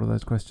a couple of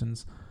those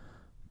questions,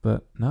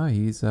 but no,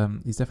 he's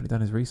definitely done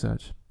his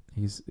research.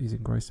 He's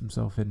engrossed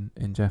himself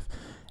in Jeff.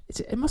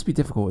 It must be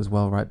difficult as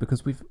well, right?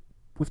 Because we've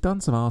done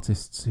some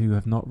artists who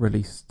have not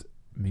released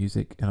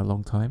music in a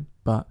long time,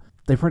 but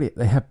they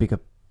have bigger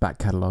back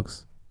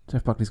catalogues.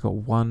 Jeff Buckley's got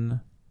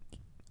one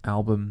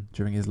album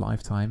during his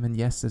lifetime, and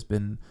yes, there's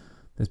been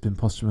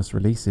posthumous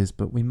releases,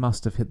 but we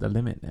must have hit the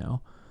limit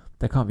now.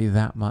 There can't be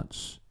that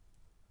much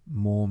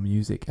more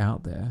music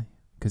out there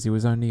because he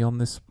was only on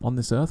this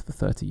earth for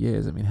 30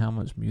 years. I mean, how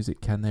much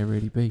music can there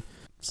really be?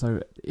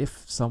 So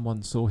if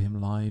someone saw him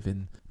live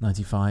in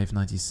 95,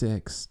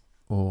 96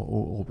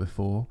 or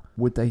before,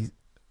 would they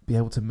be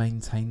able to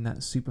maintain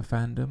that super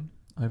fandom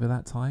over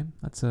that time?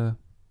 It's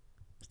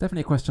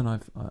definitely a question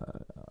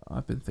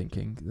I've been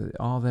thinking.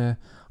 I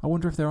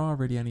wonder if there are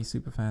really any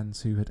super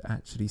fans who had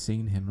actually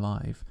seen him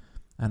live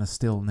and are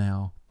still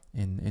now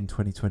in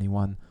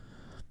 2021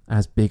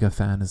 as big a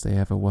fan as they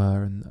ever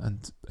were,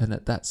 and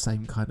at that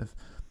same kind of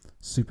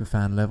super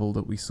fan level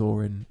that we saw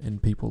in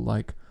people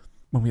like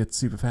when we had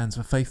super fans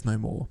for Faith No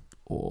More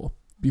or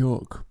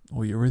Björk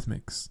or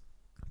Eurythmics,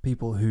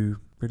 people who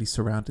really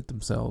surrounded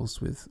themselves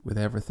with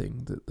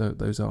everything that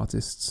those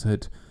artists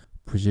had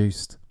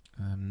produced,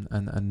 and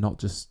not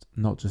just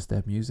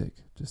their music,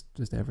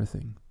 just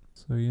everything.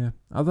 So yeah,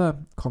 other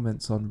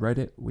comments on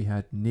Reddit. We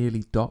had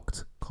Nearly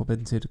Docked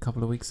commented a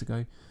couple of weeks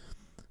ago.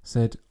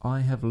 Said,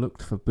 I have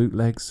looked for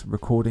bootlegs,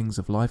 recordings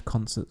of live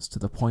concerts to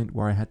the point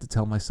where I had to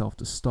tell myself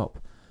to stop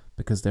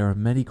because there are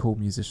many cool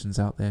musicians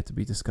out there to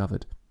be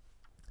discovered.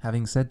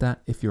 Having said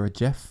that, if you're a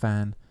Jeff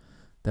fan,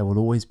 there will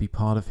always be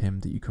part of him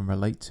that you can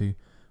relate to,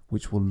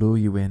 which will lure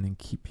you in and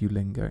keep you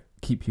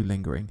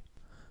lingering.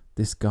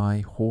 This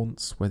guy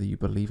haunts whether you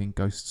believe in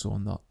ghosts or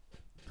not.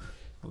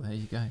 Well, there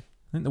you go. I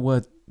think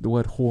the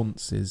word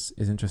haunts is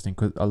interesting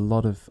because a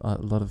lot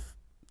of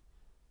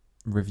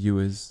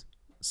reviewers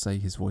say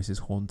his voice is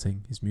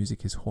haunting, his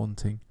music is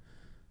haunting,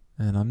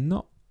 and I'm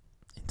not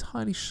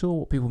entirely sure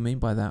what people mean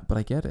by that, but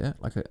I get it.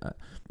 Like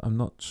I'm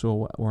not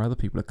sure where other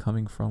people are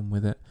coming from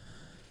with it.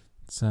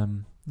 It's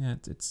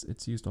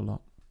used a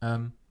lot.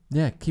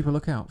 Keep a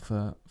lookout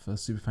for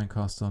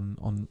Superfancast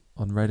on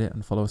Reddit,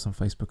 and follow us on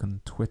Facebook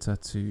and Twitter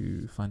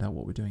to find out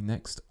what we're doing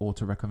next, or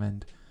to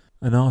recommend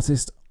an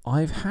artist.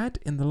 I've had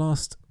in the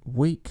last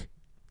week,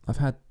 I've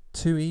had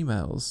 2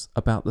 emails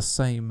about the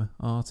same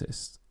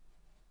artist,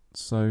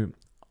 so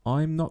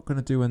I'm not going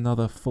to do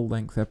another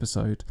full-length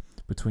episode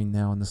between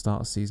now and the start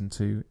of Season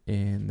 2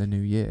 in the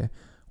new year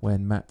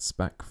when Matt's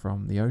back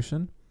from the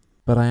ocean.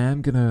 But I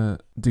am going to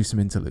do some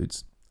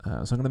interludes. So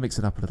I'm going to mix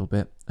it up a little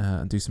bit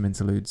and do some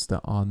interludes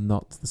that are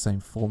not the same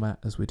format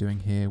as we're doing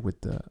here with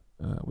the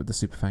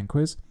Superfan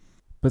quiz.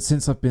 But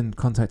since I've been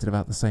contacted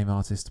about the same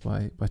artist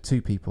by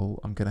 2 people,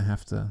 I'm going to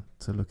have to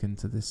look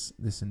into this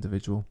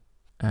individual.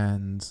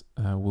 And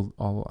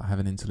I'll have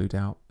an interlude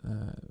out.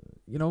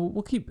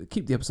 We'll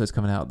keep the episodes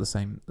coming out at the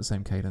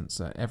same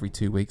cadence. Every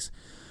 2 weeks,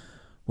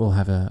 we'll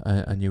have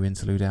a new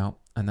interlude out,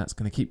 and that's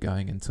going to keep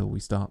going until we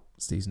start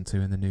Season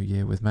 2 in the new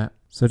year with Matt.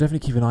 So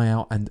definitely keep an eye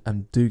out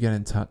and do get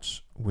in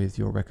touch with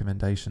your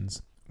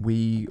recommendations.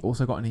 We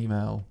also got an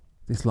email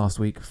this last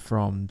week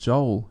from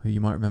Joel, who you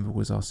might remember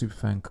was our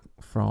superfan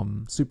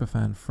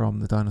from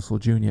the Dinosaur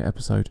Jr.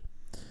 episode.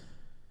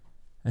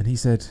 And he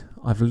said,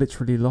 I've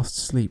literally lost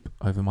sleep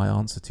over my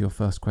answer to your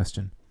first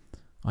question.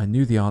 I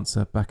knew the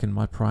answer. Back in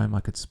my prime,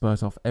 I could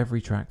spurt off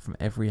every track from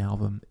every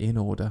album in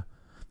order,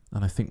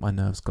 and I think my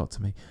nerves got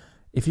to me.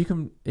 If you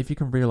can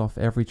reel off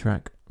every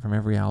track from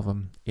every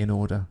album in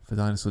order for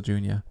Dinosaur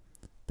Jr.,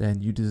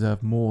 then you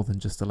deserve more than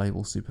just the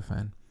label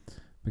Superfan,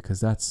 because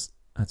that's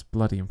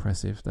bloody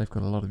impressive. They've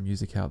got a lot of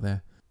music out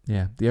there.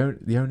 Yeah,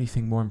 the only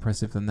thing more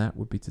impressive than that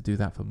would be to do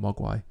that for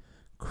Mogwai.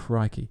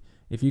 Crikey,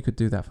 if you could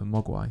do that for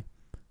Mogwai.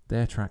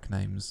 Their track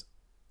names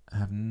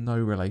have no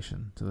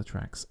relation to the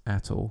tracks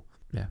at all.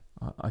 Yeah,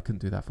 I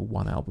couldn't do that for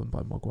one album by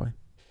Mogwai.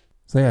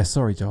 So yeah,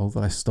 sorry Joel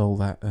that I stole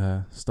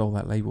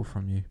that label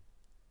from you.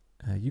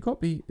 You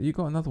got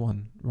another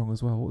one wrong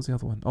as well. What was the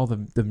other one? Oh,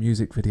 the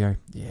music video.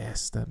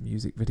 Yes, the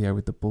music video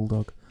with the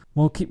bulldog.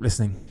 Well, keep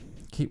listening.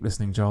 keep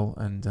listening, Joel,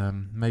 and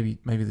maybe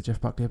the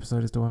Jeff Buckley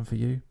episode is the one for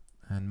you,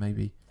 and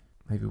maybe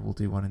we'll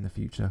do one in the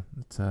future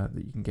that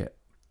you can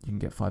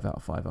get 5 out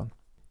of 5 on.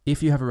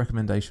 If you have a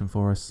recommendation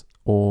for us,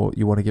 or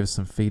you want to give us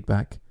some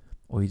feedback,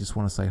 or you just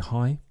want to say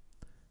hi,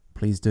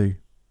 please do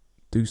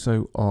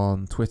so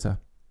on Twitter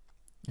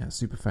at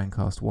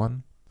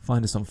SuperFanCast1.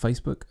 Find us on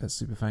Facebook at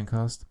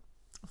SuperFanCast.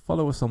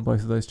 Follow us on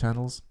both of those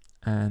channels,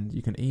 and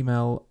you can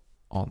email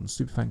on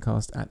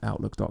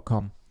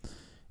superfancast@outlook.com.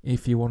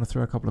 If you want to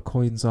throw a couple of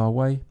coins our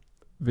way,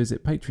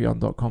 visit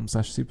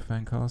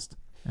patreon.com/superfancast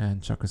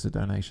and chuck us a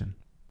donation.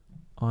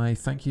 I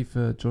thank you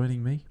for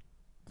joining me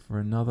for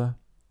another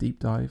deep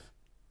dive.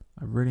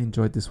 I really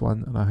enjoyed this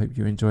one, and I hope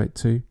you enjoy it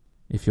too.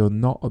 If you're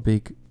not a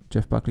big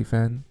Jeff Buckley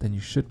fan, then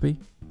you should be.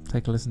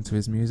 Take a listen to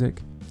his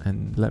music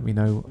and let me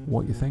know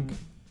what you think.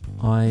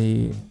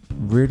 I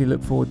really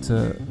look forward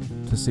to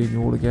seeing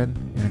you all again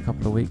in a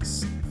couple of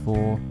weeks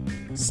for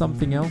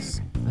something else,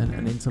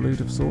 an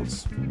interlude of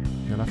sorts.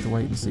 You'll have to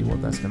wait and see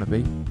what that's going to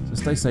be. So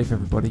stay safe,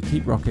 everybody.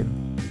 Keep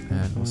rocking,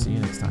 and we'll see you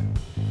next time.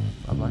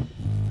 Bye-bye.